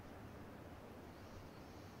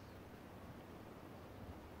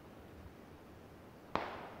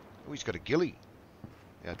 Oh, he's got a ghillie.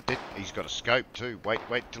 Yeah, he's got a scope too. Wait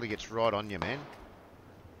till he gets right on you, man.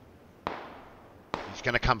 He's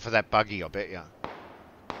going to come for that buggy, I bet ya.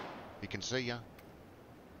 He can see ya.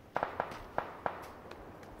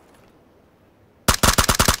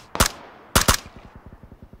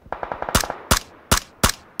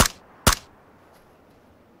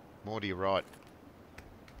 More to your right.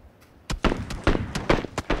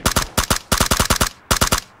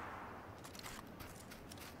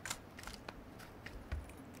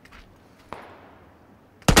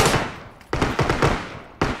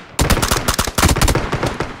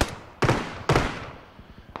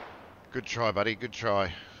 Good try, buddy. Good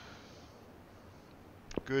try.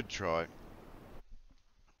 Good try.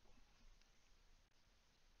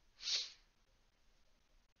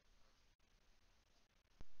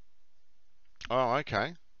 Oh,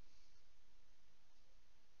 okay.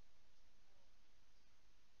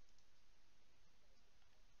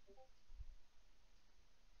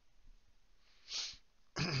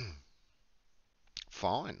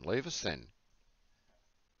 Fine. Leave us then.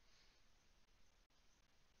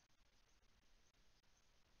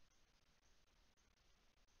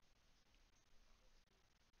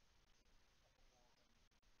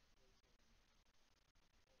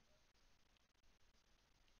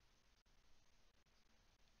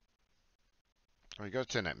 Oh, you got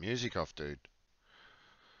to turn that music off, dude.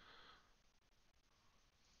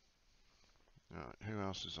 Alright, who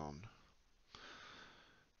else is on?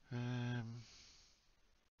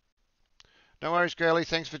 No worries, girlie.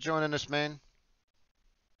 Thanks for joining us, man.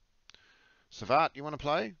 Savat, you want to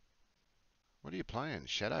play? What are you playing?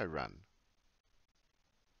 Shadowrun.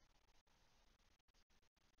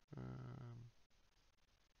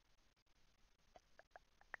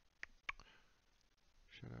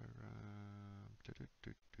 Shadowrun.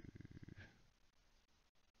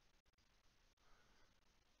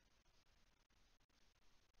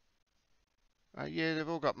 Yeah, they've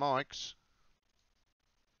all got mics.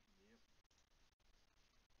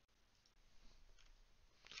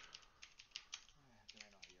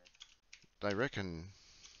 They reckon.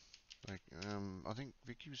 Like, I think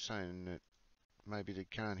Vicky was saying that maybe they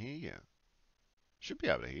can't hear you. Should be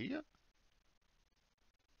able to hear you.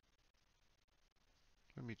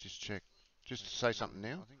 Let me just check. Just say something now.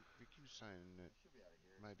 I think Vicky was saying that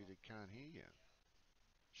maybe they can't hear you.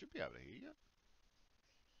 Should be able to hear you.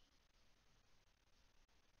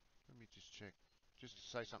 Let me just check.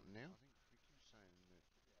 Just say something now. I think Vicky's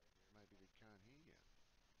saying that maybe they can't hear you.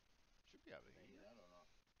 Should be able to hear you.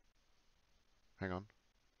 Hang on.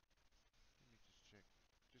 Let me just check.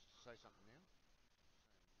 Just say something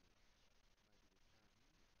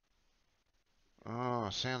now. Oh,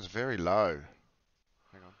 sounds very low.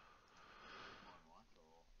 Hang on.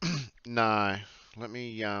 No. Let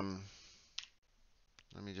me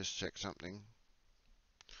just check something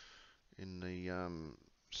in the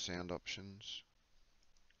sound options.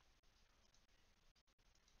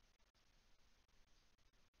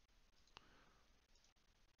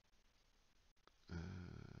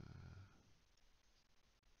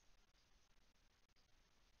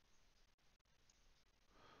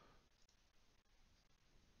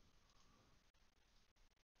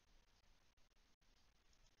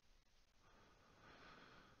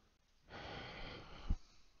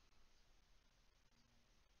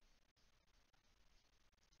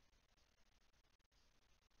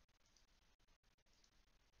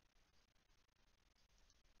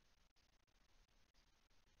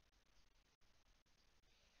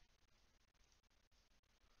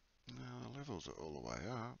 No, levels are all the way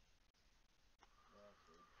up.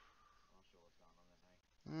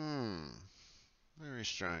 Very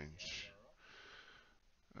strange.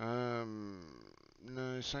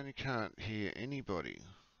 No, Sony can't hear anybody.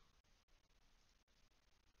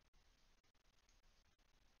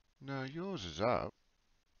 No, yours is up.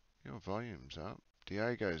 Your volume's up.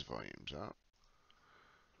 Diego's volume's up.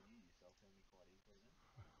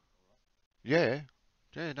 Yeah.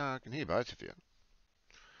 Yeah, no, I can hear both of you.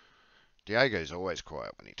 Diego's always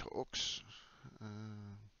quiet when he talks.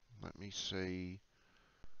 Let me see.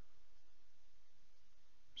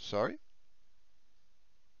 Sorry?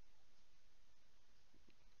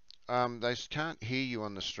 They can't hear you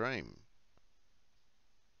on the stream.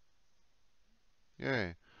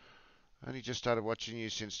 Yeah. I only just started watching you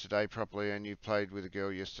since today properly, and you played with a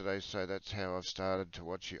girl yesterday, so that's how I've started to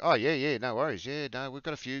watch you. Oh, yeah, no worries. Yeah, no, we've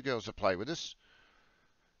got a few girls that play with us.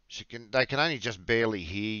 They can only just barely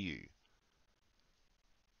hear you.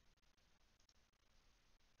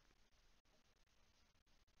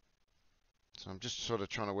 So I'm just sort of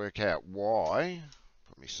trying to work out why.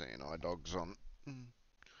 Put me seeing eye dogs on.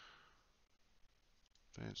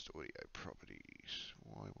 Advanced audio properties.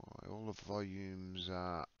 Why? All the volumes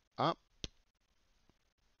are up.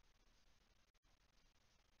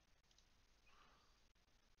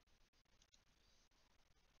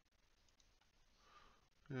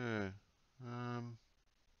 Yeah.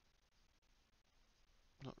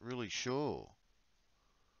 Not really sure.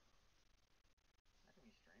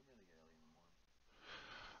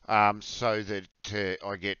 So that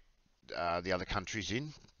I get the other countries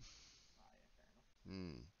in.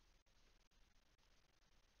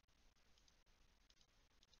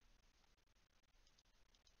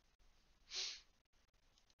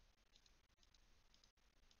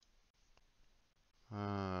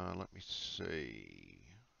 Let me see.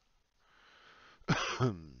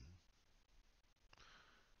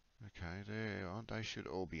 Okay, they should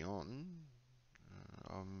all be on.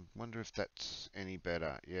 I wonder if that's any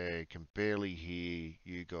better. Yeah, can barely hear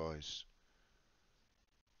you guys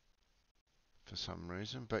for some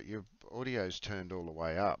reason, but your audio's turned all the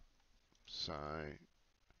way up. So,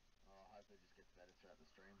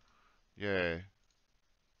 yeah.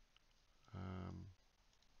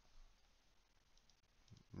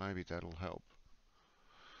 Maybe that'll help.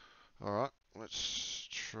 Alright, let's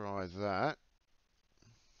try that.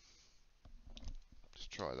 Let's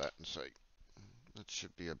try that and see. That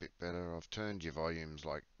should be a bit better. I've turned your volumes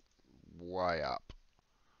like way up.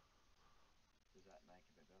 Does that make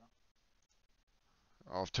it a bit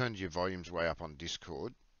better? I've turned your volumes way up on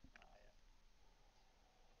Discord.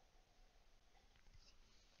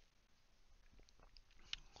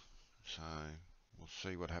 So, we'll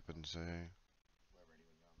see what happens there. We're ready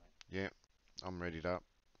when you are, mate. Yeah, I'm readied up.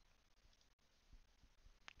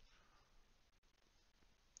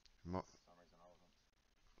 For some reason I wasn't.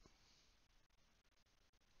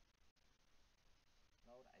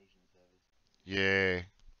 Old Asian servers. Yeah,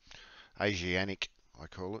 Asianic, I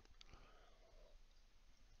call it.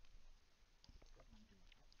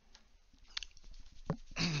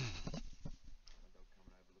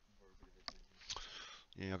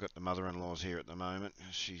 Yeah, I've got the mother-in-law's here at the moment.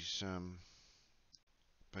 She's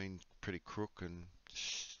been pretty crook and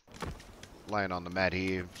laying on the mat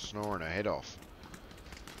here, snoring her head off.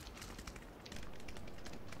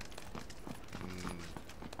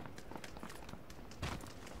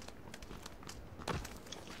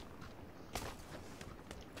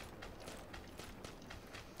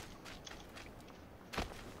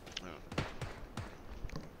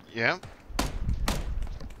 Yeah.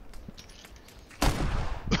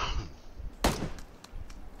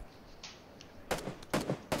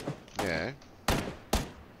 Yeah.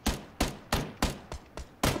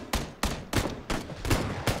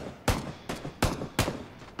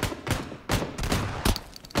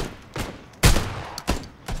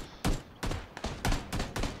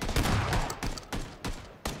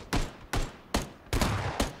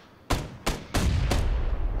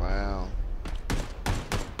 Wow.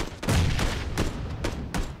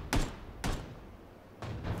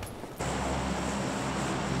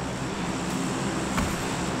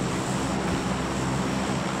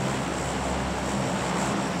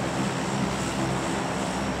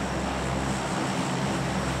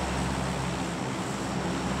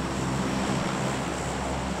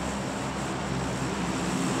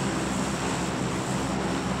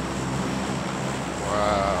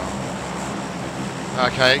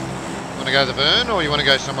 Okay, want to go to the burn or you want to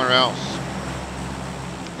go somewhere else?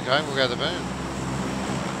 Okay, we'll go to the burn.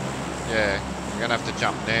 Yeah, we're going to have to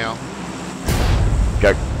jump now.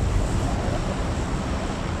 Go.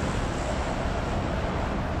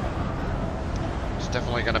 It's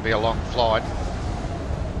definitely going to be a long flight.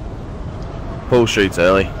 Paul shoots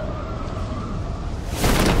early.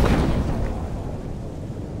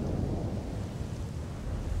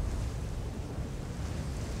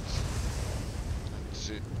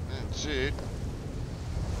 That's it.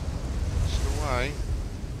 That's the way.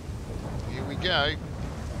 Here we go.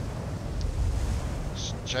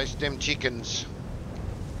 Let's chase them chickens.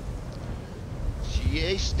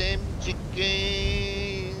 Chase them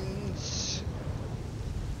chickens.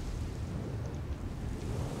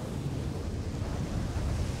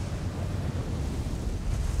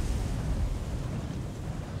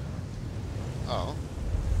 Oh.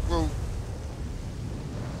 Well.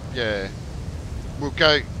 Yeah. We'll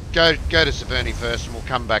go to Saverney first, and we'll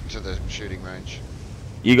come back to the shooting range.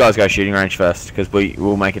 You guys go shooting range first, because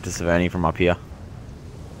we'll make it to Saverney from up here.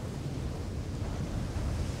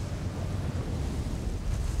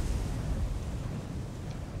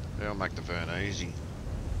 They'll make the burn easy.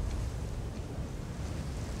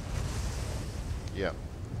 Yep.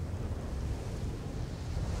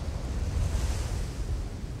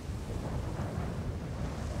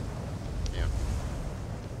 Yep.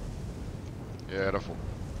 Beautiful.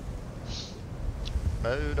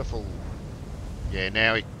 Beautiful. Yeah,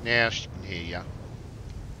 now she can hear you.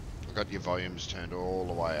 I've got your volumes turned all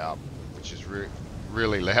the way up, which is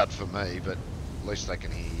really loud for me, but at least they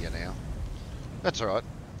can hear you now. That's alright.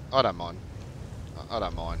 I don't mind. I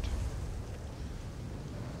don't mind.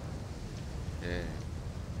 Yeah.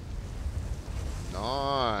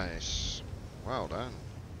 Nice. Well done.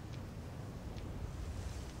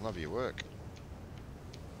 Love your work.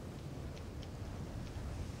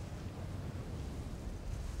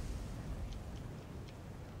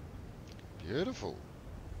 Beautiful.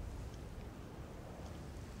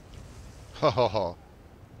 Ho ho ho.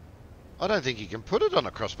 I don't think you can put it on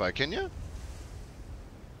a crossbow, can you?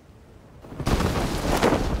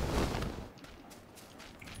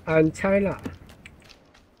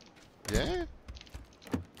 Yeah?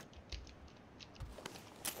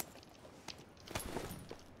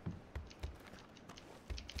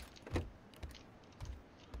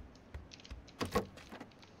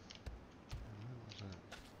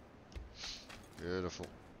 Beautiful.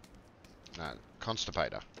 No,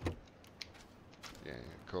 constipator. Yeah,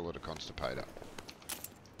 call it a constipator.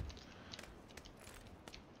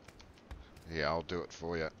 Yeah, I'll do it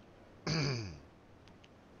for you.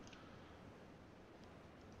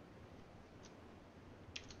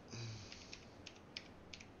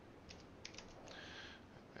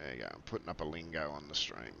 There you go, I'm putting up a lingo on the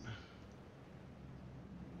stream.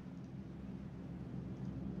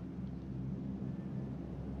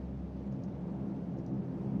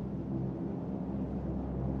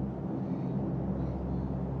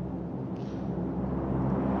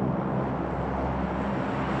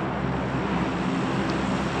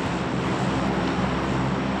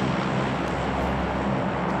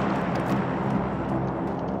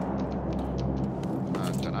 I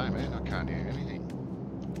don't know, man, I can't hear anything.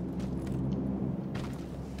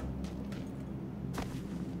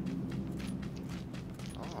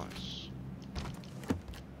 Nice.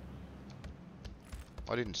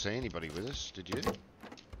 I didn't see anybody with us, did you?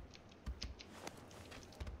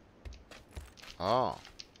 Oh.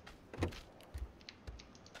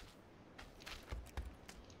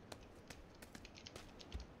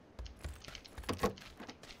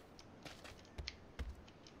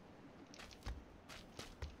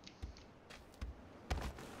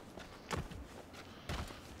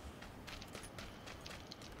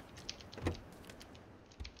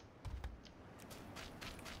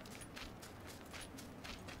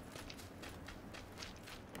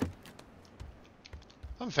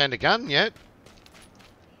 haven't found a gun yet.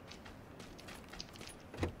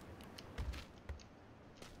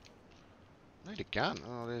 Need a gun.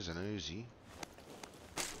 Oh, there's an Uzi.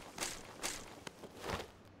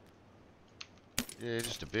 Yeah,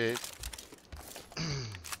 just a bit.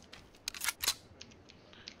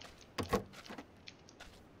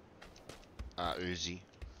 Uzi.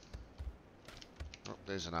 Oh,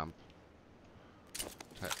 there's an ump.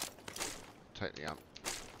 Take the ump.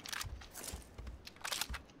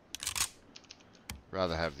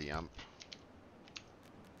 Rather have the ump.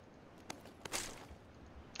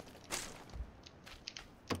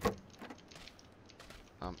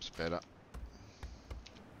 Ump's better.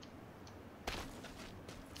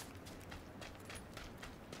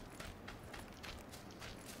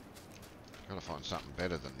 Gotta find something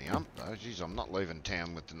better than the ump though. Jeez, I'm not leaving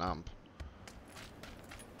town with the ump.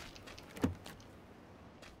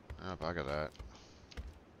 Oh, bugger that.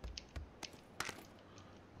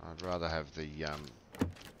 I'd rather have the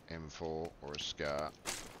M4 or a Scar.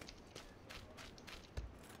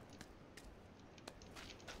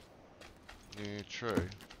 Yeah, true.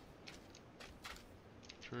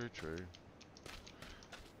 True.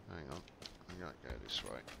 Hang on. I'm gonna go this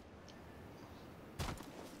way.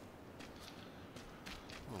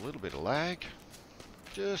 A little bit of lag.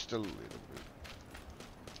 Just a little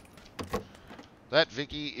bit. That,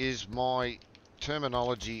 Vicky, is my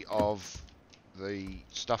terminology of the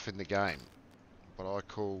stuff in the game. What I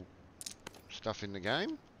call stuff in the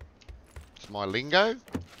game. It's my lingo.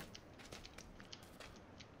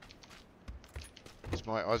 It's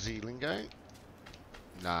my Aussie lingo.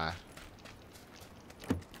 Nah.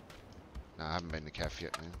 No, I haven't been to CAF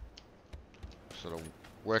yet, man. Sort of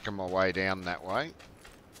working my way down that way.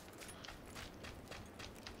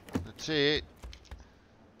 That's it.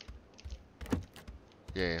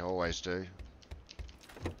 Yeah, always do.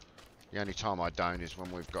 The only time I don't is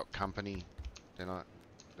when we've got company. Then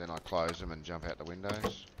I close them and jump out the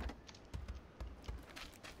windows.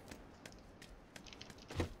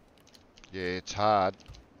 Yeah, it's hard.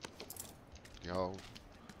 The old...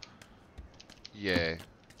 Yeah.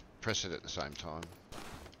 Press it at the same time.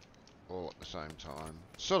 All at the same time.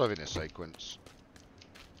 Sort of in a sequence.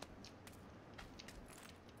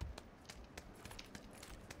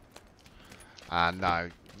 No,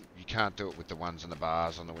 you can't do it with the ones and the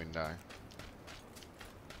bars on the window.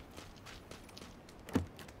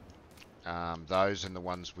 Those and the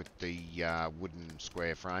ones with the wooden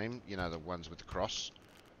square frame, you know, the ones with the cross.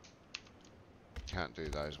 Can't do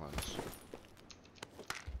those ones.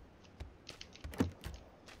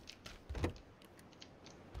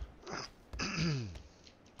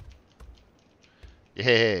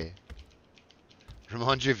 Yeah.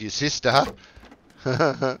 Remind you of your sister.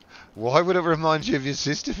 Why would it remind you of your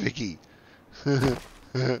sister, Vicky?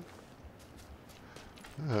 Oh,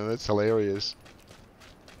 that's hilarious.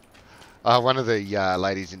 One of the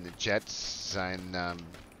ladies in the chat's saying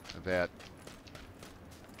about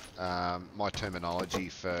my terminology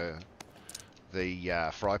for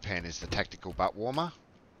the fry pan is the tactical butt warmer.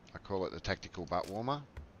 I call it the tactical butt warmer.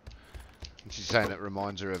 And she's saying it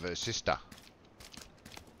reminds her of her sister.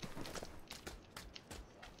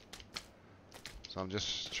 So I'm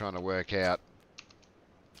just trying to work out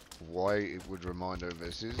why it would remind her of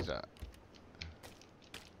her sister.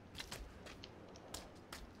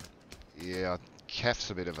 Yeah, CAF's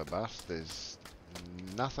a bit of a bust. There's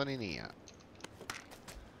nothing in here.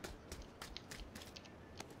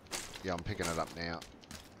 Yeah, I'm picking it up now.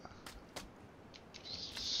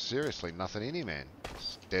 Seriously, nothing in here, man.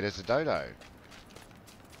 It's dead as a dodo.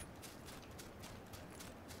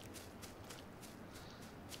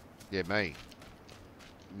 Yeah, me.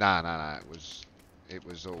 No. It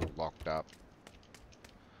was all locked up.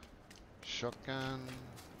 Shotgun.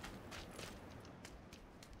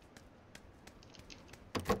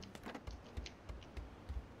 Are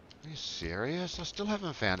you serious? I still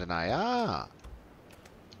haven't found an AR.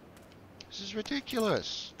 This is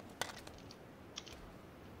ridiculous.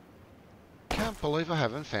 Can't believe I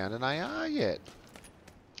haven't found an AR yet.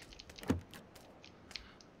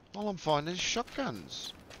 All I'm finding is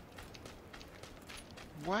shotguns.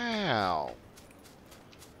 Wow.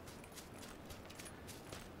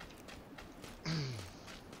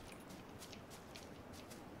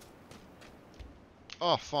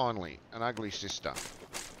 Oh, finally, an ugly sister.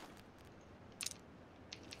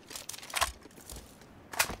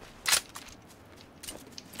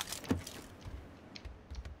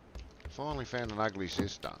 Finally found an ugly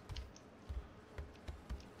sister.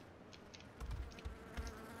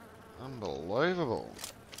 Unbelievable.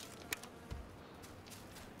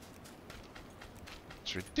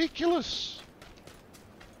 It's ridiculous.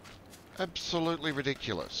 Absolutely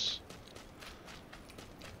ridiculous.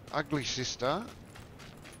 Ugly sister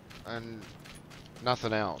and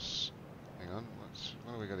nothing else. Hang on,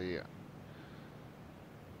 what do we got here?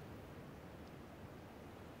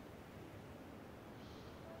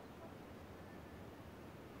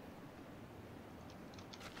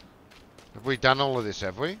 Have we done all of this,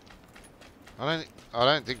 have we? I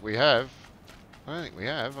don't think we have. I don't think we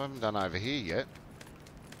have. I haven't done over here yet.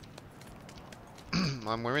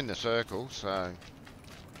 We're in the circle, so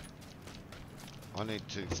I need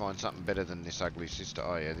to find something better than this ugly sister.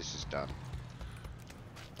 Oh yeah, this is done.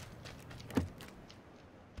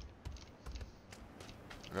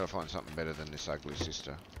 I've got to find something better than this ugly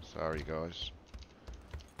sister. Sorry guys.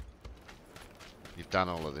 You've done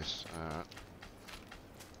all of this. Alright.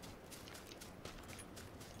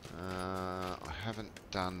 I haven't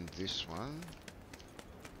done this one.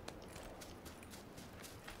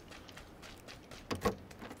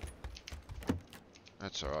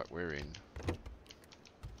 That's alright, we're in.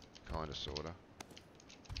 Kinda, sorta.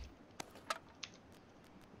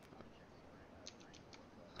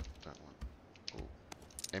 That one. Ooh.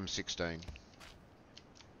 M16.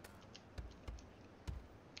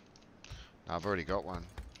 No, I've already got one.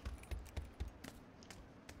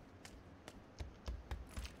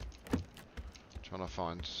 Trying to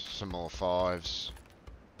find some more 5s.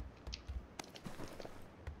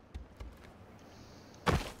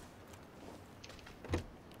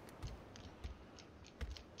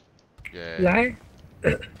 Yeah. 来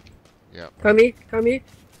Yeah. come here, come here.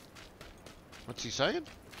 What's he saying?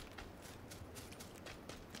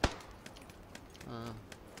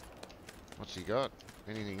 What's he got?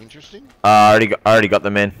 Anything interesting? I already got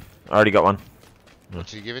them in. I already got one.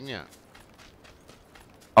 What's he giving you?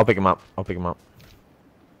 I'll pick him up. I'll pick him up.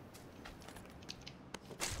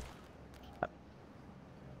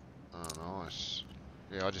 Oh, nice.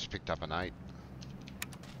 Yeah, I just picked up an 8.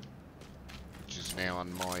 Which is now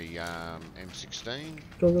on my M16.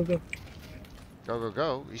 Go, go, go. Go, go,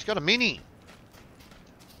 go. He's got a mini.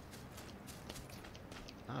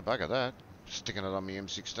 Oh, bugger that. Sticking it on my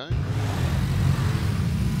M16.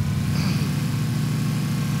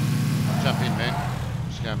 Jump in, man.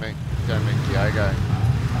 Just go meet Diego.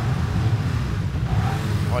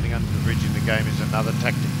 Hiding under the bridge in the game is another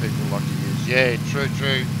tactic people like to use. Yeah, true,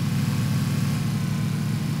 true.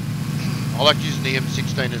 I like using the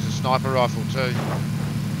M16 as a sniper rifle too.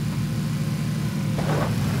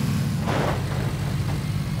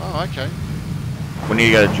 Oh, okay. We need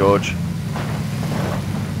to go to George.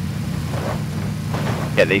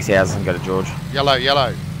 Get these houses and go to George. Yellow,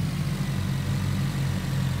 yellow.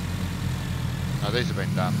 No, these have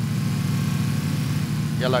been done.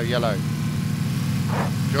 Yellow, yellow.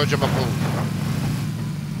 Georgia Mapul.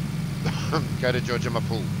 Go to Georgia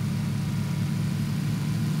Mapul.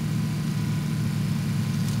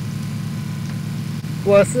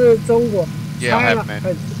 Yeah, I have, man.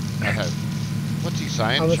 I have. What's he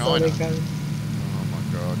saying? China. Oh my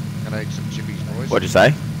god. Gonna eat some chippies, boys. What'd you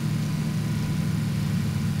say?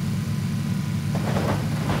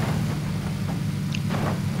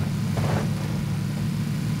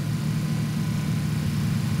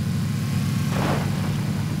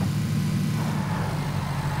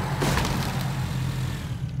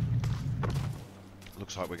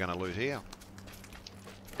 Looks like we're gonna loot here.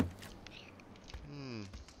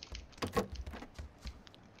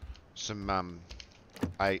 Some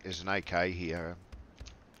there's an AK here.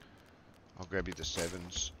 I'll grab you the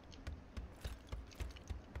 7s.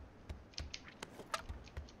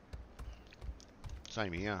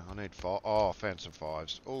 Same here. I need 5. Oh, I found some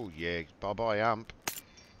 5s. Oh yeah. Bye bye ump.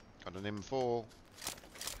 Got an M4.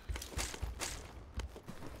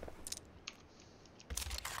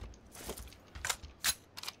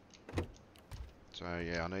 So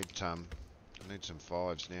yeah, I need some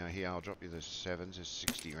 5s now. Here, I'll drop you the 7s. There's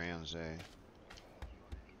 60 rounds there.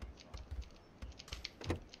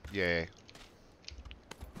 Yeah.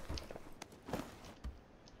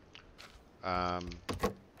 I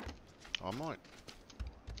might.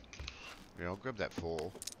 Yeah, I'll grab that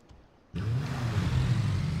 4.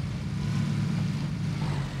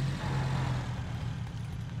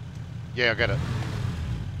 Yeah, I get it.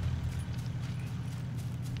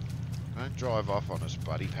 Don't drive off on us,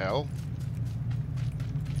 buddy pal.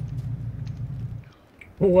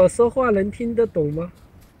 我说话能听得懂吗？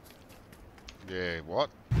 Yeah, what?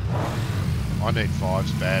 I need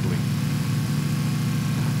 5s badly.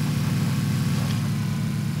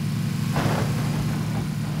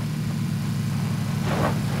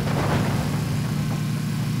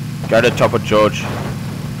 Go to top of George.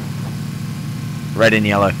 Red and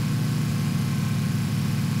yellow.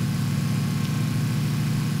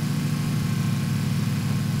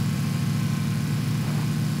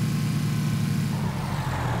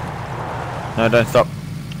 No, don't stop.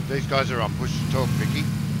 These guys are on push to talk, Vicky.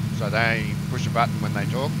 So they push a button when they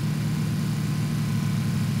talk.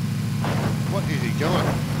 What is he doing?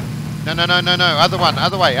 No, no, no, no, no. Other one,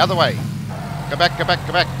 other way, other way. Go back, go back,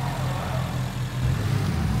 go back.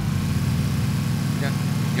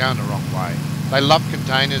 Going the wrong way. They love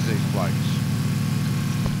containers, these blokes.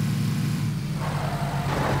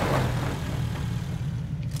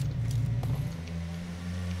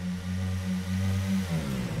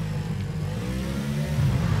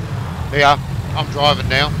 Here, I'm driving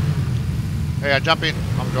now. Here, jump in.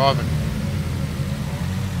 I'm driving.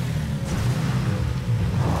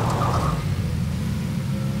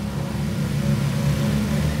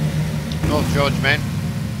 North George, man.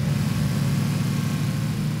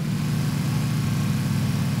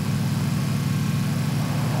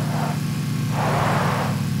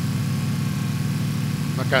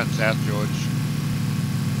 I'm going South George.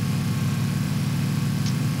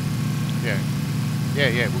 Yeah.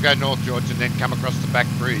 Yeah, we'll go North George and then come across the back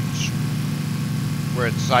bridge where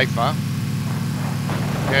it's safer.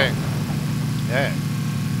 Yeah. Yeah.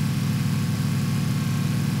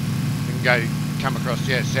 And come across,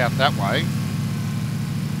 yeah, south that way.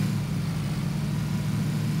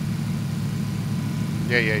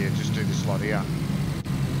 Yeah, just do this lot here.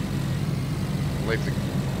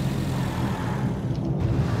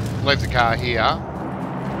 Leave the car here.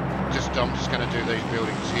 I'm just going to do these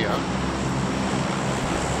buildings here.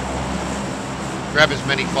 Grab as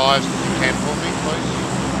many 5s as you can for me, please.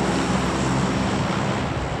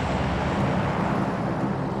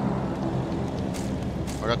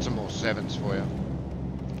 I got some more 7s for you.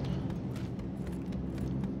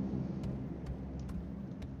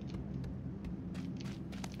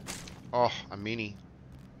 Oh, a mini.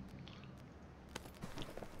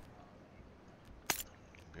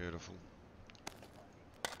 Beautiful.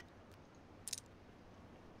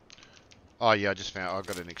 Oh yeah, I just found I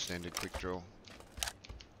got an extended quick draw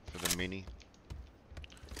for the mini.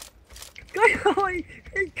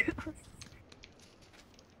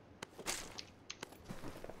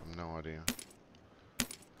 No idea.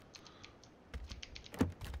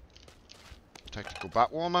 Tactical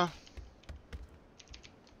butt warmer.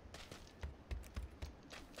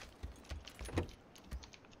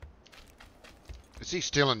 Is he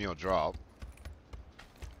still in your drop?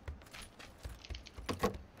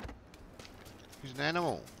 He's an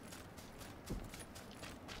animal.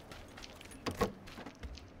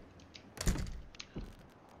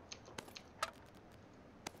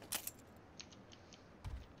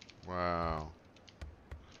 Wow.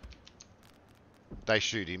 They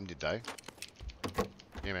shoot him, did they?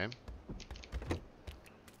 Yeah, man.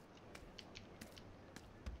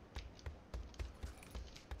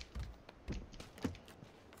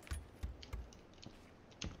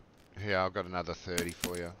 Yeah, I've got another 30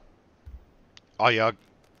 for you. Oh yeah,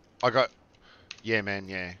 I got... Yeah, man,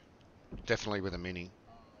 yeah. Definitely with a mini.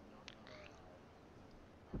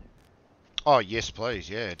 Oh, yes, please.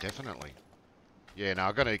 Yeah, definitely. Yeah, no,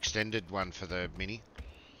 I got an extended one for the mini.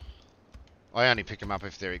 I only pick them up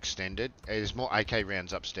if they're extended. There's more AK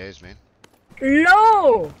rounds upstairs, man.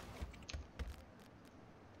 No!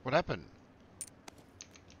 What happened?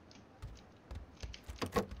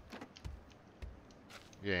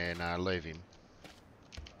 Yeah, no, leave him.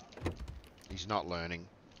 He's not learning.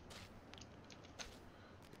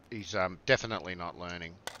 He's definitely not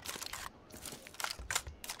learning.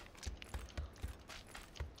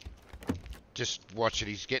 Just watch it.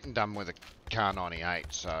 He's getting done with a Car 98,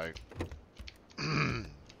 so...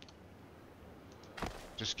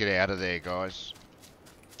 Just get out of there, guys.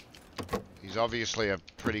 He's obviously a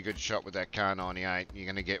pretty good shot with that Car 98. You're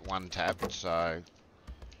going to get one tapped, so...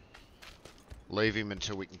 Leave him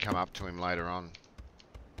until we can come up to him later on.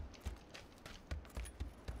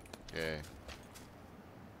 Yeah.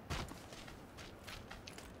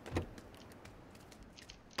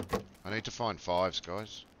 I need to find 5s,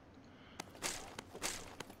 guys.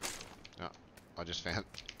 No, I just found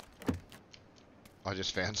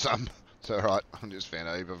some. It's alright, I just found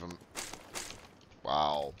a heap of them.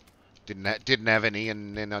 Wow. Didn't have any,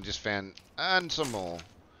 and then I just found... And some more.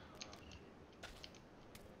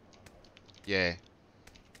 Yeah.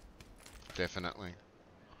 Definitely.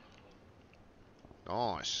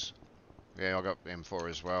 Nice. Yeah, I got M4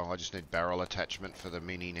 as well. I just need barrel attachment for the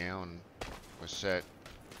mini now, and we're set.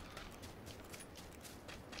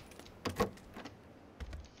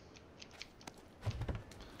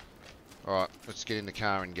 Alright, let's get in the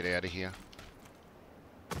car and get out of here.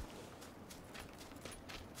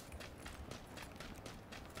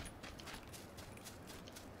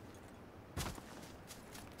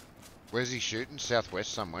 Where's he shooting?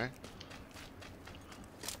 Southwest somewhere.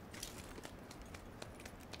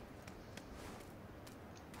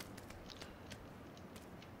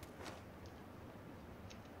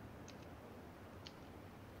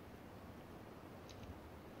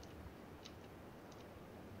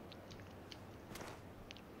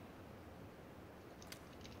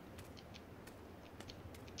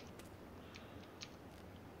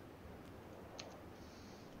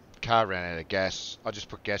 car ran out of gas. I just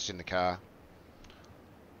put gas in the car.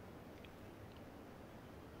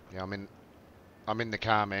 Yeah, I'm in the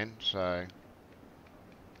car, man, so...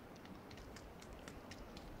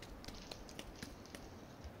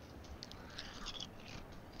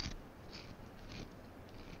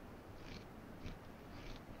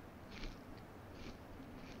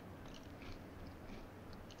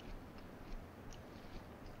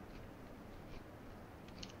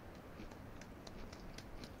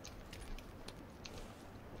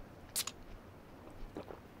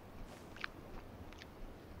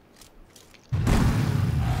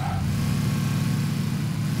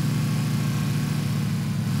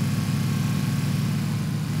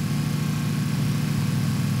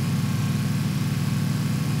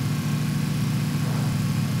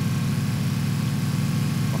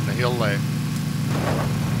 hill there.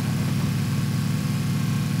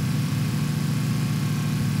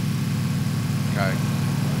 Okay.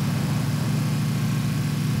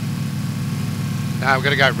 Now we've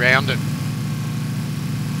got to go round it.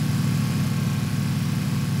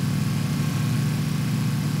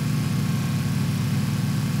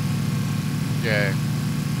 Yeah.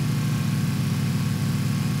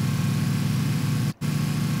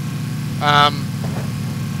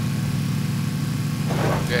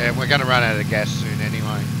 Yeah, we're going to run out of gas soon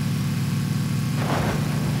anyway.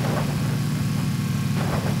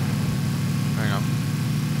 Hang on.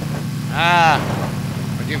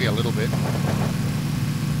 I'll give you a little bit.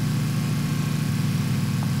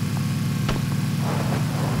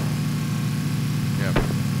 Yep.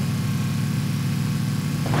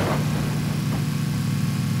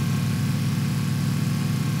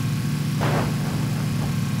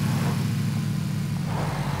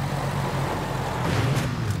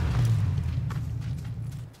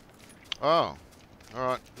 Oh,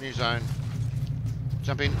 alright, new zone.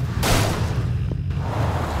 Jump in.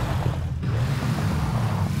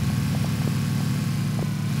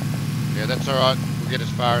 Yeah, that's alright. We'll get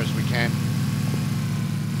as far as we can.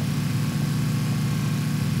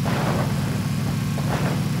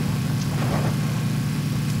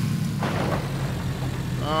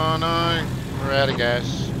 Oh no, we're out of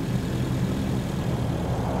gas.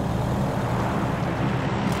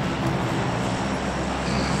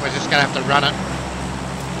 We're just going to have to run it.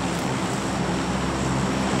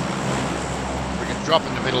 We can drop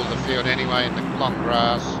in the middle of the field anyway in the long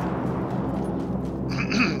grass.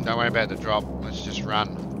 Don't worry about the drop. Let's just run.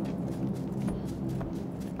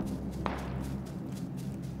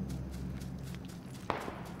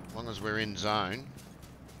 As long as we're in zone.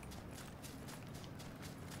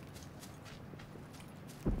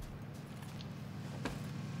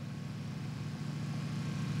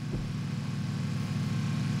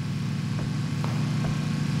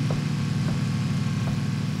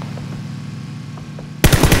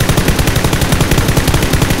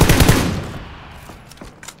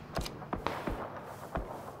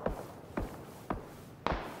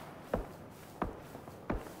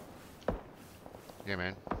 Yeah,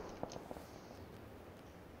 man.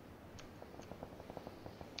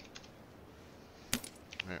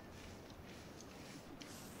 Yeah.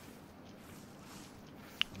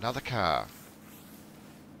 Another car.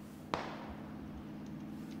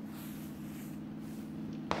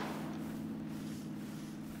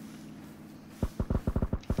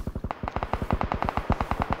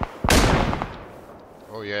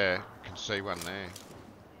 Oh yeah, I can see one there.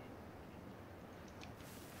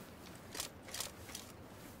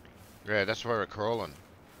 Yeah, that's where we're crawling.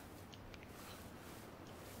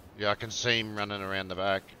 Yeah, I can see him running around the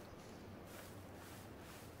back.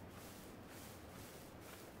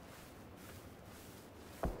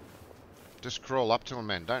 Just crawl up to him,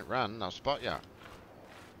 man. Don't run, they'll spot you.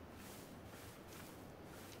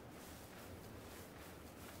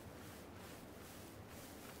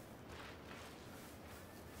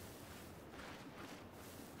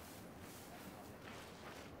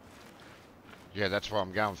 Yeah, that's why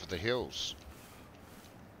I'm going for the hills.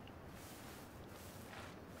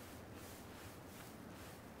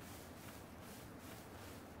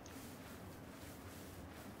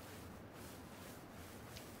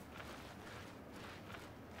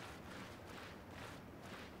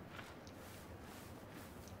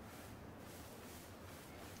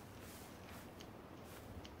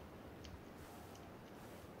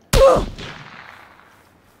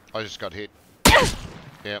 I just got hit.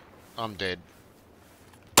 Yep, I'm dead.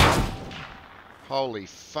 Holy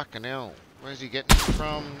fucking hell. Where's he getting it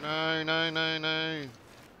from? No, no, no, no.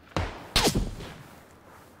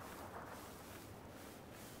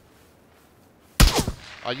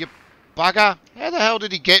 Oh, you bugger. How the hell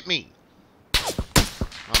did he get me?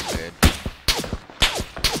 I'm dead.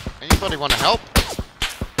 Anybody want to help?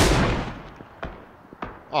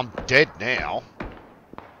 I'm dead now.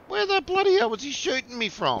 Where the bloody hell was he shooting me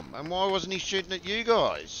from? And why wasn't he shooting at you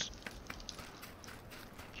guys?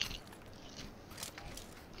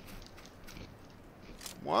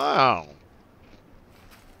 Wow.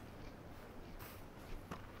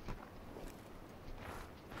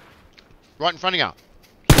 Right in front of you.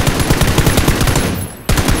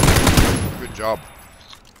 Good job.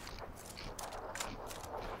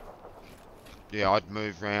 Yeah, I'd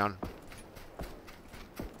move round.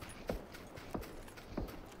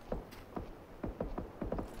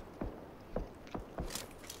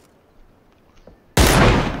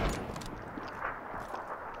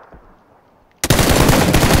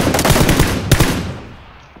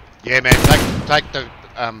 Yeah, man, take the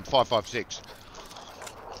 5.56.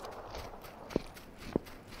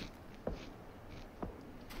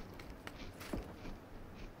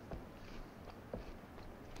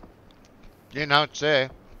 Yeah, no, it's there.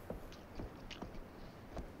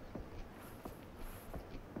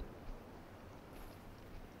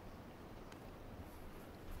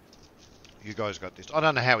 You guys got this. I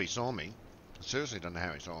don't know how he saw me. I seriously don't know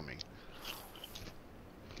how he saw me.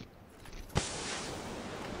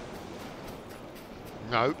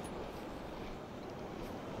 No.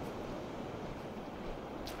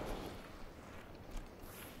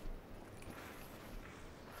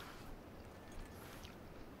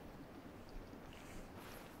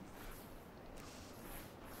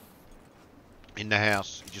 In the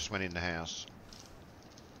house. He just went in the house.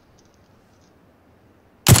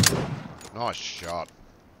 Nice shot.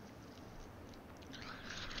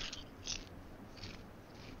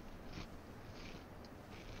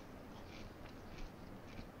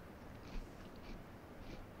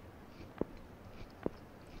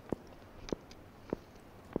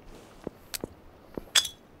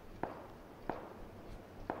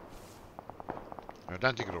 I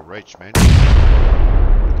don't think it'll reach, man.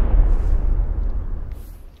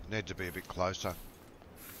 Need to be a bit closer.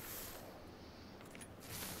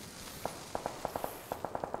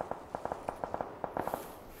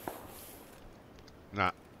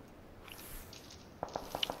 Nah.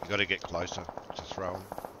 You gotta get closer to throw them.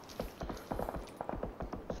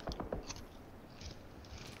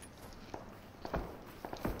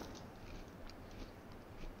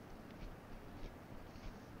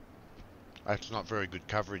 That's not very good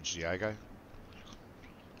coverage, Diego.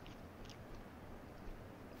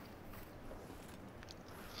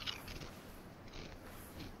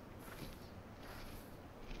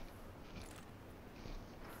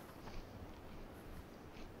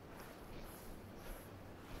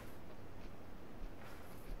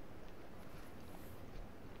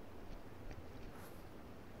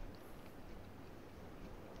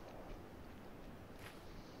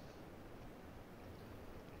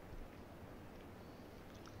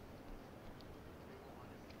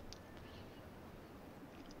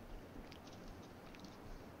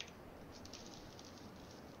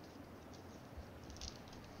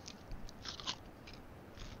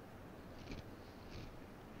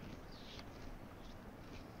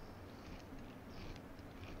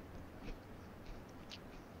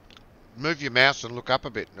 Move your mouse and look up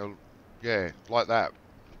a bit. Yeah, like that.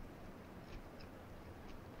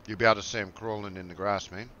 You'll be able to see him crawling in the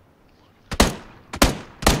grass, man.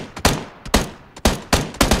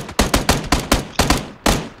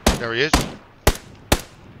 There he is.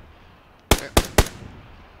 Yeah.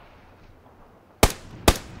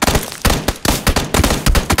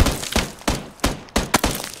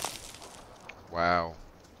 Wow.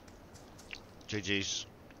 GG's.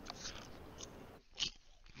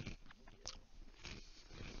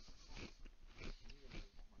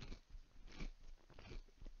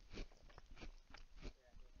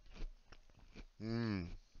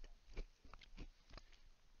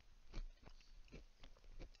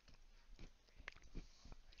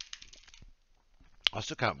 I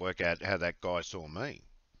still can't work out how that guy saw me.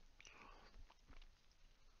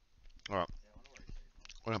 Alright.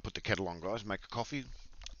 I'm going to put the kettle on, guys. Make a coffee.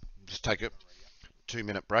 Just take a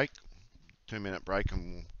 2-minute break. 2-minute break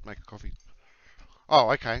and we'll make a coffee. Oh,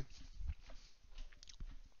 okay.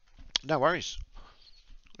 No worries.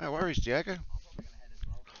 No worries, Diego.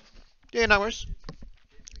 Yeah, no worries.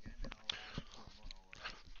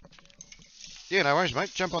 Yeah, no worries,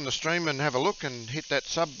 mate. Jump on the stream and have a look and hit that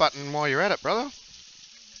sub button while you're at it, brother.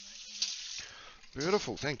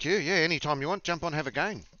 Beautiful, thank you. Yeah, anytime you want, jump on, have a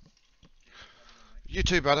game. You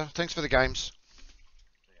too, brother. Thanks for the games.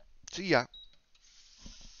 See ya.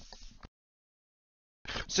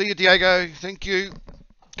 See you, Diego. Thank you.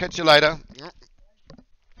 Catch you later.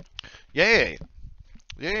 Yeah.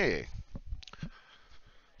 Yeah.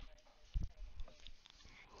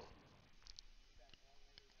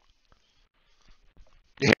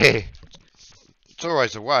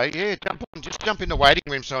 always a way. Yeah, just jump in the waiting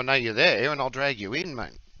room so I know you're there, and I'll drag you in,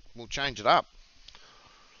 mate. We'll change it up.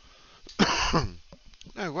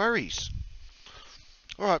 No worries.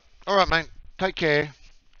 All right, mate. Take care.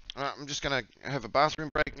 I'm just gonna have a bathroom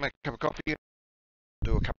break, make a cup of coffee,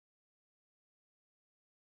 do a couple.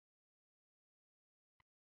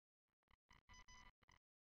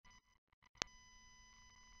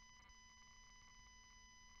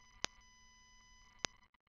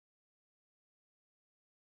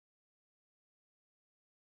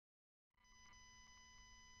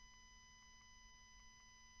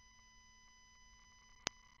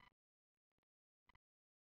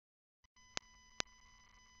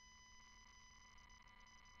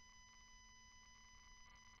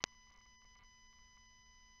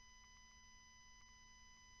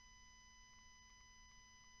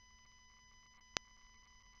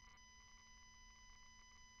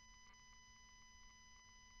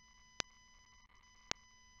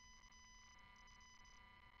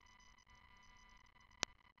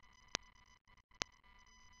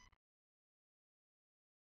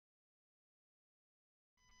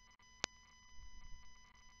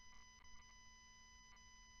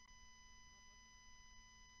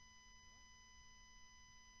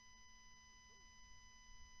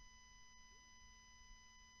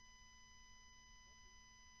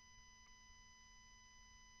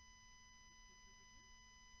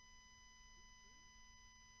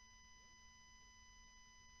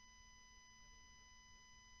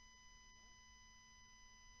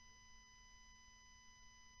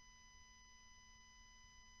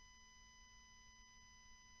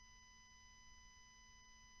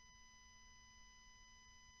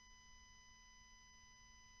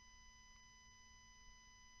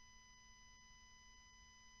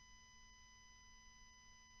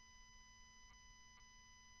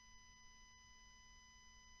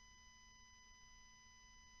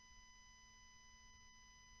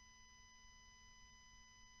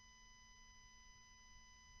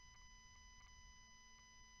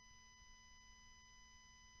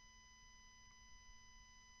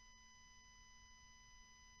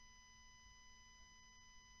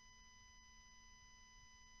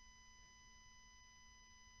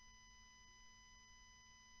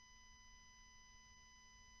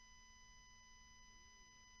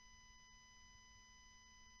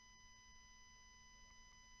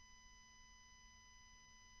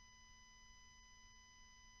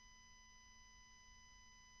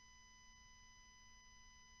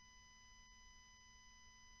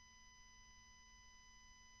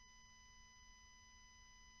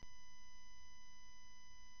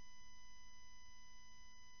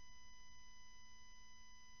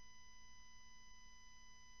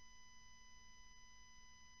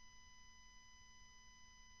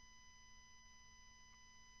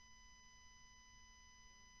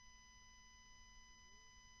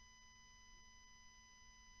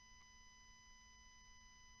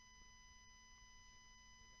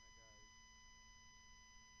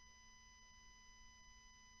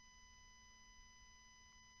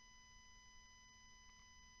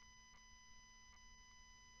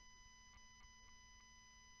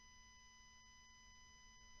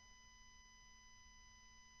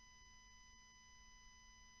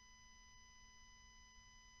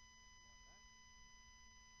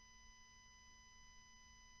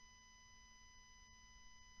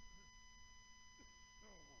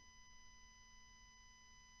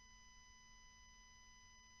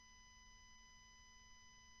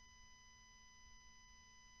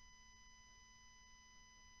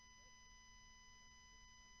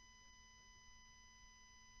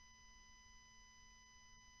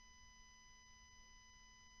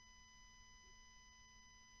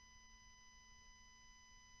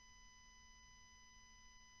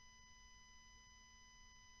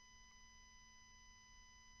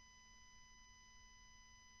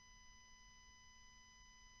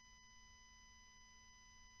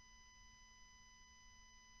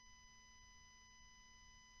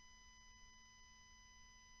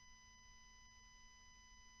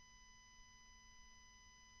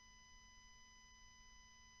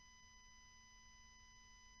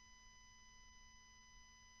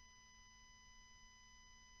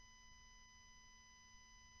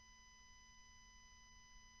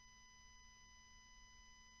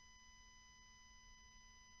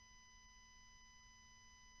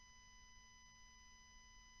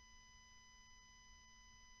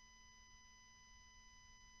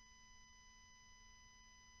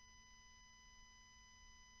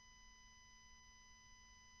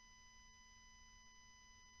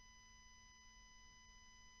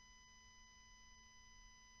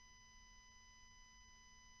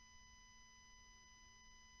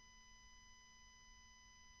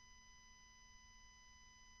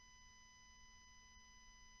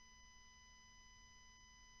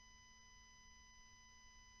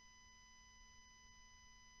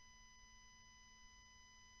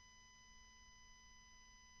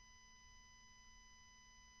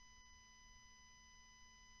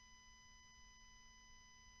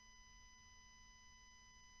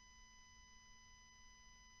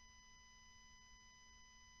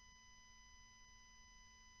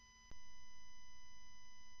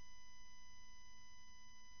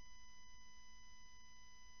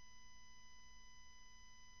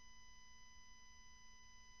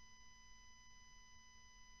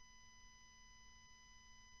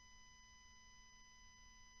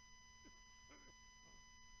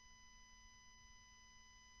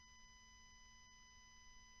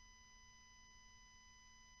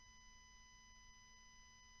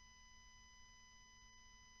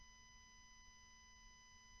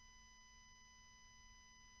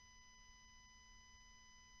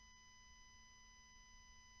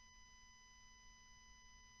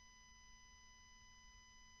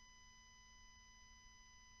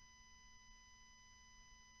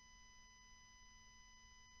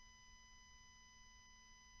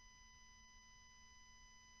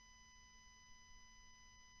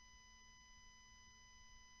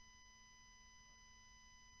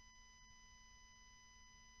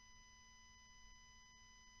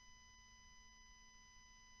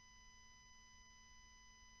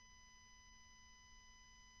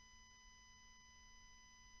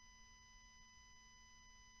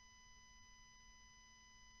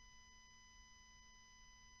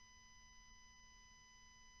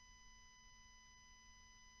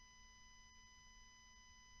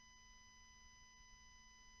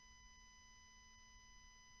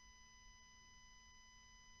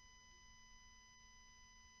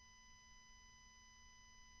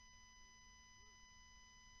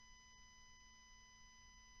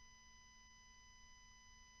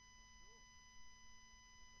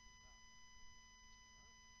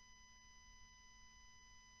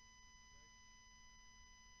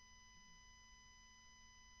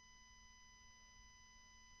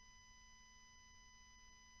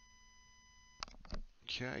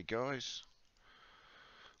 Okay, guys.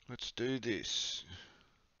 Let's do this.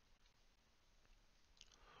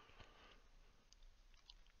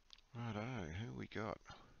 Righto, who we got?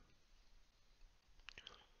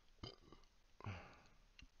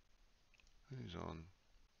 Who's on?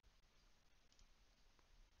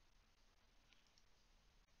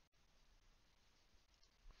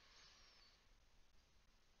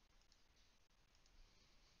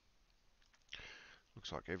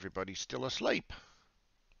 Looks like everybody's still asleep.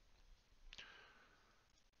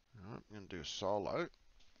 Alright, I'm going to do a solo.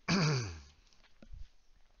 Where's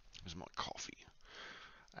my coffee?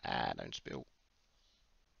 Ah, don't spill.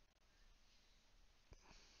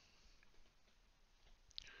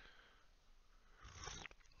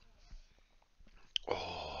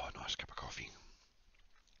 Oh, nice cup of coffee.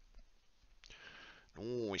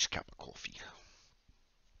 Nice cup of coffee.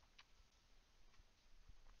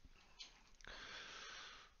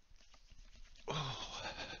 Oh.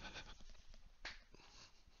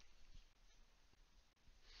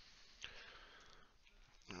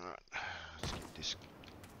 Alright, let's get this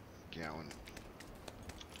going.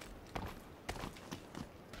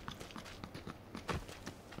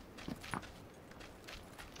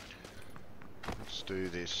 Let's do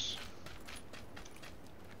this.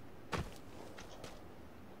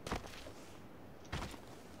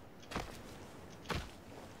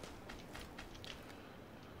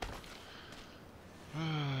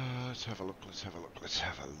 Let's have a look, let's have a look, let's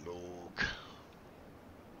have a look.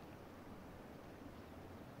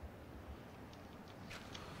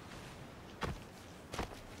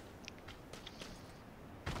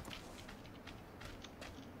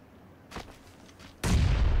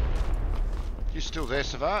 You still there,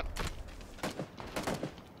 Savat?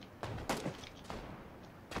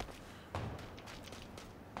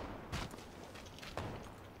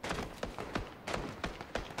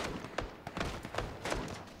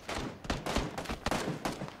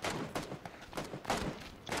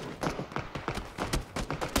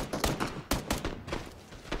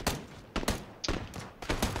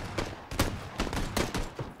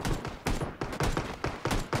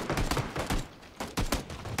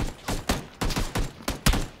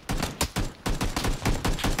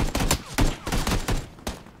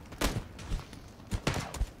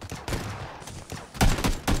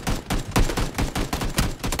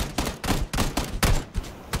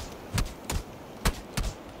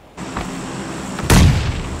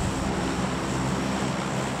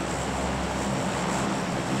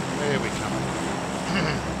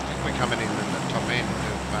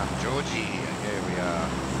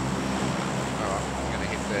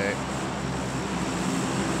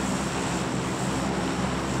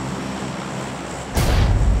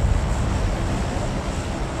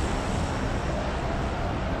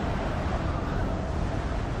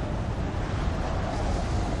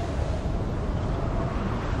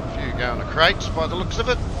 Going to crates by the looks of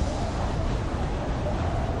it.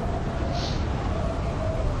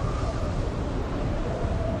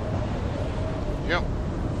 Yep.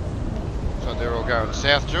 So they're all going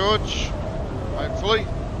south, George. Hopefully.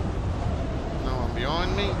 No one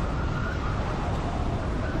behind me.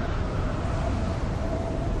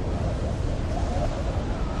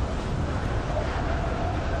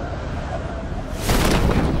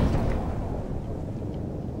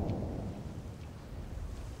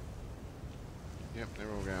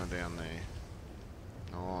 Down there.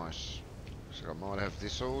 Nice. So I might have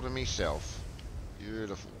this all to myself.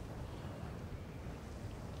 Beautiful.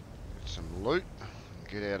 Get some loot and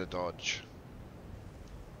get out of Dodge.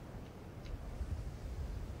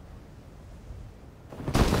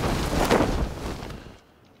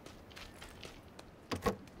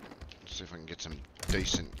 Let's see if I can get some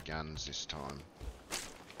decent guns this time.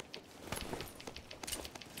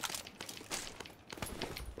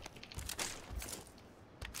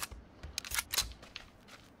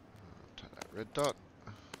 Red dot.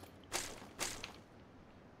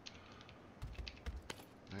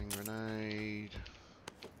 Hand grenade.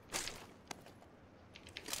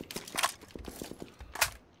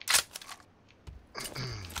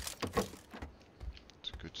 It's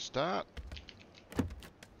a good start.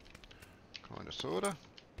 Kinda sorta.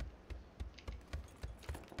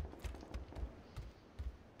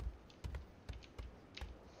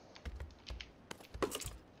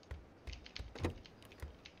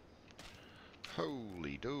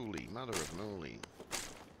 Holy dooly, mother of moly.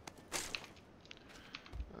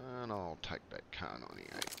 And I'll take that car 98.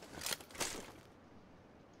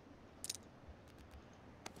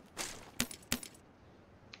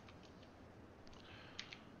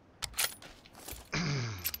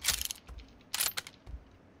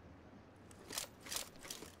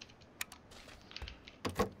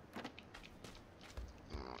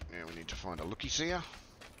 to find a looky seer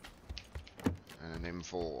and an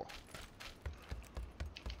M4.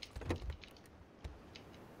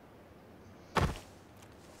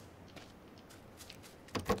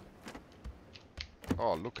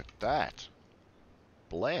 Oh, look at that.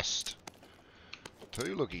 Blessed.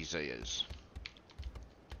 2 looky seers.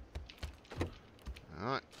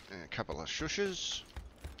 Alright, a couple of shushes.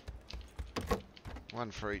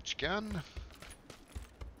 1 for each gun.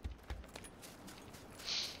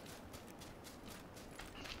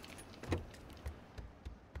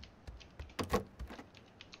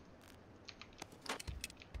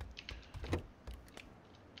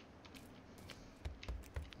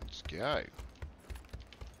 Let's go.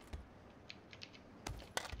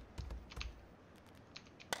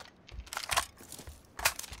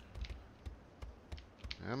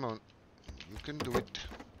 Come on, you can do it.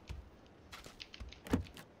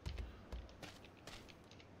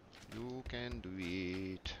 You can do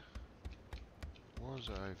it. Was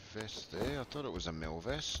a vest there? I thought it was a mil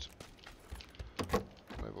vest.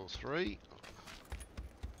 Level 3.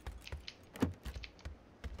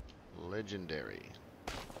 Legendary.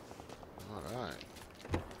 Alright.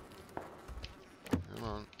 Come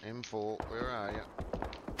on, M4, where are you?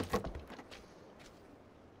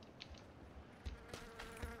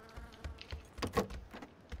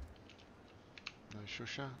 No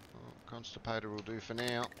shusher. Oh, constipator will do for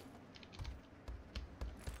now.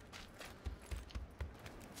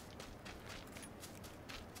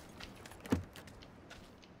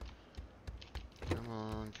 Come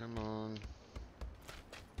on, come on.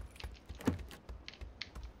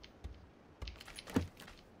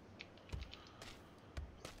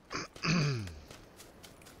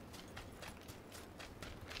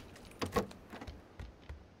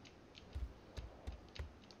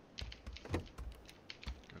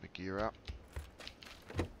 Gotta gear up.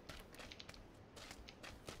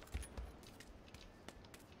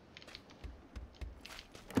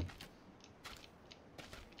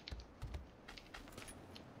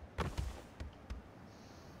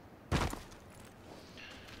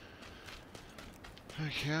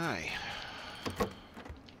 Okay.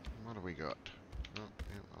 What do we got? Oh,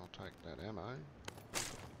 yeah, I'll take that ammo.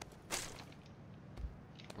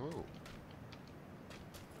 Oh.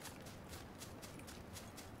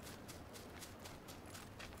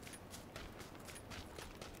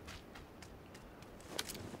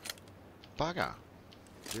 Bugger.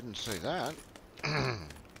 Didn't see that.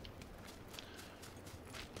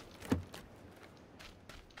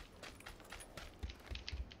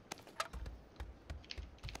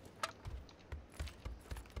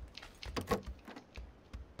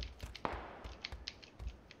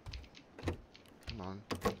 Come on.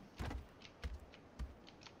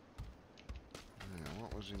 Now,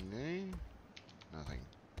 what was in there? Nothing.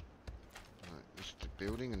 Right, just the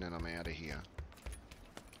building and then I'm out of here.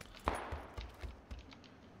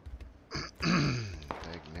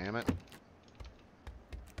 Dagnammit.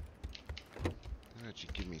 That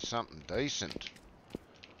should give me something decent.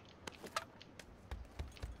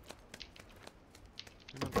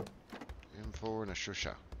 Come on. M4 and a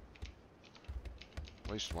shusher.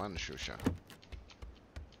 At least one shusher.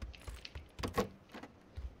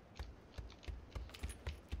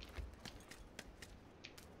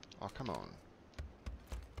 Oh, come on.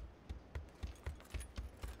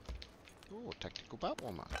 Oh, tactical butt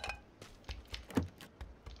warmer.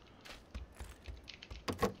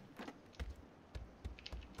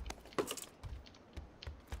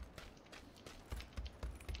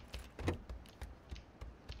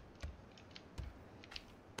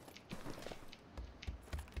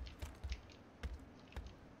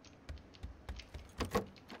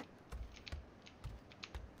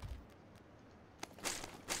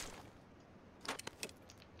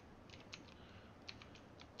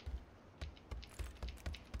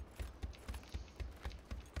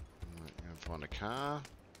 Find a car.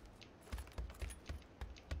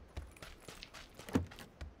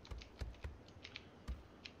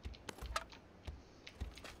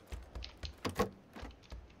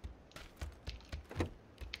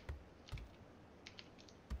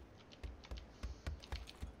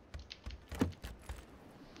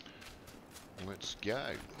 Let's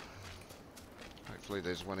go. Hopefully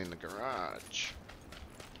there's one in the garage.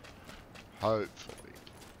 Hopefully.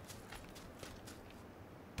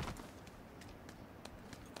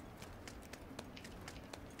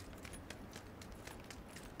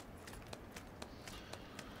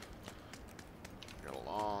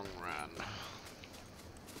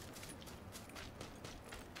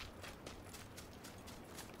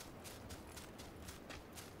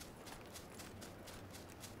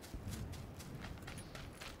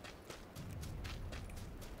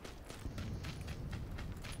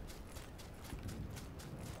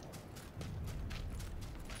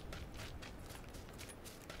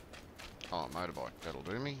 motorbike. That'll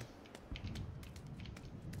do me.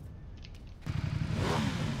 There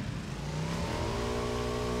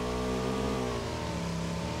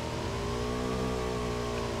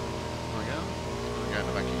we go. I'm going to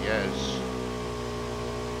the back of Yaz.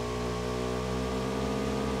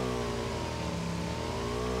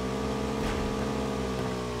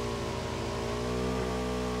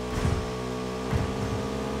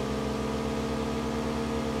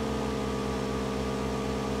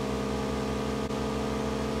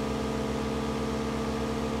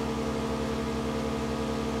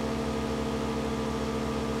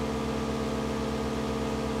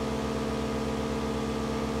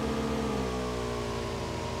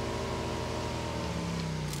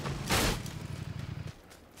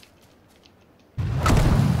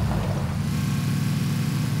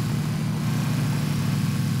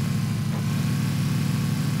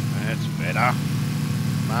 Better.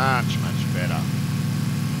 Much, much better.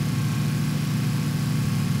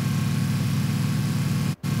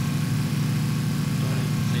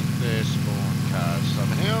 Don't think they're spawn cars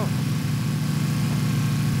somehow.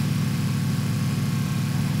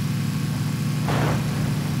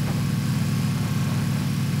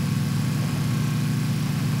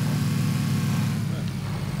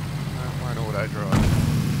 Won't auto drive.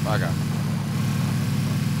 Bugger.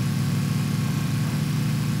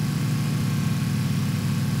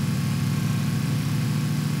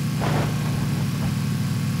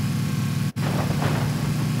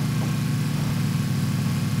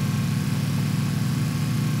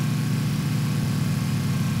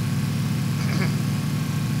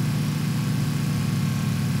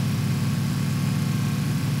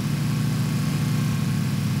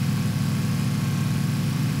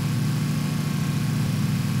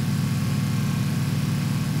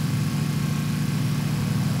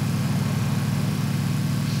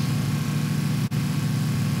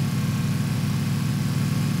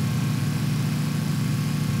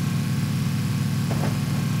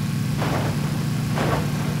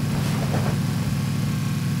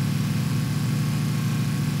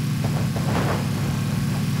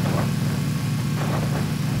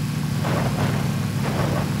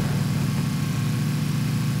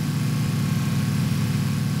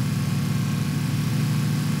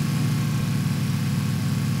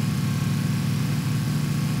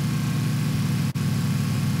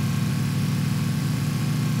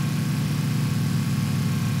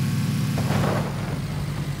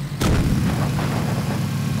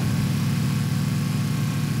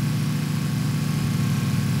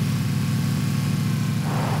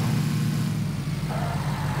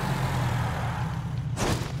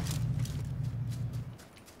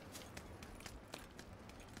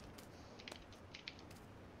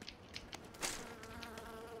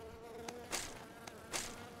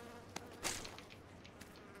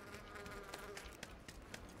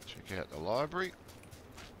 Check out the library.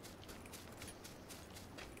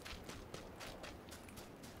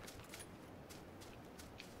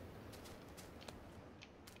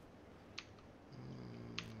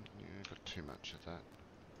 Yeah, got too much of that.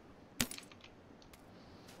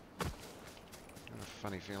 I have a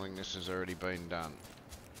funny feeling this has already been done.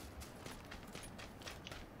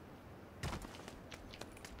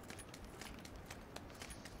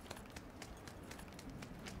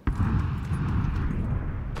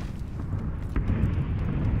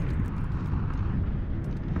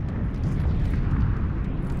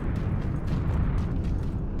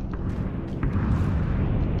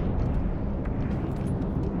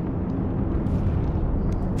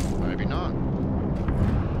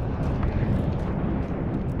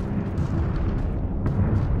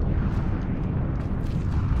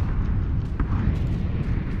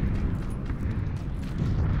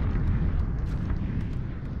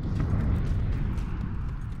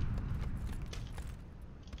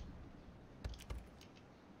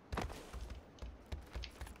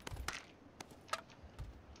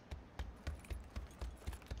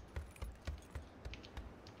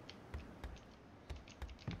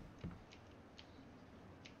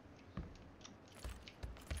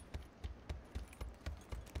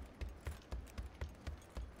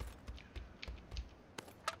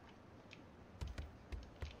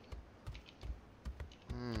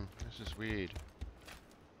 This is weird.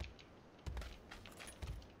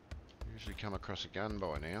 Usually come across a gun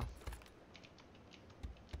by now.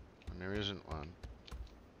 And there isn't one.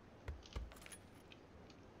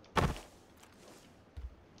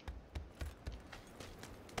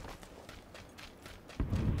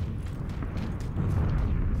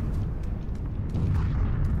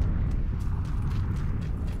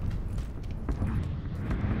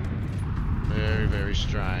 Very, very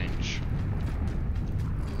strange.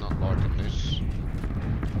 Not liking this.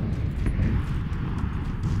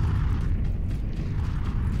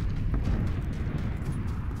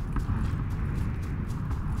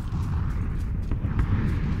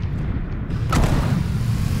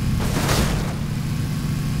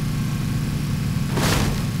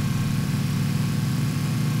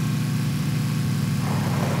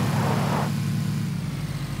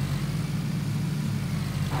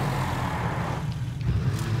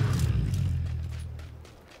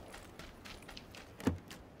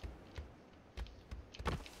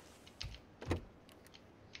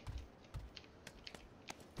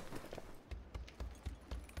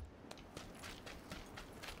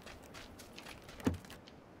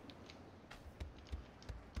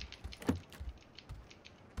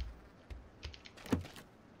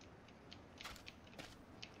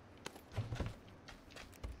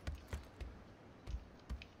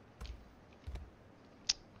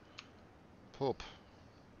 Poop.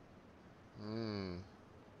 Hmm.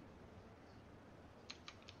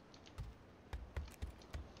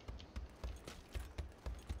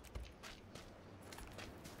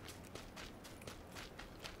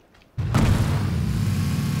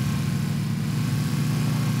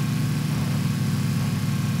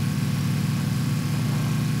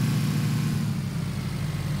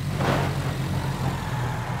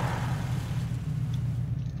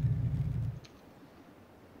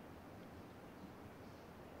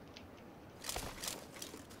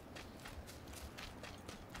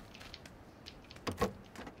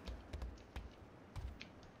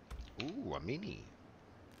 Ooh, a mini.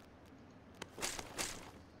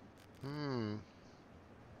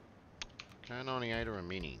 K98 or a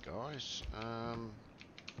mini, guys.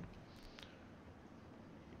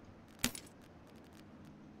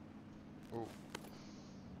 Oh.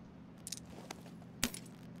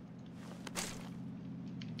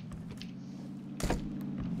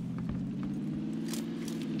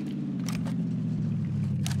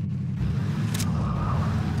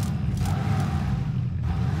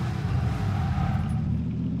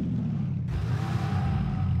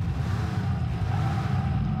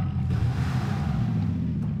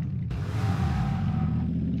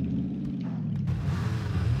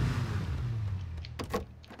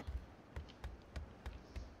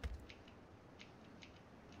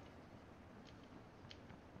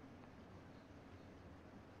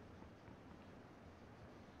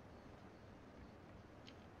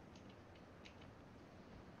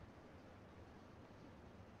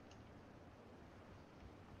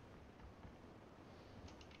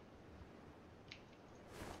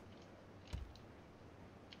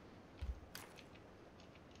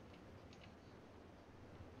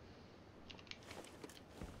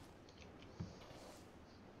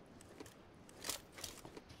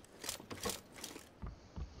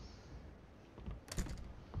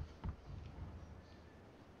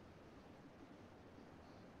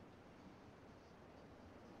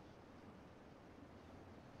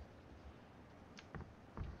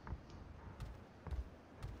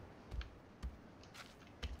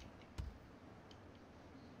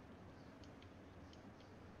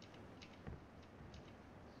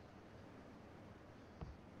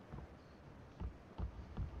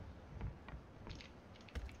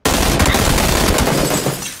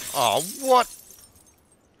 Oh, what?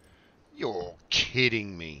 You're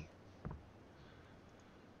kidding me.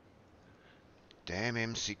 Damn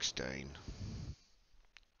M16.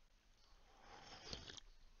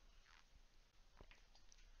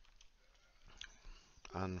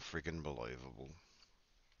 Unfriggin' believable.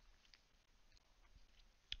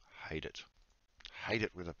 Hate it. Hate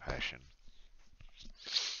it with a passion.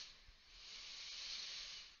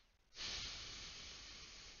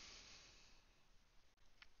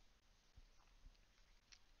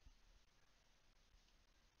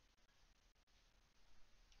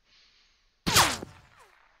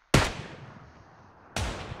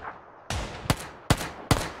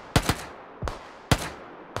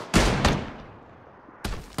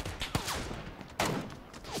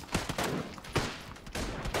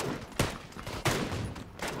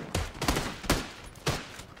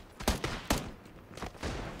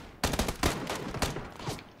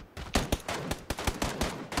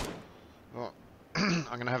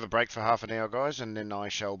 I'm going to have a break for half an hour, guys, and then I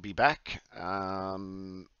shall be back. I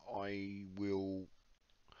will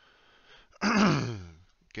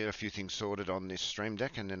get a few things sorted on this stream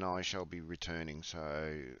deck, and then I shall be returning.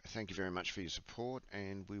 So thank you very much for your support,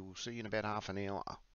 and we will see you in about half an hour.